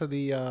back to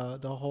the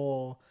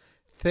whole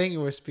thing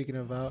you were speaking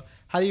about.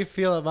 How do you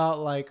feel about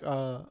like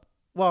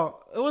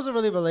well, it wasn't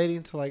really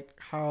relating to like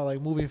how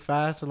like moving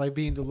fast or like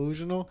being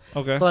delusional.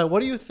 Okay. But like, what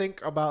do you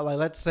think about like,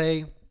 let's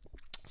say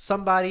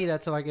somebody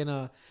that's like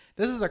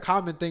this is a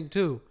common thing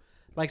too.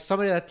 Like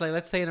somebody that's like,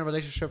 let's say in a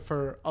relationship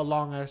for a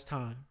long ass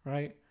time,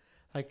 right?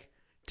 Like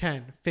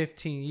 10,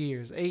 15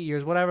 years, 8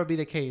 years, whatever be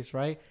the case,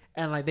 right?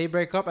 And like they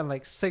break up and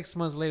like 6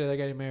 months later they're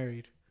getting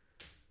married.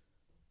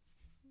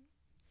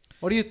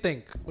 What do you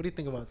think? What do you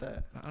think about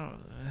that? I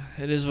don't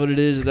know. It is what it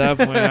is at that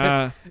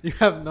point. You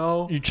have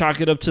no. You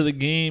chalk it up to the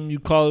game. You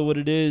call it what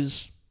it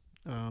is.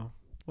 Oh,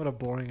 what a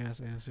boring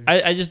ass answer.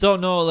 I just don't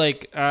know.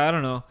 Like, I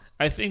don't know.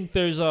 I think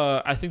there's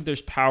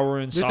power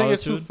in solitude. Do you think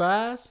it's too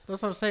fast?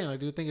 That's what I'm saying. Like,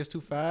 do you think it's too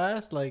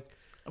fast? Like,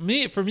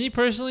 for me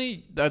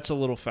personally, that's a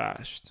little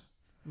fast.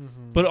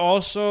 mm-hmm. But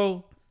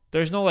also,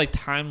 there's no like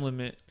time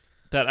limit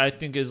that I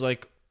think is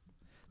like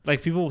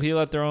people heal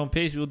at their own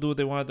pace. People do what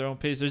they want at their own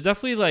pace. There's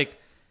definitely like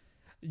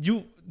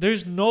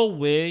there's no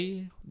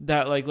way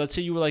that like, let's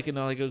say you were like in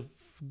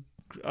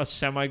a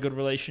semi good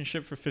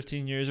relationship for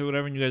 15 years or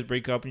whatever, and you guys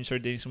break up and you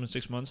start dating someone in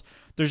 6 months.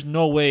 There's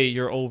no way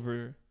you're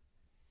over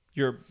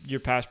your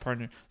past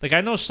partner. Like,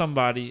 I know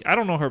somebody, I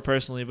don't know her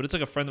personally, but it's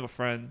like a friend of a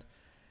friend,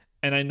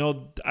 and I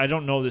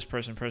don't know this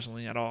person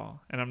personally at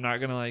all, and I'm not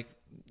gonna like,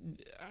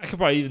 I could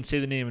probably even say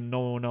the name and no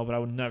one will know, but I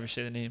would never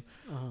say the name.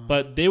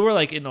 But they were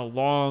like in a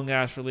long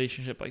ass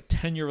relationship, like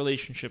 10-year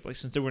relationship, like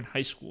since they were in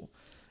high school,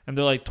 and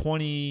they're like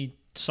 20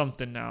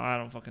 something now. I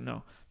don't fucking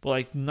know, but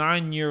like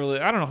 9 year,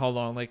 I don't know how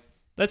long. Like,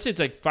 let's say it's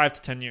like 5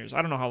 to 10 years.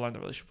 I don't know how long the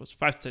relationship was.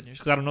 5 to 10 years,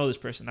 because I don't know this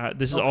person.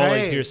 This is all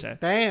like hearsay.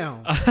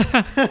 Damn.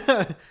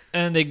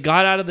 And they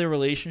got out of their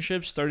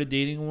relationship, started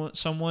dating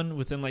someone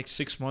within like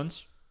 6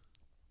 months,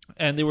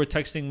 and they were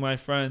texting my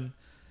friend,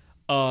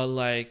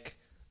 like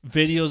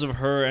videos of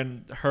her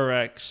and her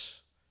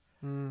ex,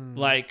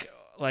 like,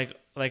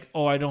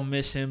 oh, I don't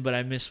miss him, but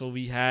I miss what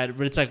we had.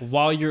 But it's like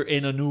while you're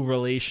in a new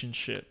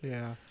relationship.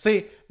 Yeah.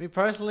 See, me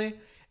personally,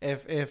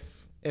 if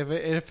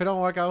it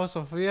don't work out with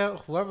Sophia,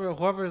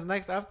 whoever is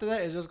next after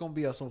that is just gonna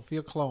be a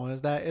Sophia clone.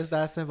 Is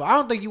that simple? I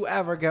don't think you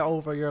ever get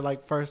over your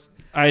like first.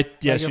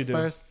 Yes, you do.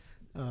 First,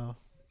 oh.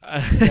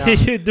 Yeah.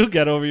 You do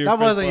get over your. That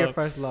first wasn't love. your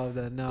first love,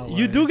 then. No.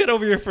 You way. do get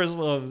over your first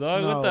love,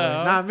 dog. No What the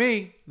hell? Not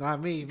me.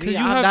 Because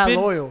I'm that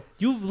loyal.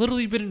 You've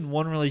literally been in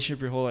one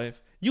relationship your whole life.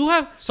 You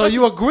have. So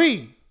you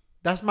agree?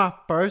 That's my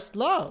first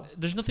love.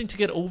 There's nothing to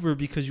get over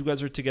because you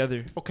guys are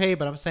together. Okay,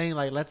 but I'm saying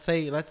like, let's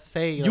say Like,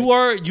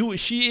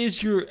 she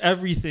is your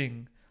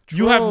everything. True.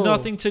 You have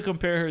nothing to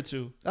compare her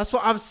to. That's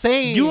what I'm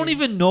saying. You don't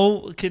even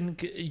know.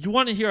 You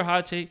want to hear a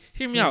hot take?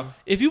 Hear me out.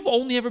 If you've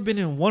only ever been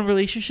in one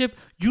relationship,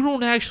 you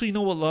don't actually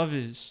know what love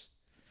is.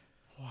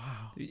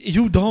 Wow.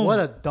 You don't. What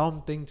a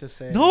dumb thing to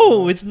say.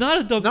 No, it's not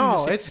a dumb thing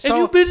to say. It's if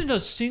you've been in a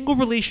single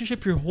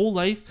relationship your whole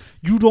life,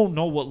 you don't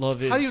know what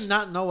love is. How do you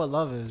not know what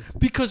love is?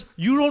 Because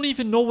you don't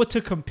even know what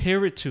to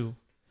compare it to.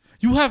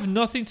 You have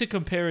nothing to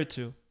compare it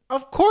to.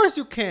 Of course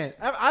you can.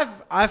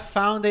 I've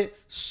found it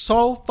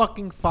so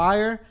fucking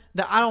fire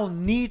that I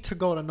don't need to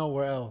go to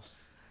nowhere else.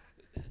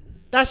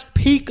 That's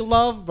peak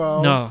love,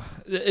 bro. No,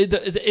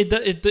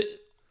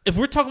 if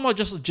we're talking about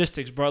just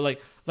logistics, bro,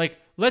 like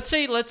let's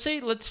say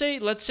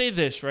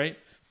this, right?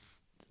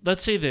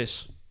 Let's say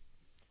this.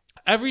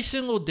 Every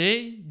single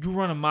day you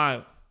run a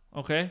mile,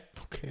 okay?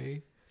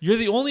 Okay. You're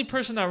the only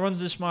person that runs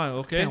this mile,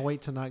 okay? Can't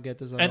wait to not get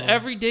this. And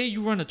every day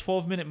you run a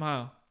 12-minute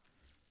mile.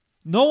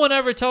 No one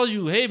ever tells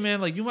you, hey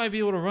man, like you might be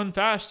able to run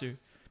faster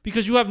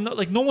because you have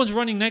no one's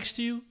running next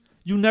to you.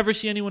 You never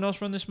see anyone else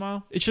run this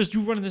mile. It's just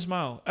you running this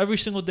mile every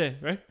single day,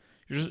 right?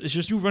 It's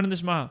just you running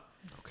this mile.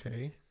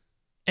 Okay.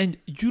 And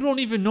you don't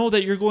even know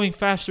that you're going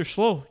fast or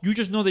slow. You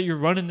just know that you're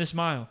running this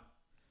mile.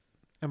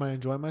 Am I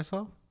enjoying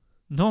myself?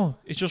 No,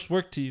 it's just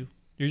work to you.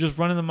 You're just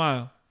running the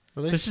mile.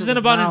 This isn't is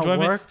about not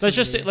enjoyment. work to Let's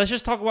just me.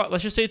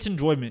 say it's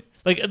enjoyment.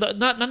 Like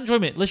not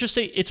enjoyment. Let's just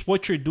say it's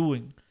what you're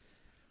doing.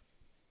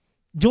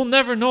 You'll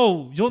never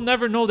know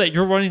that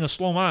you're running a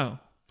slow mile.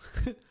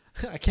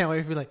 I can't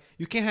wait for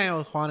you can't hang out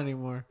with Juan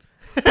anymore.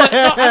 But,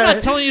 no, I'm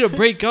not telling you to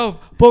break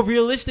up, but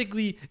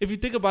realistically, if you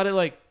think about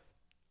it,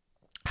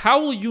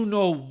 how will you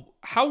know?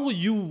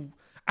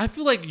 I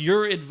feel like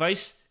your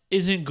advice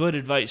isn't good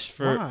advice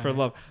for Why?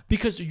 love,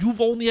 because you've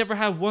only ever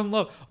had one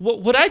love.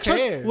 Would I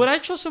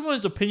trust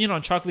someone's opinion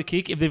on chocolate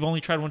cake if they've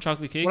only tried one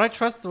chocolate cake?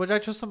 Would I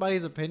trust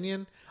somebody's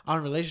opinion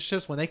on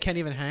relationships when they can't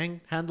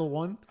even handle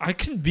one? I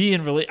can be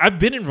I've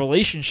been in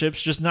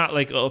relationships, just not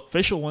like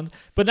official ones,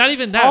 but not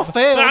even that. All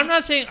failed. But I'm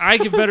not saying I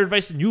give better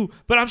advice than you,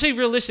 but I'm saying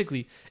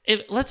realistically,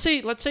 if let's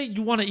say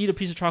you want to eat a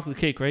piece of chocolate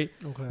cake, right?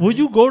 Okay. Will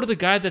you go to the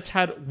guy that's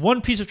had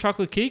one piece of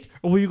chocolate cake,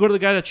 or will you go to the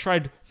guy that's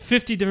tried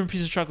 50 different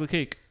pieces of chocolate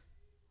cake?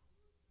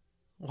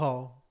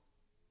 Well,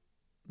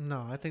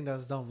 no, I think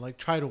that's dumb. Like,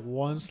 try to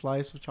one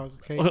slice of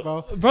chocolate cake,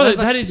 bro. Brother,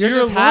 that is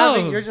your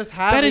love. You're just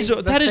having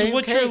that is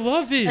what cake, your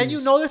love is, and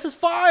you know this is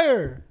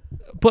fire.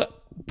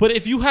 But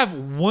if you have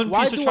one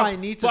Why piece of do chocolate, I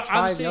need to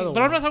try the other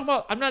but I'm not ones? talking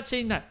about. I'm not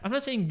saying that. I'm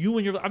not saying you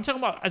and your. I'm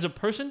talking about as a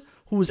person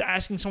who is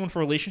asking someone for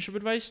relationship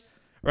advice,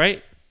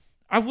 right?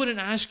 I wouldn't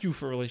ask you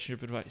for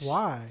relationship advice.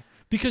 Why?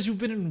 Because you've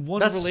been in one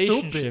That's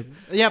relationship. stupid.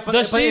 Yeah, but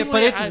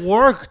it's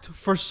worked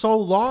for so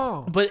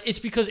long. But it's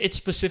because it's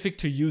specific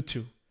to you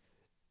two.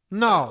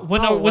 No,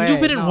 When you've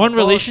been in one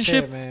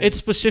relationship, man. it's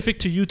specific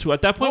to you two.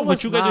 At that point, No,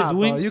 what you guys are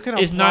doing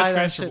is not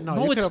transferable.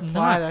 No, it's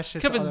not. That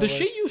shit Kevin, the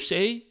shit you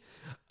say,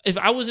 if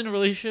I was in a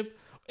relationship,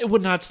 it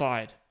would not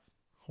slide.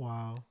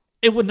 Wow.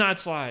 It would not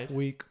slide.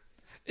 Weak.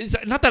 It's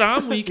not that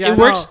I'm weak. Yeah, it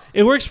works.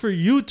 It works for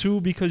you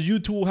two because you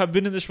two have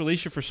been in this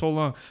relationship for so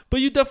long. But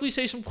you definitely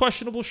say some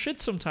questionable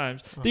shit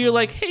sometimes. That you're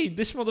like, hey,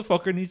 this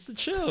motherfucker needs to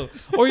chill.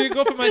 Or your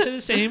girlfriend might say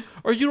the same.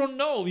 Or you don't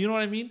know. You know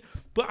what I mean?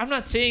 But I'm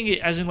not saying it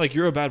as in like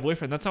you're a bad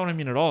boyfriend. That's not what I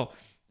mean at all.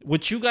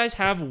 What you guys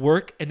have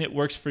work and it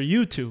works for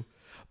you two.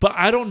 But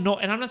I don't know.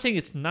 And I'm not saying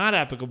it's not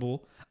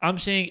applicable. I'm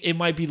saying it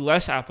might be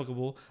less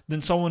applicable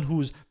than someone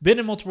who's been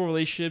in multiple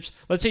relationships.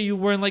 Let's say you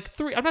were in like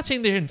 3. I'm not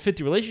saying they're in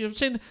 50 relationships. I'm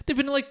saying they've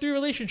been in like 3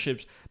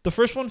 relationships. The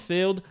first one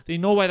failed. They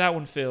know why that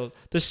one failed.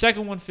 The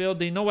second one failed.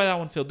 They know why that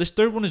one failed. This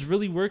third one is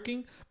really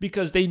working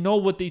because they know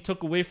what they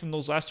took away from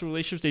those last 2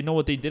 relationships. They know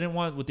what they didn't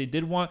want, what they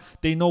did want.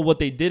 They know what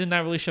they did in that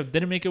relationship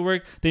didn't make it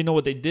work. They know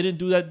what they didn't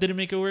do that didn't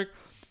make it work.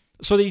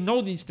 So they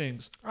know these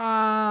things.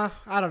 I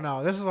don't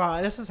know. This is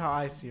how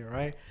I see it,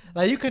 right?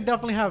 Like you can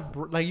definitely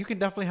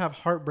have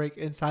heartbreak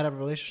inside of a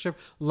relationship.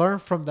 Learn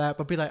from that,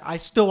 but be like, I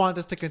still want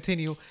this to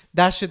continue.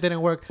 That shit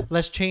didn't work.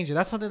 Let's change it.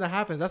 That's something that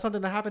happens. That's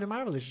something that happened in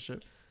my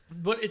relationship.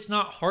 But it's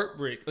not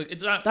heartbreak. Like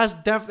it's not. It's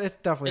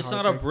definitely. It's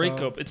not a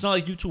breakup. It's not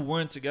like you two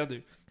weren't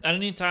together at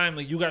any time.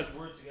 Like you guys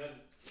weren't together.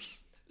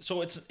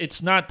 So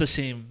it's not the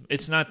same.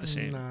 It's not the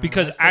same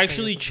because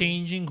actually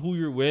changing who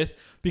you're with.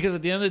 Because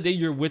at the end of the day,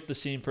 you're with the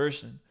same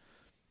person.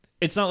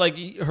 It's not like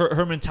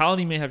her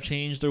mentality may have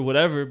changed or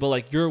whatever, but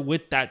like you're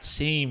with that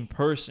same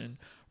person,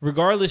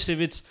 regardless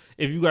if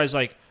you guys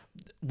like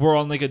were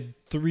on like a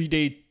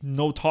 3-day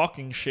no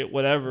talking shit,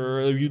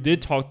 whatever, or you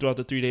did talk throughout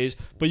the 3 days,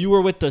 but you were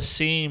with the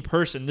same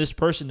person. This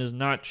person has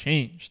not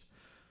changed.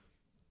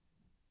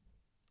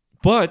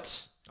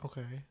 But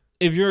okay,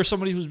 if you're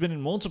somebody who's been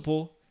in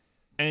multiple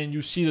and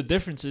you see the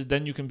differences,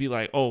 then you can be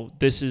like, oh,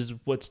 this is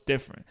what's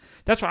different.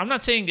 That's why what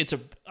I'm saying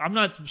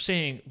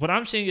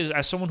is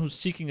as someone who's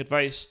seeking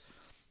advice.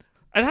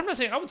 And I'm not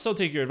saying I would still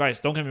take your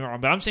advice. Don't get me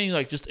wrong. But I'm saying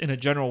like just in a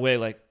general way,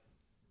 like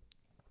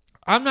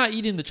I'm not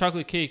eating the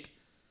chocolate cake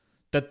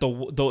that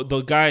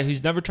the guy,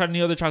 he's never tried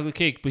any other chocolate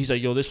cake, but he's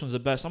like, yo, this one's the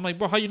best. I'm like,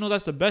 bro, how you know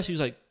that's the best?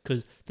 He's like,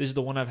 because this is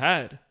the one I've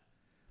had.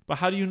 But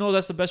how do you know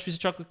that's the best piece of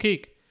chocolate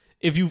cake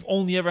if you've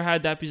only ever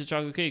had that piece of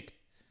chocolate cake?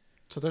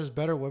 So there's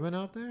better women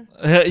out there?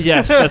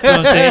 Yes, that's what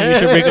I'm saying. You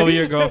should break up with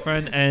your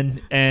girlfriend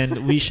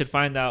and we should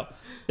find out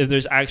if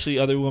there's actually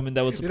other women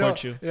that would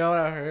support you. You know what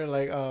I heard?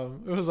 Like,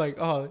 it was like,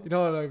 oh, you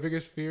know what my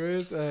biggest fear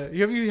is? Have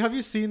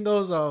you seen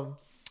those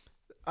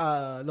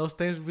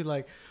things would be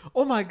like,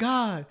 oh my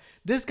God,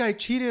 this guy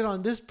cheated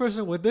on this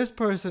person with this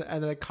person.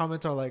 And the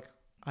comments are like,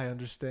 I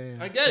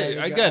understand. I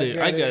get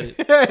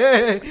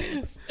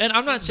it. And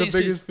I'm not saying the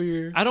biggest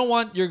fear. I don't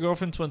want your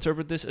girlfriend to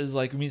interpret this as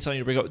like me telling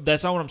you to break up.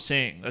 That's not what I'm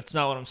saying. That's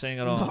not what I'm saying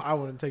at all. No, I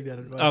wouldn't take that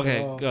advice.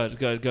 Okay, good.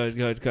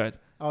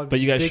 But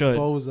you guys should.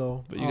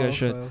 Bozo. But you guys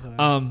should.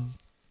 Okay.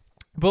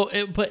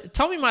 But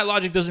tell me my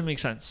logic doesn't make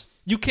sense.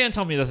 You can't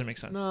tell me it doesn't make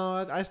sense.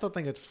 No, I still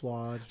think it's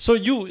flawed. So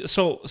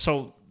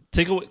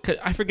take away. Cause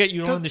I forget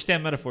you don't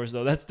understand metaphors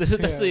though. That's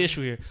the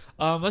issue here.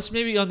 Let's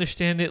maybe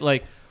understand it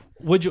like.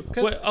 Would you?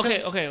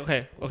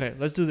 Okay.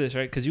 Let's do this,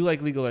 right? Because you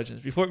like League of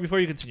Legends. Before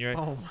you continue, right?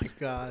 Oh my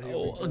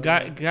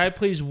God! Guy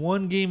plays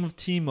one game of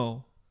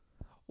Teemo,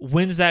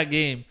 wins that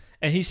game,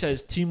 and he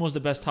says Teemo's the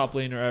best top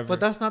laner ever. But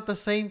that's not the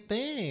same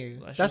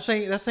thing. That's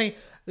saying.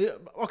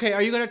 Okay,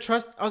 are you gonna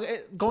trust? Okay,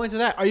 go into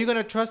that. Are you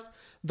gonna trust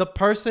the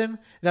person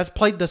that's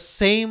played the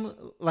same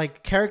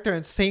like character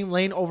and same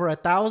lane over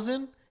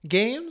 1,000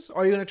 games,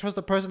 or are you gonna trust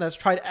the person that's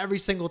tried every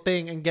single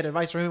thing and get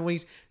advice from him when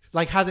he's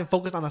like hasn't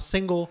focused on a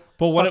single?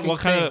 But what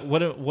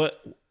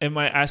am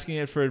I asking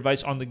it for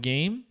advice on the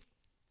game?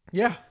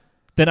 Yeah.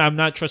 Then I'm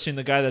not trusting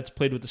the guy that's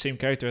played with the same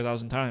character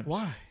 1,000 times.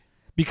 Why?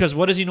 Because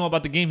what does he know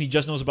about the game? He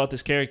just knows about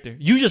this character.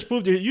 You just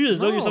proved it. You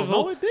just know yourself.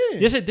 No, it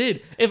did. Yes, it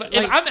did. If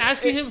I'm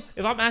asking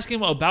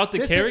him about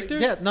the character,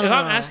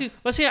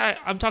 let's say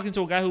I'm talking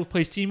to a guy who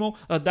plays Teemo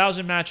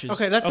 1,000 matches.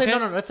 Okay, let's say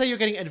let's say you're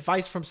getting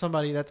advice from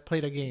somebody that's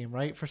played a game,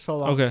 right, for so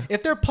long. Okay.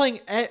 If they're playing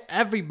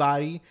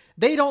everybody,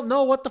 they don't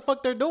know what the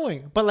fuck they're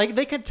doing. But like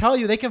they can tell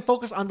you, they can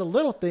focus on the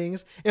little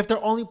things if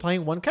they're only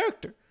playing one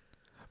character.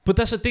 But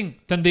that's the thing.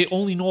 Then they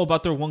only know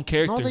about their one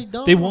character. No, they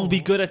don't. They won't be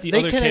good at the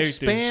other characters.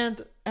 They can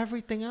expand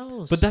everything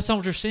else. But that's not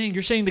what you're saying.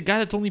 You're saying the guy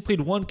that's only played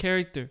one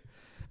character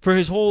for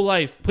his whole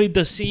life, played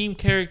the same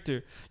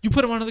character. You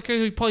put him on another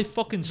character, he probably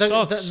fucking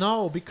sucks.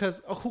 No,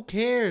 because who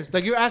cares?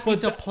 Like you're asking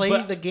to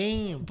play the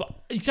game. But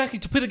exactly,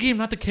 to play the game,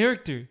 not the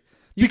character.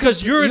 You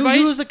advice,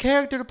 use the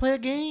character to play a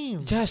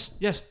game.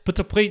 Yes, but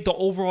to play the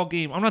overall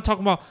game. I'm not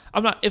talking about.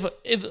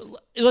 If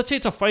let's say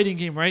it's a fighting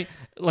game, right?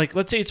 Like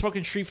let's say it's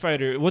fucking Street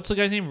Fighter. What's the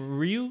guy's name?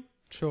 Ryu.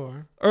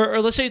 Sure.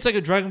 Or let's say it's like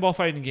a Dragon Ball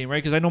fighting game, right?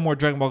 Because I know more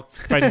Dragon Ball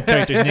fighting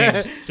characters'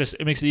 names. Just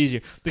it makes it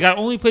easier. The guy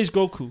only plays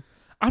Goku.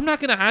 I'm not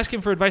gonna ask him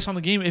for advice on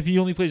the game if he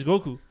only plays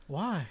Goku.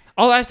 Why?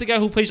 I'll ask the guy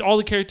who plays all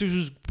the characters,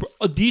 who's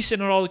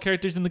decent at all the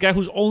characters, and the guy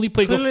who's only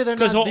played Goku,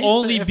 because he'll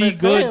only be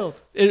good.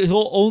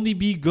 He'll only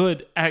be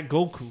good at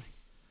Goku.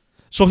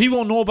 So he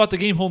won't know about the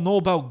game. He'll know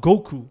about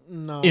Goku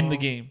in the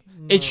game.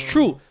 No. It's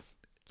true.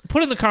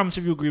 Put in the comments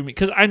if you agree with me,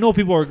 because I know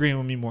people are agreeing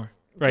with me more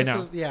right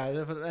now.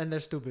 And they're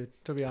stupid,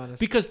 to be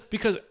honest. Because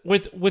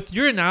with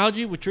your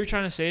analogy, what you're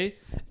trying to say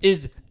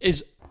is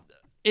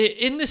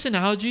in this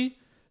analogy,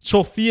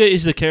 Sophia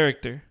is the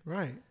character,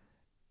 right?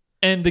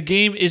 And the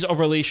game is a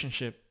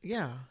relationship.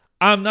 Yeah.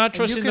 I'm not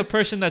trusting the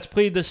person that's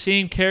played the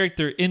same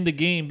character in the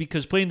game,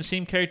 because playing the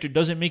same character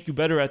doesn't make you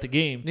better at the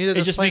game. Neither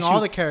does playing all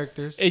the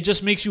characters. It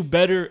just makes you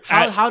better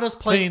how does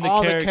playing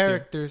all the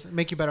characters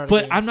make you better at the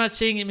game? But I'm not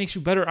saying it makes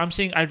you better. I'm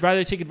saying I'd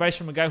rather take advice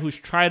from a guy who's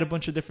tried a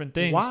bunch of different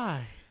things.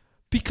 Why?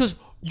 Because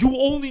you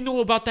only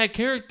know about that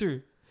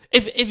character.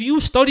 If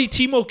you study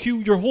Teemo Q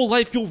your whole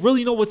life, you'll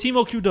really know what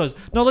Teemo Q does.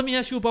 Now let me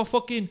ask you about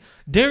fucking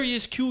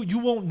Darius Q. You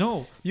won't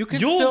know. You'll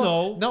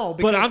know. No,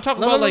 because, but I'm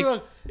talking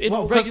about in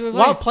regular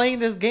life. While playing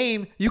this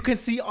game, you can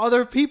see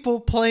other people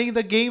playing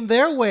the game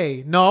their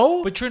way.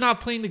 No, but you're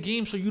not playing the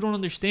game, so you don't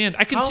understand.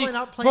 I can How see. Am I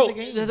not playing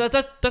the game?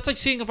 That's like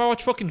saying if I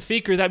watch fucking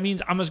Faker, that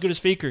means I'm as good as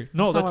Faker.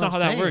 No, that's not how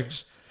that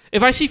works.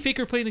 If I see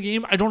Faker playing the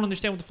game, I don't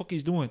understand what the fuck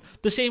he's doing.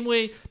 The same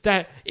way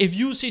that if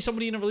you see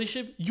somebody in a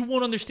relationship, you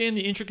won't understand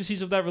the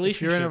intricacies of that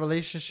relationship. If you're in a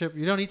relationship,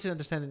 you don't need to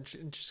understand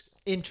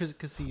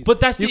intricacies. But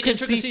that's the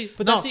intricacy.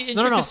 That's the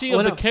intricacy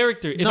of the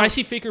character. If I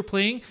see Faker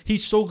playing,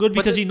 he's so good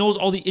because he knows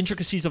all the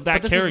intricacies of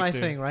that character. But this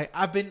is my thing,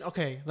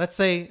 right? Let's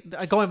say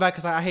going back,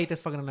 because I hate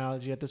this fucking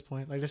analogy at this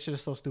point. Like this shit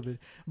is so stupid.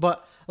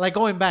 But like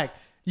going back.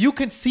 You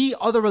can see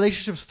other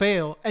relationships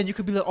fail, and you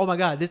could be like, "Oh my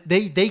god,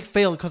 they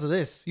failed because of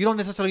this." You don't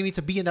necessarily need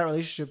to be in that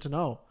relationship to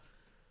know.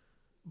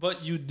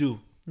 But you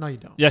do. No, you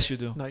don't. Yes, you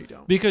do. No, you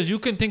don't. Because you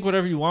can think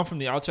whatever you want from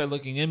the outside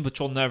looking in, but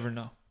you'll never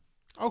know.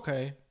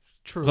 Okay,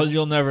 true. Because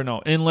you'll never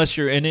know unless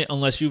you're in it,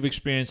 unless you've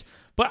experienced.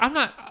 But I'm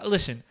not.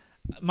 Listen,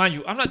 mind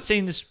you, I'm not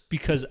saying this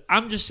because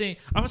I'm just saying.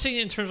 I'm not saying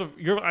it in terms of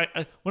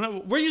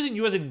we're using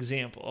you as an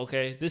example.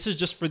 Okay, this is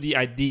just for the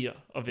idea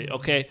of it.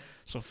 Okay,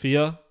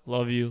 Sophia.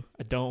 Love you.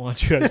 I don't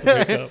want you guys to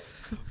break up.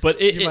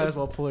 But you might as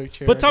well pull your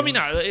chair. But tell me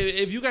now,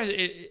 if you guys,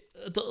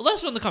 let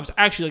us know in the comments.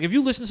 Actually, like if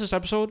you listen to this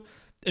episode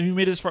and you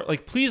made it this far,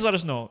 like please let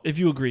us know if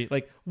you agree.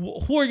 Like,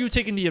 who are you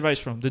taking the advice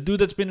from? The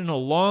dude that's been in a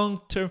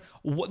long term,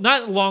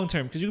 not long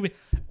term, because you could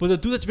be, but the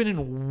dude that's been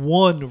in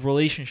one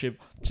relationship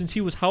since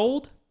he was how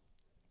old?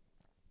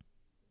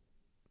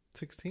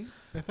 16,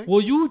 I think.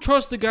 Will you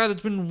trust the guy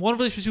that's been in one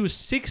relationship since he was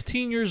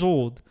 16 years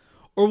old?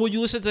 Or will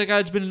you listen to the guy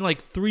that's been in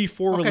like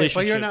 3-4 relationships?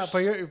 But you're not.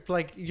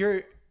 But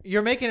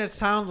you're making it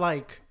sound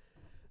like,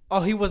 oh,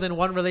 he was in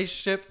one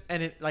relationship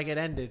and it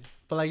ended.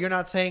 But like you're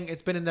not saying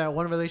it's been in that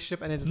one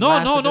relationship and it's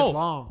lasted this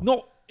long.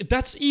 No,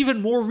 that's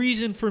even more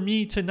reason for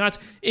me to not.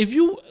 If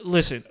you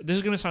listen, this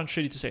is gonna sound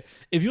shitty to say.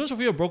 If you and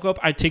Sophia broke up,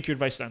 I'd take your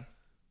advice then.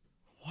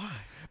 Why?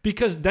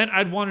 Because then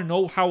I'd want to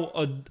know how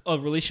a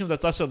relationship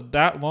that's lasted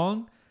that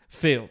long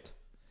failed.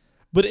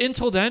 But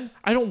until then,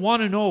 I don't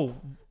want to know.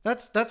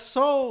 That's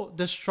so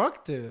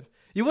destructive.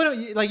 You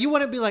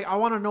wouldn't be like, I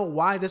want to know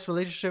why this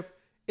relationship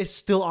is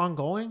still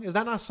ongoing. Is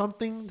that not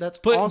something that's?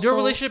 But also... your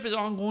relationship is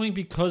ongoing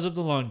because of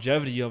the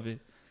longevity of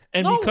it,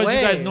 and no because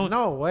way. you guys know.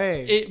 No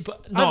way.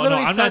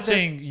 I'm not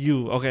saying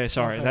you. Okay,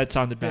 sorry, that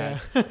sounded bad.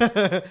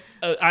 Yeah.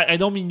 I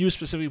don't mean you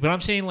specifically, but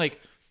I'm saying like,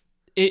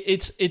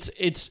 it's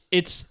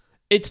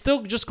it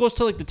still just goes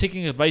to like the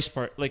taking advice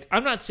part. Like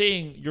I'm not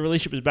saying your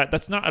relationship is bad.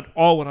 That's not at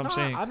all what I'm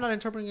saying. I'm not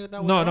interpreting it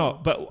that way. No.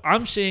 But what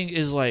I'm saying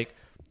is like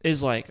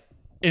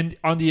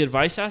on the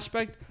advice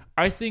aspect,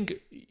 I think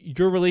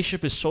your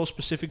relationship is so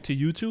specific to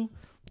you two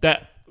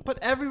that. But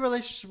every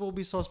relationship will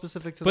be so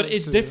specific to. But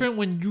it's different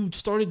when you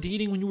started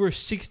dating when you were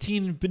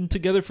 16 and been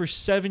together for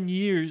 7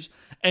 years,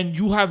 and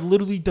you have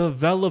literally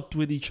developed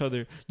with each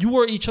other. You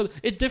were each other.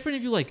 It's different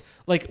if you like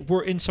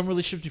were in some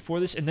relationships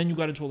before this, and then you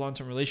got into a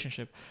long-term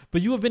relationship.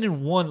 But you have been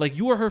in one. Like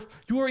you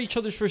are each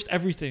other's first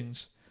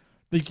everythings.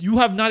 Like, you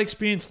have not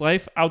experienced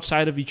life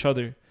outside of each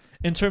other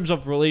in terms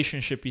of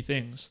relationshipy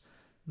things.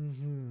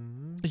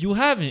 Mm-hmm. You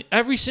haven't.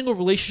 Every single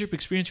relationship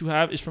experience you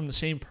have is from the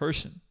same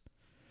person.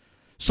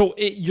 So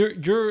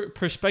your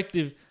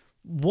perspective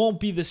won't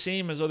be the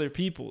same as other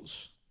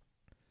people's.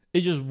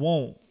 It just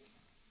won't.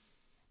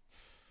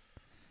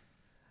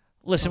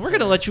 Listen, we're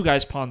going to let you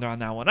guys ponder on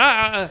that one.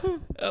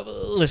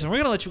 Listen, we're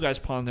going to let you guys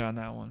ponder on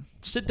that one.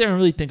 Sit there and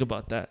really think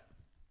about that.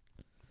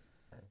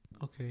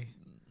 Okay.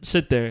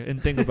 Sit there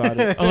and think about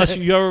it. Unless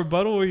you have a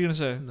rebuttal, what are you going to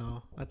say?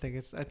 No, I think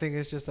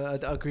it's just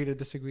a agree to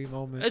disagree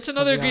moment. It's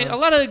another agree. A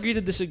lot of agree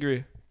to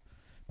disagree.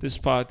 This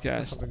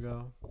podcast. There we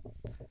go.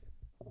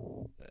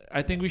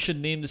 I think we should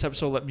name this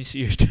episode "Let Me See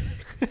Your Dick."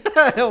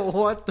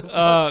 What the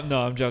fuck?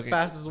 No, I'm joking.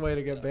 Fastest way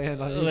to get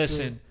banned on YouTube.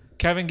 Listen,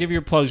 Kevin, give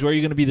your plugs. Where are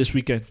you going to be this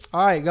weekend?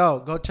 All right,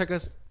 go check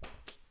us.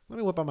 Let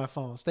me whip out my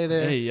phone. Stay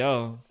there. Hey,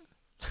 yo.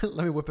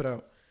 Let me whip it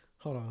out.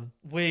 Hold on.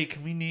 Wait,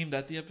 can we name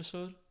that the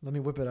episode? Let me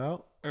whip it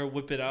out. Or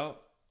whip it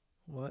out?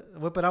 What?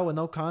 Whip it out with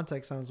no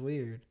context sounds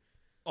weird.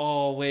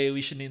 Oh, wait,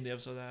 we should name the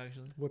episode that,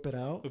 actually. Whip it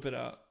out? Whip it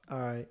out. All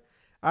right.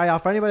 All right, y'all.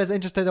 For anybody that's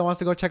interested that wants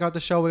to go check out the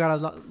show, we got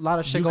a lot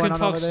of shit going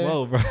on over there. You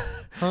can talk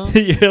slow, bro. Huh?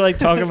 You're like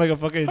talking like a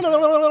fucking...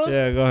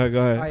 Yeah, go ahead.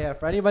 All right, yeah.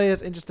 For anybody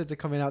that's interested to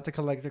coming out to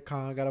Collector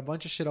Con, got a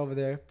bunch of shit over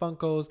there.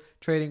 Funkos,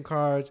 trading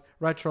cards,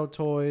 retro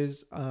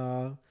toys,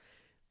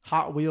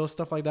 Hot Wheels,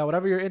 stuff like that.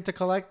 Whatever you're into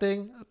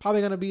collecting,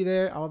 probably going to be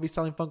there. I'm going to be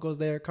selling Funkos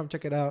there. Come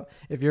check it out.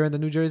 If you're in the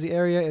New Jersey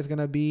area, it's going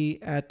to be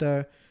at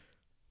the...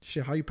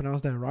 Shit, how you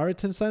pronounce that?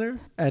 Raritan Center?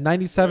 At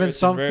 97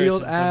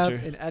 Sumfield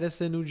Ave in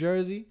Edison, New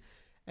Jersey.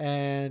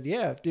 And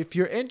yeah, if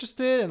you're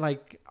interested and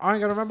like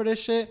aren't gonna remember this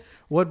shit,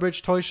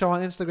 Woodbridge Toy Show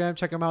on Instagram,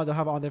 check them out. They'll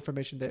have all the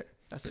information there.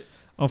 That's it.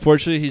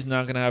 Unfortunately, he's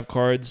not gonna have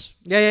cards.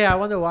 Yeah. I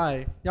wonder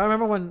why. Y'all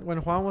remember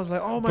when Juan was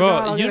like, "Oh my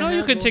god, God, you know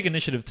you can take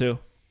initiative too."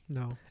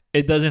 No,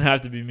 it doesn't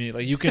have to be me.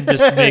 Like you can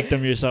just make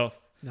them yourself.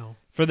 No.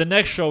 For the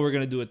next show, we're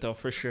gonna do it though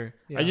for sure.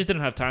 Yeah. I just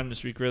didn't have time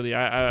this week. Really,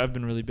 I've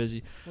been really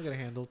busy. We'll get it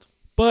handled.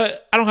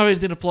 But I don't have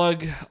anything to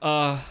plug.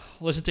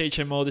 Listen to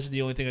HMO. This is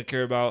the only thing I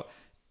care about.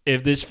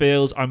 If this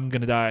fails, I'm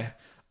gonna die.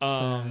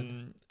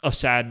 Of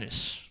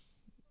sadness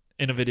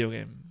in a video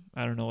game.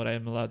 I don't know what I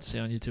am allowed to say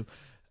on YouTube.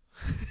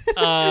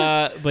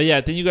 But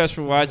yeah, thank you guys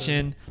for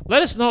watching.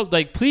 Let us know,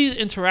 like, please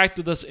interact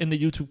with us in the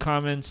YouTube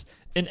comments.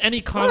 In any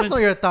comments Let us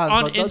know your thoughts,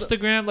 on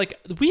Instagram. Like,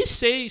 we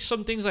say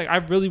some things like, I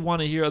really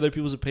want to hear other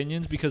people's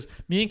opinions because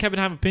me and Kevin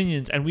have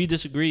opinions and we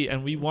disagree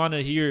and we want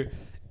to hear.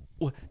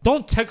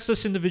 Don't text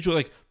us individually.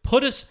 Like,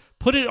 put it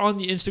on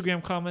the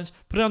Instagram comments,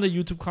 put it on the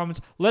YouTube comments.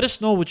 Let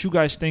us know what you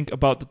guys think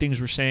about the things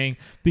we're saying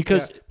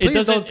because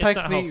please don't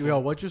text me. Yo,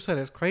 what you said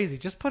is crazy.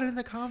 Just put it in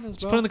the comments,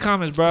 bro. Just put it in the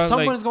comments, bro.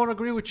 Someone's going to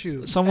agree with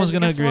you. Someone's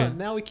going to agree. What?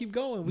 Now we keep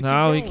going.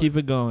 We keep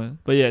it going.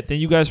 But yeah, thank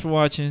you guys for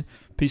watching.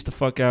 Peace the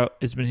fuck out.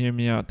 It's been Hear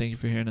Me Out. Thank you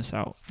for hearing us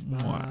out.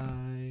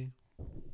 Bye.